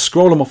way and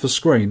scroll them off the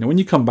screen, and when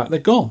you come back, they're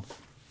gone.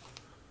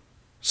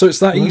 So it's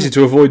that easy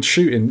to avoid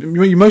shooting.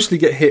 You mostly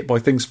get hit by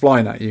things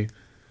flying at you.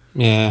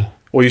 Yeah.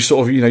 Or you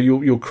sort of,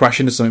 you'll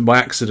crash into something by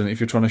accident if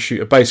you're trying to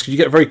shoot a base. Because you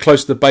get very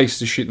close to the base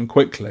to shoot them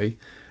quickly.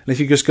 And if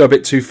you just go a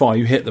bit too far,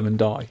 you hit them and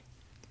die.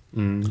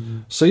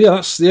 So yeah,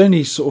 that's the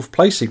only sort of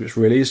play secrets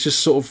really. It's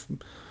just sort of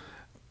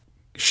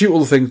shoot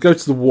all the things, go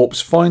to the warps,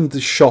 find the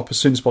shop as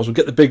soon as possible,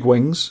 get the big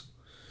wings.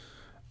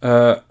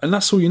 And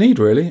that's all you need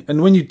really.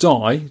 And when you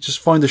die, just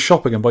find the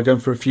shop again by going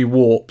for a few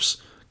warps,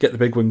 get the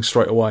big wings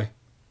straight away.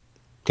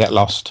 Get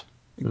lost.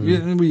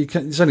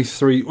 There's only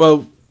 3.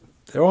 Well,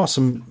 there are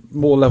some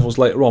more levels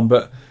later on,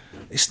 but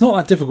it's not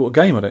that difficult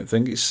a game, I don't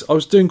think. I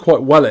was doing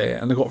quite well at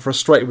it, and I got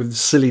frustrated with the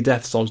silly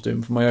deaths I was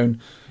doing for my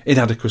own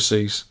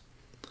inadequacies.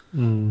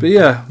 But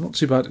yeah, not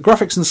too bad.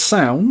 Graphics and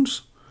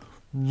sound,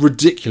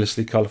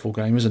 ridiculously colourful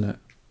game, isn't it?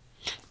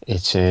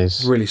 It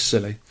is. Really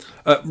silly.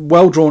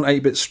 Well-drawn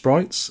 8-bit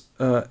sprites.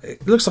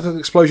 It looks like an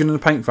explosion in a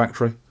paint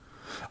factory.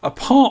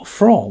 Apart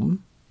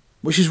from,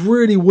 which is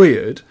really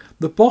weird,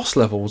 the boss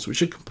levels,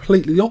 which are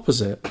completely the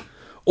opposite.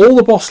 All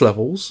the boss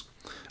levels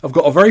have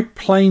got a very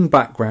plain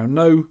background,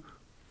 no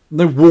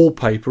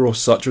wallpaper or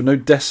such, or no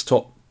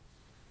desktop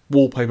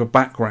wallpaper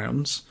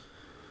backgrounds.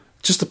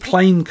 Just a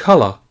plain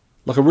colour,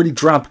 like a really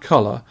drab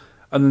colour,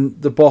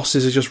 and the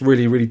bosses are just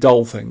really, really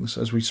dull things,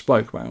 as we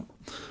spoke about.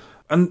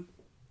 And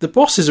the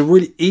bosses are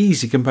really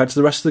easy compared to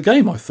the rest of the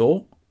game, I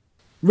thought.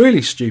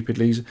 Really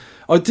stupidly easy.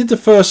 I did the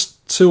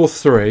first 2 or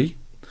 3,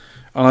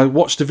 and I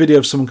watched a video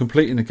of someone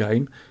completing the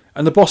game,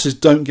 and the bosses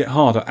don't get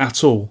harder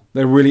at all.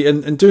 They're really...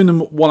 And doing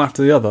them one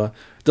after the other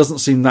doesn't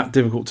seem that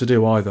difficult to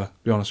do either, to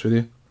be honest with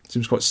you. It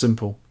seems quite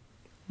simple.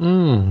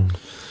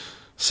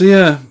 So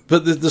yeah,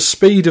 but the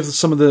speed of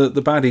some of the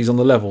baddies on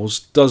the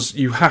levels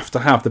you have to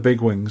have the big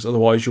wings,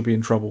 otherwise you'll be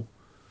in trouble.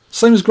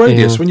 Same as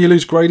Gradius. When you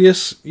lose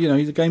Gradius,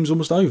 the game's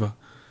almost over.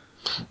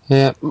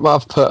 Yeah,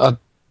 well, I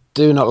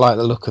do not like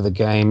the look of the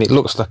game. It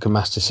looks like a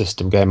Master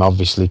System game,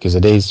 obviously, because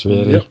it is,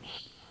 really. Yep.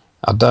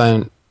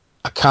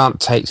 I can't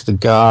take to the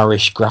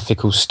garish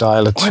graphical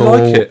style at all. I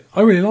like it.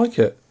 I really like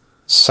it.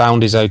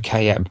 Sound is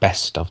okay at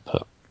best, I've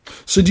put.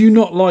 So do you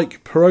not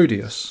like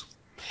Parodius?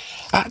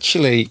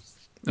 Actually,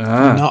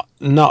 not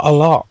a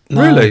lot.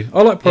 No. Really?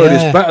 I like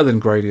Parodius better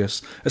than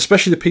Gradius,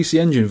 especially the PC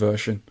Engine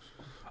version.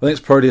 I think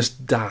it's Parodius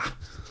Da.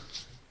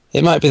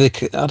 It might be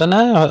I don't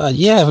know.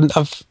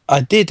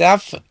 I did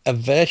have a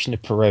version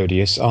of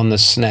Parodius on the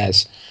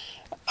SNES,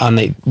 and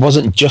it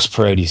wasn't just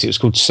Parodius. It was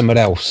called something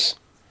else.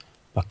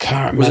 I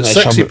can't remember. Was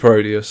it Sexy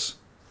Parodius?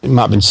 It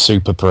might have been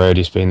Super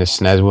Parodius being the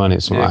SNES one.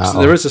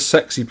 There is a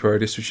Sexy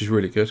Parodius, which is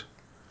really good.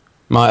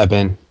 Might have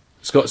been.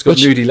 It's got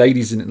nudie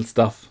ladies in it and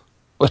stuff.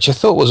 Which I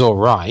thought was all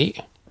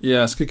right.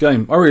 Yeah, it's a good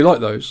game. I really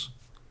like those.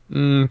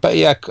 But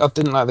yeah, I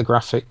didn't like the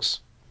graphics.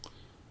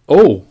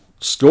 Oh,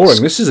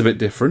 scoring. This is a bit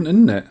different,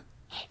 isn't it?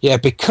 Yeah,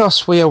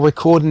 because we are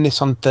recording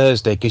this on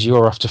Thursday, because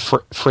you're off to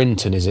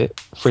Frinton, is it?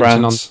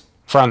 France,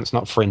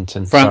 not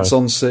Frinton. France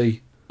sorry. On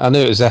sea. I knew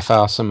it was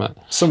FR somewhere.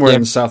 Somewhere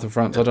in the south of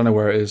France. I don't know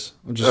where it is.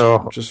 I'm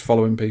just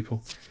following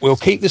people. We'll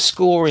keep the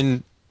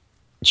scoring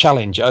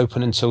challenge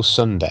open until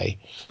Sunday.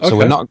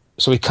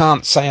 So we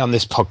can't say on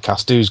this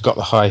podcast who's got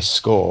the highest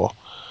score,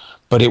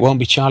 but it won't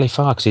be Charlie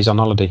Farr because he's on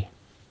holiday.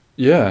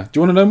 Yeah. Do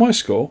you want to know my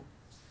score?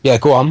 Yeah,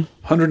 go on.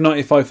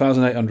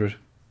 195,800.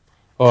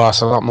 Oh,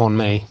 that's a lot more than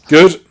me.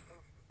 Good.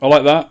 I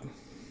like that.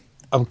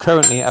 I'm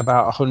currently at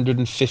about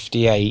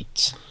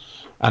 158,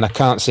 and I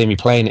can't see me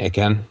playing it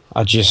again.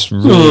 I just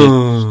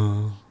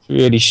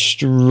really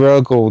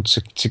struggled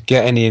to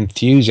get any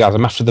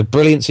enthusiasm after the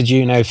brilliance of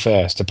Juno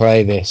first to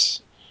play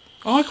this.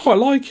 I quite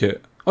like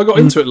it. I got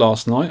into it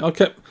last night. I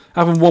kept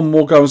having one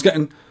more go. I was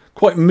getting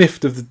quite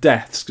miffed of the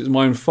deaths because it's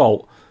my own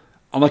fault,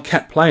 and I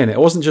kept playing it. I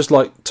wasn't just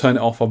like turn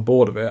it off. I'm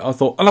bored of it. I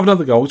thought I'll have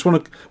another go. I just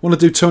want to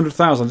do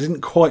 200,000. I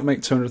didn't quite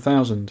make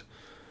 200,000.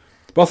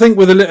 But I think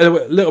with a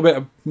little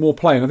bit more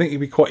playing, I think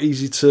it'd be quite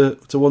easy to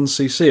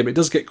 1cc it. But it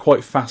does get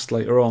quite fast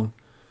later on.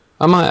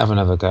 I might have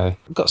another go.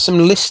 I've got some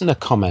listener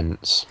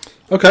comments.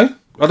 Okay.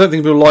 I don't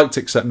think people liked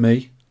it except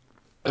me.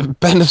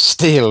 Ben of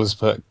Steels,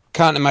 but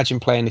can't imagine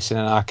playing this in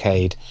an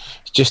arcade.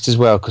 It's just as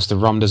well because the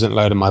ROM doesn't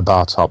load on my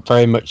bar top.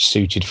 Very much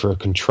suited for a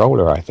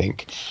controller, I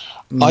think.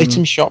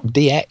 Item Shop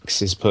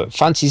DX is put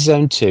Fantasy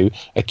Zone 2,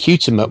 a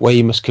Cutamut where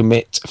you must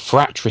commit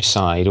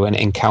fratricide when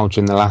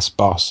encountering the last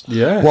boss.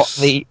 Yes.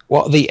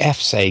 What the F,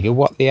 Sega?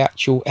 What the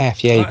actual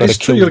F? Yeah, you've got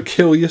to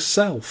kill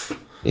yourself.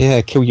 Yeah,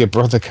 kill your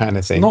brother kind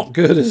of thing. Not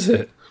good, is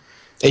it?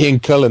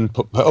 Ian Cullen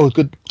put,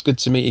 good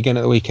to meet you again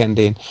at the weekend,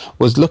 Ian.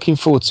 Was looking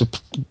forward to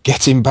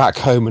getting back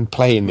home and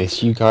playing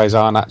this. You guys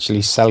aren't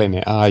actually selling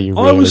it, are you?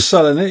 Really? I was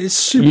selling it. It's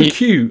super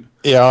cute.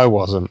 Yeah, I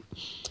wasn't.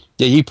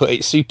 Yeah, you put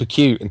it super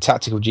cute, and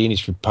Tactical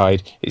Genius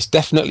replied, it's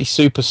definitely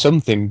super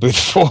something with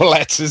 4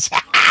 letters.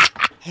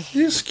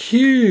 It's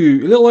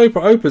cute. Little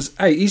Oprah's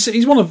 8.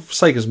 He's one of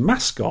Sega's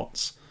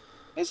mascots.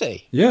 Is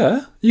he?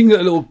 Yeah. You can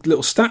get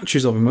little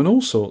statues of him and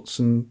all sorts,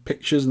 and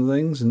pictures and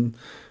things, and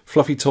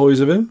fluffy toys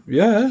of him.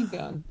 Yeah.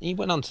 He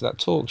went on to that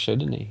talk show,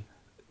 didn't he?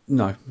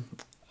 No.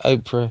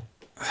 Oprah.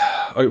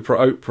 I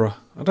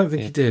don't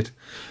think he did.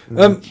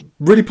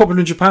 Really popular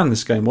in Japan,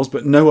 this game was,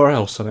 but nowhere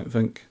else, I don't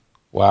think.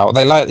 Wow,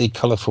 they like the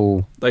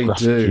colourful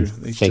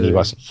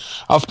thingy.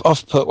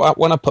 I've put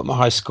when I put my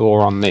high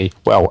score on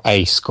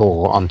a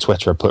score on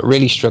Twitter, I put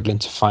really struggling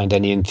to find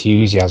any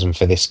enthusiasm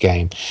for this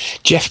game.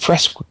 Jeff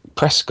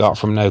Prescott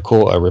from No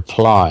Quarter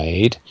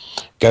replied,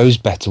 goes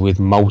better with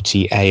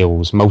multi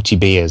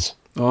beers.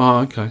 Oh,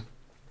 okay.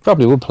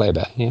 Probably would play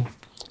better, yeah.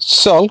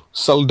 Sol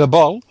de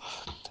Bol.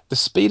 The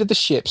speed of the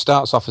ship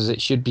starts off as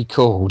it should be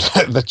called,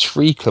 the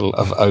treacle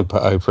of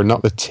Oprah,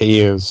 not the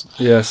tears.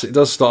 Yes, it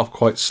does start off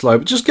quite slow,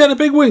 but just get the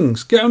big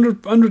wings. Get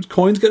 100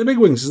 coins, get the big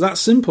wings. It's that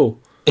simple.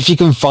 If you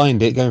can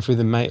find it, going through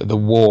the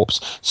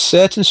warps,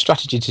 certain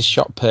strategy to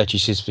shop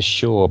purchases for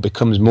sure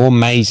becomes more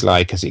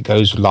maze-like as it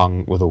goes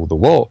along with all the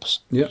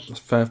warps. Yep,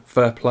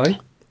 fair play.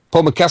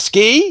 Paul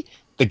McCaskey,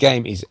 the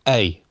game is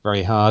A,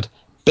 very hard,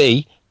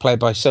 B, played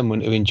by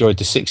someone who enjoyed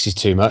the 60s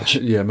too much.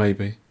 Yeah,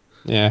 maybe.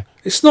 Yeah.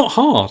 It's not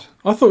hard.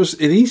 I thought it was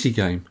an easy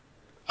game.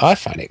 I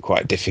find it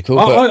quite difficult.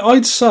 But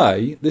I'd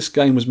say this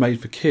game was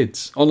made for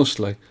kids,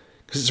 honestly,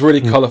 because it's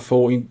really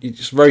colourful.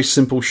 It's very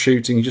simple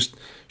shooting. You just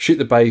shoot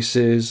the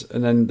bases,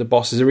 and then the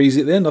bosses are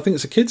easy at the end. I think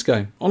it's a kids'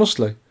 game,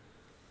 honestly.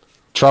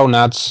 Troll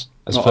Nads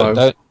has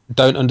put,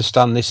 don't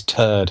understand this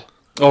turd.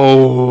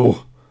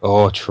 Oh,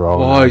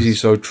 Troll. Why is he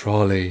so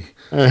trolly?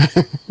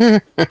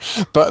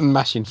 Button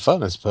Mashing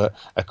Fun has put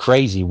a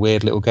crazy,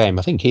 weird little game.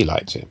 I think he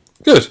liked it.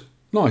 Good.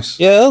 Nice.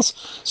 Yes.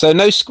 So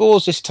no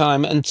scores this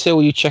time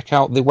until you check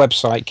out the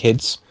website,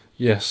 kids.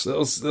 Yes.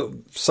 That'll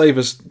save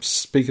us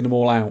speaking them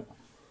all out.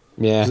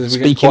 Yeah.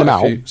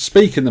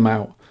 Speaking them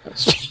out.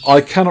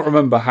 I cannot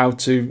remember how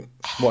to,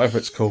 whatever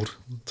it's called,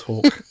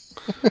 talk.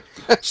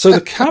 So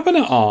the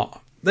cabinet art,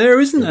 there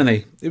isn't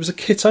any. It was a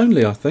kit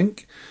only, I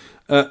think.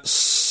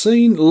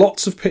 Seen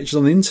lots of pictures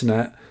on the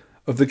internet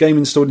of the game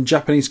installed in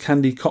Japanese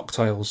candy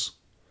cocktails.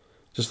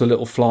 Just a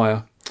little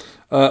flyer.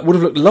 Would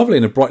have looked lovely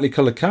in a brightly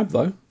coloured cab,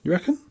 though. You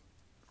reckon?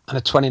 And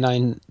a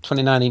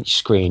 29-inch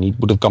screen, you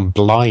would have gone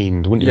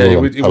blind, wouldn't you? Yeah,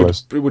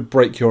 it would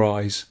break your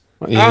eyes.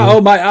 Yeah.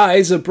 Oh, my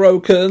eyes are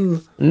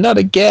broken. Not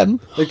again.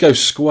 They'd go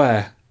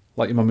square,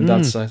 like your mum and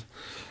dad said.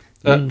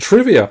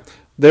 Trivia.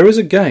 There is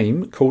a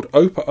game called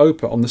Opa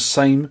Opa on the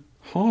same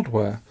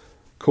hardware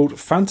called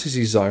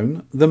Fantasy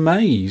Zone The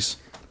Maze.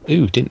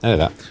 Ooh, didn't know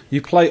that.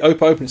 You play Opa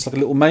Opa, and it's like a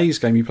little maze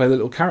game. You play the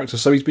little character,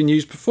 so he's been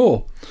used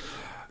before.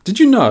 Did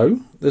you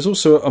know there's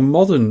also a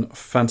modern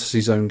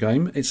Fantasy Zone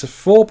game? It's a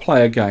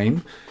 4-player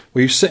game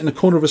where you sit in the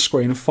corner of a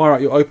screen and fire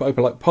out your Opa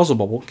Opa like puzzle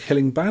bobble,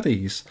 killing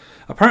baddies.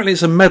 Apparently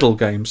it's a medal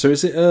game, so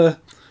is it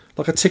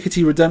like a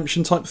Tickety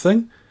Redemption type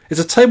thing? It's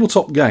a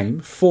tabletop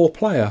game,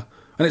 4-player,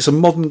 and it's a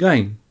modern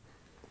game.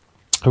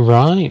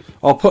 Right.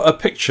 I'll put a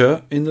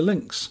picture in the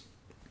links.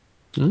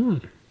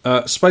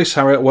 Space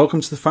Harrier,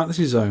 welcome to the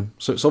Fantasy Zone.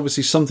 So it's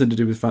obviously something to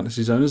do with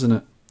Fantasy Zone, isn't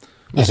it?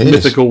 It's a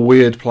mythical,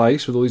 weird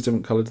place with all these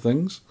different coloured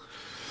things.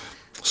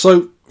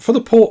 So, for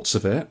the ports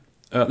of it,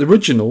 the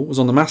original was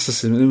on the Master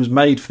System and it was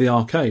made for the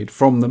arcade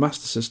from the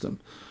Master System.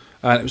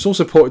 And it was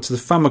also ported to the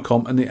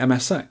Famicom and the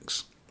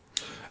MSX.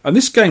 And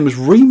this game was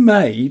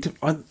remade,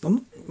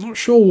 I'm not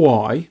sure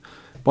why,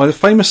 by the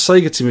famous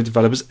Sega team of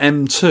developers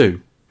M2,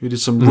 who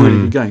did some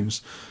really good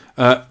games.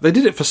 They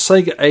did it for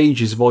Sega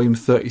Ages Volume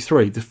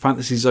 33, the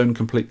Fantasy Zone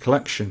Complete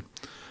Collection.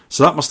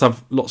 So that must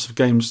have lots of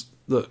games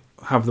that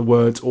have the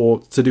words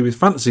or to do with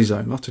Fantasy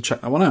Zone. I'll have to check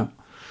that one out.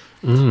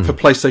 For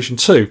PlayStation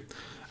 2.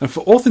 And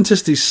for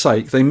authenticity's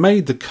sake, they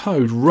made the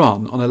code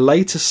run on a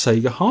later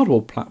Sega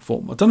hardware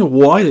platform. I don't know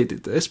why they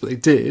did this, but they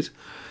did.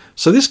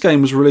 So this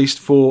game was released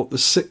for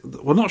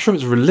well, not sure if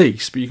it's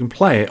released, but you can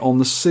play it on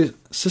the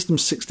System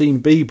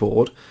 16B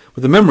board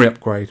with a memory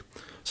upgrade.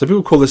 So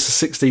people call this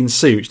the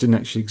 16C, which didn't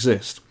actually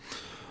exist.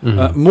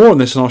 More on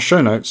this in our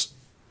show notes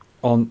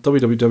on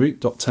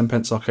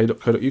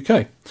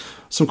www.tenpencearcade.co.uk.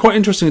 Some quite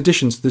interesting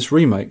additions to this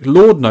remake.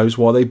 Lord knows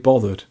why they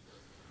bothered,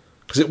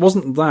 because it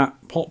wasn't that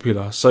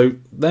popular. So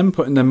them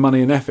putting their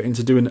money and effort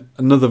into doing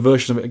another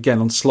version of it again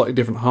on slightly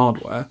different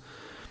hardware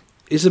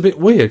is a bit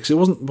weird, because it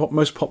wasn't the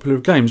most popular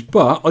of games.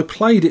 But I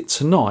played it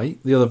tonight,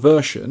 the other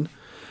version,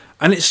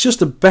 and it's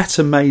just a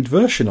better made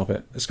version of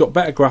it. It's got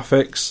better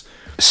graphics.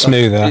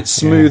 Smoother. It's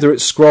smoother. Yeah.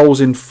 It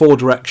scrolls in 4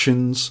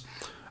 directions.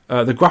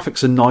 The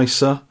graphics are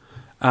nicer.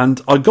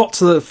 And I got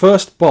to the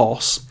first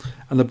boss,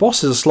 and the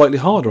bosses are slightly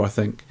harder, I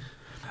think.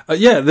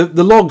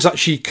 The logs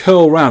actually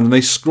curl around and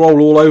they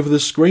scroll all over the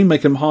screen,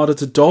 making them harder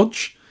to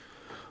dodge.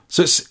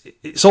 So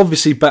it's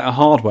obviously better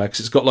hardware, because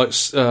it's got like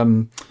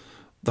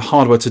the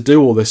hardware to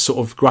do all this sort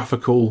of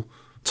graphical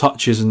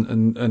touches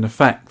and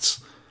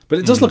effects. But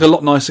it does look a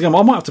lot nicer game.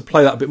 I might have to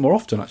play that a bit more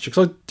often, actually,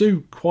 because I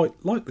do quite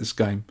like this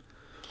game.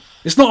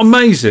 It's not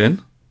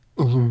amazing,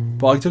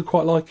 but I do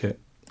quite like it.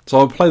 So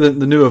I'll play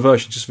the newer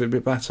version just a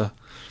bit better.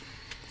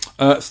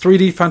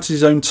 3D Fantasy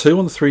Zone 2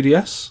 on the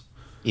 3DS.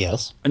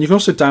 Yes. And you can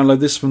also download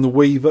this from the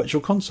Wii Virtual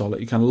Console,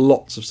 like you can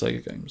lots of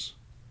Sega games.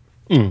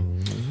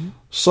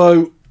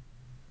 So,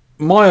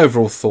 my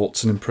overall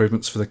thoughts and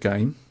improvements for the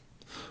game.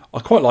 I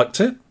quite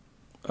liked it.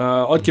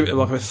 I'd give it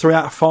like a 3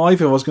 out of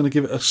 5 if I was going to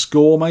give it a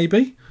score,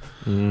 maybe.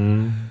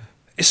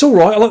 It's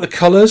alright. I like the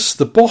colours.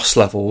 The boss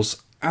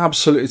levels,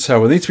 absolutely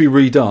terrible. They need to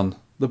be redone.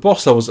 The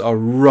boss levels are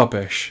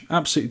rubbish.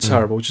 Absolutely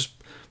terrible. Just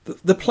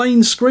the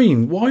plain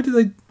screen. Why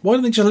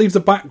don't they just leave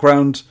the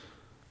background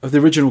of the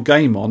original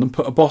game on and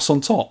put a boss on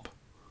top?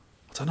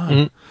 I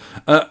don't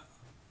know.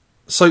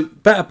 So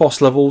better boss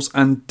levels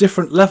and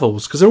different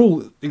levels, because they're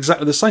all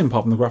exactly the same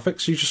apart from the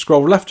graphics. You just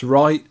scroll left to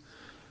right,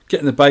 get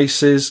in the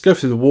bases, go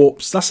through the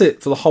warps. That's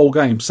it for the whole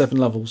game. 7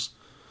 levels.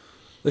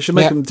 They should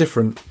make them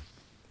different.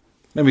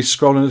 Maybe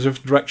scroll in a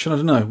different direction. I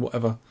don't know.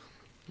 Whatever.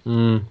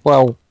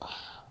 Well,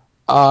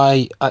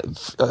 I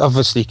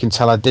obviously can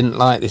tell I didn't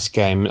like this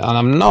game, and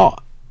I'm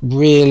not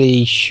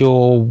really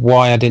sure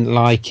why I didn't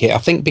like it. I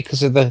think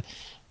because of the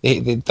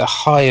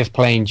high of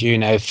playing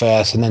Juno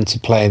first and then to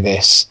play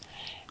this,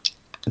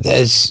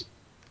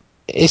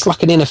 it's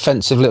like an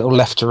inoffensive little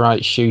left to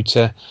right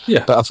shooter.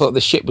 Yeah. But I thought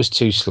the ship was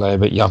too slow,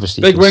 but you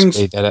obviously Big can wings.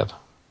 speed that up.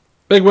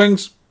 Big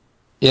wings.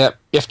 Yeah,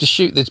 you have to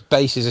shoot the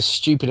bases a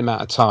stupid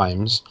amount of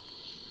times.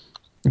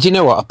 Do you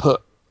know what?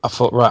 I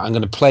thought, right, I'm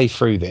going to play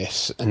through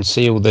this and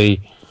see all the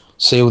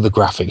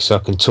graphics so I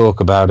can talk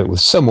about it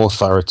with some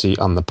authority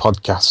on the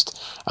podcast.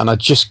 And I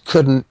just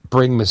couldn't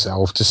bring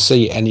myself to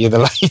see any of the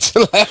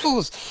later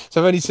levels.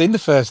 So I've only seen the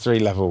first 3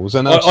 levels.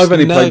 And I've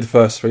only played the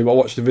first 3, but I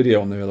watched the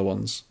video on the other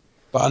ones.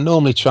 But I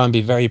normally try and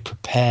be very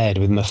prepared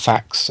with my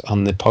facts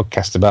on the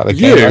podcast about the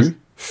game.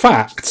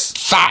 Facts?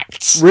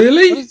 Facts!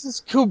 Really? I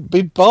just couldn't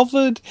be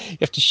bothered. You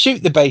have to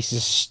shoot the bases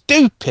a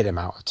stupid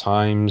amount of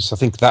times. I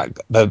think that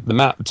the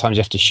amount of times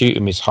you have to shoot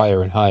them is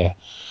higher and higher.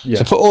 Yeah.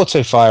 So put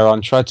auto fire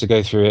on, tried to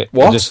go through it.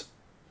 What? Just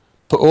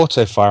put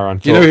auto fire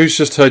on. You know who's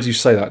just heard you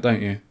say that,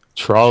 don't you?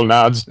 Troll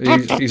nads.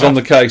 He's on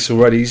the case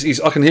already.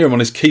 I can hear him on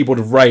his keyboard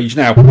of rage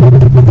now.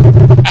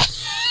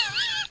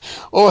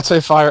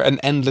 Auto fire and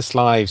endless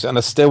lives, and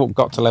I still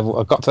got to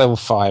level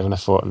 5, and I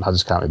thought, I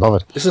just can't be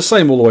bothered. It's the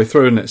same all the way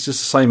through, isn't it? It's just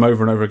the same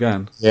over and over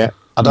again. Yeah,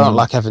 I don't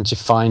like having to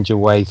find your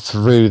way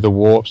through the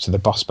warps to the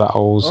boss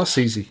battles. Oh, that's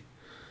easy.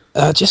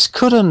 I just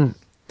couldn't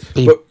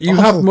be. But you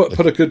have bothered.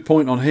 put a good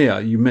point on here.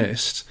 You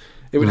missed.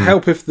 It would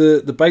help if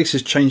the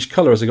bases changed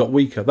colour as they got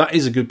weaker. That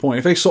is a good point.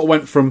 If they sort of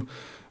went from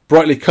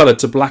brightly coloured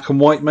to black and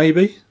white,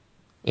 maybe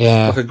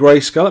Yeah, like a grey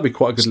scale, that'd be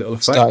quite a good little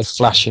effect. started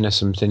flashing or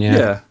something.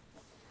 Yeah.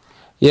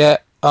 Yeah,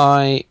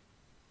 I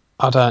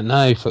don't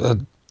know.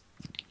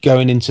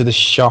 Going into the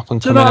shop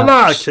and Do you coming not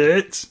out. like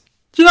it?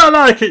 Do you not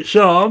like it,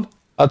 Sean?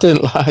 I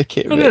didn't like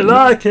it. I didn't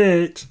like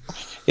it.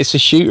 It's a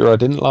shooter I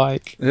didn't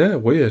like. Yeah,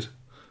 weird.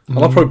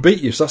 Well, I'll probably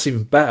beat you, so that's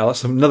even better.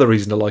 That's another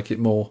reason to like it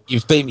more.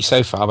 You've beat me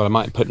so far, but I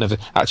might put another.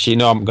 Actually,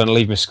 no, I'm going to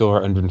leave my score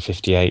at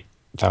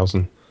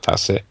 158,000.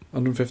 That's it.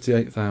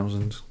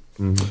 158,000.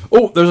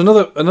 Oh, there's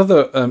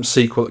another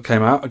sequel that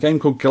came out, a game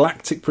called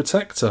Galactic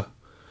Protector.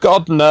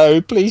 God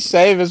no! Please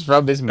save us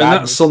from this And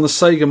madness. that's on the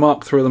Sega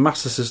Mark III of the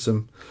Master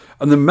System.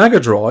 And the Mega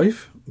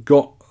Drive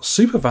got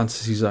Super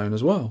Fantasy Zone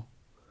as well,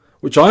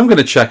 which I'm going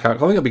to check out. I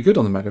think it'll be good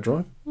on the Mega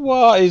Drive.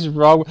 What is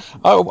wrong?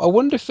 I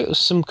wonder if it was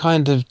some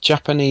kind of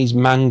Japanese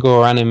manga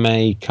or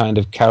anime kind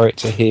of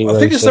character hero. I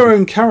think it's their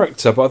own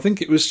character, but I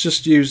think it was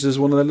just used as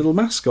one of their little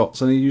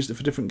mascots, and they used it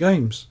for different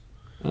games.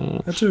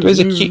 There is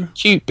a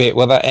cute bit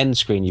where that end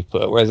screen you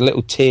put, where there's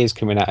little tears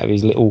coming out of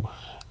his little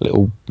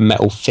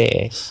metal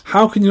face.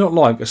 How can you not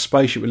like a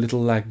spaceship with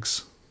little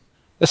legs?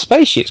 The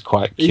spaceship's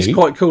quite cute. He's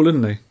quite cool,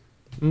 isn't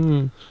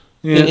he?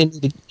 Yeah.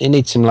 He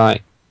needs some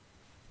like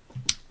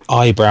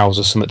eyebrows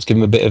or something to give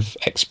him a bit of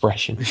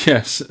expression.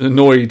 Yes,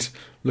 annoyed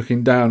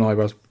looking down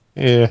eyebrows.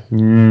 Yeah.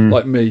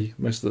 Like me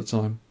most of the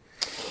time.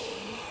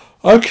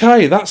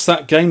 Okay, that's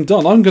that game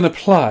done. I'm going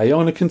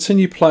to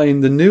continue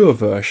playing the newer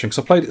version,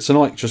 because I played it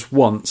tonight just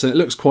once, and it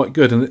looks quite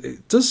good, and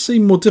it does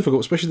seem more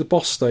difficult, especially the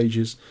boss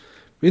stages.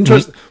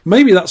 Interesting.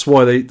 Maybe that's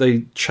why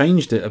they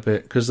changed it a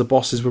bit, because the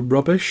bosses were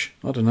rubbish.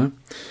 I don't know.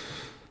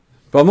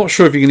 But I'm not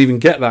sure if you can even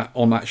get that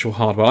on actual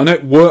hardware. I know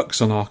it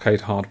works on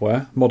arcade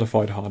hardware,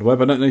 modified hardware,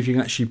 but I don't know if you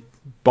can actually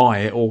buy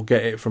it or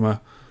get it from a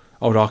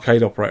old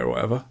arcade operator or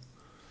whatever.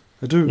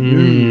 I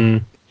do.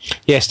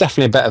 Yeah, it's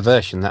definitely a better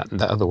version than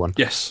that other one.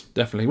 Yes,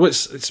 definitely. Well,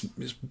 it's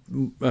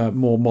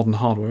more modern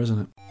hardware, isn't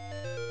it?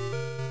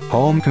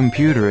 Home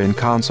computer and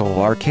console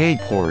arcade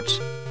ports.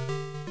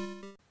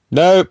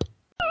 Nope.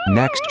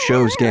 Next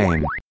show's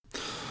game.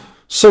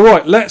 So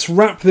right, let's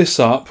wrap this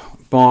up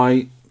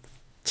by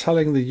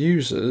telling the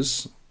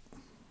users,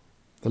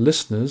 the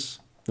listeners,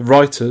 the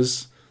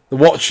writers, the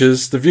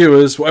watchers, the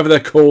viewers, whatever they're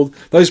called,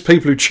 those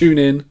people who tune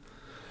in,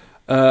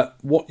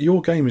 what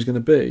your game is going to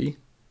be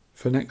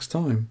for next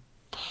time.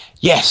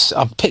 Yes,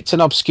 I've picked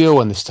an obscure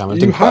one this time.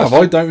 You have?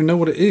 I don't know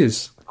what it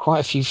is. Quite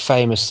a few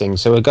famous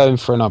things, so we're going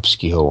for an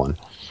obscure one.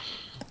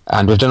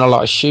 And we've done a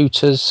lot of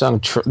shooters. So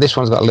this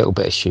one's got a little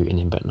bit of shooting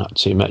in, but not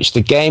too much.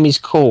 The game is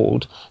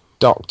called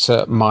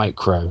Dr.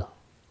 Micro.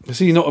 Is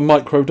he not a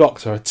micro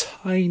doctor? A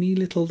tiny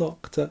little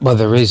doctor? Well,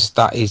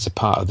 that is a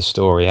part of the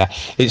story, yeah.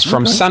 It's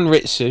from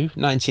Sanritsu,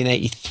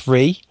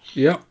 1983.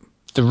 Yep.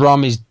 The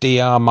ROM is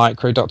DR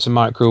Micro, Dr.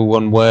 Micro,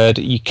 one word.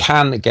 You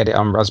can get it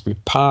on Raspberry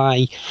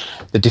Pi.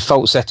 The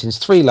default settings,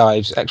 3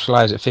 lives, extra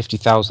lives at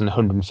 50,000,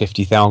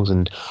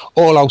 150,000.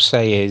 All I'll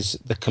say is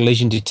the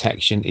collision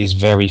detection is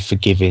very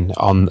forgiving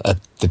on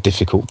the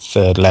difficult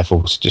 3rd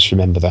level, so just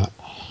remember that.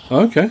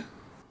 Okay.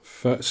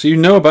 So you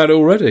know about it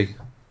already?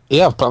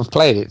 Yeah, I've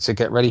played it to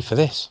get ready for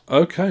this.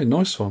 Okay,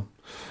 nice one.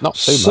 Not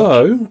too much.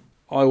 So,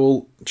 I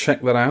will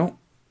check that out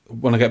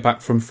when I get back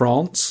from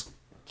France.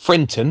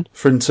 Frinton,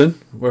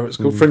 where it's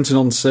called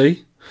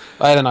Frinton-on-Sea.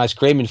 I had an ice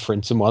cream in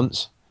Frinton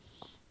once.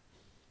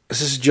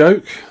 Is this a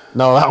joke?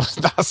 No,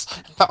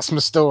 that's my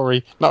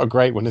story. Not a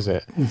great one, is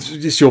it?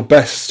 It's your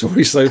best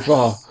story so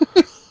far.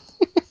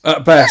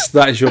 At best,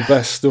 that is your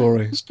best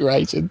story. It's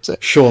great, isn't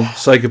it? Sean,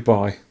 say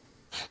goodbye.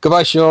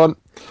 Goodbye, Sean.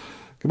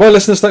 Goodbye,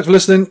 listeners. Thanks for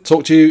listening.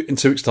 Talk to you in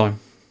 2 weeks' time.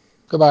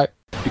 Goodbye.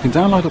 You can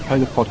download or play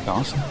the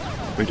podcast,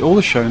 read all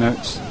the show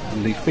notes,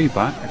 and leave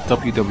feedback at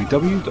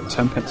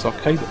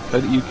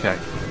www.tenpencearcade.co.uk.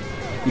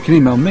 You can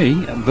email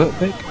me at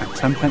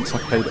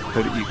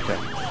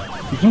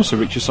vertvic@tenpencearcade.co.uk. You can also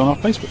reach us on our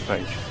Facebook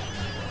page.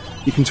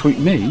 You can tweet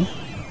me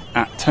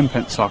at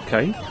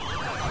tenpencearcade,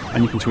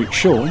 and you can tweet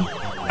Sean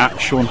at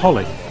Sean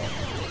Holly.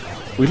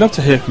 We'd love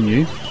to hear from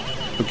you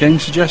for game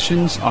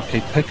suggestions,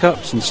 arcade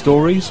pickups and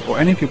stories, or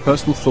any of your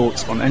personal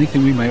thoughts on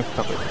anything we may have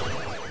covered.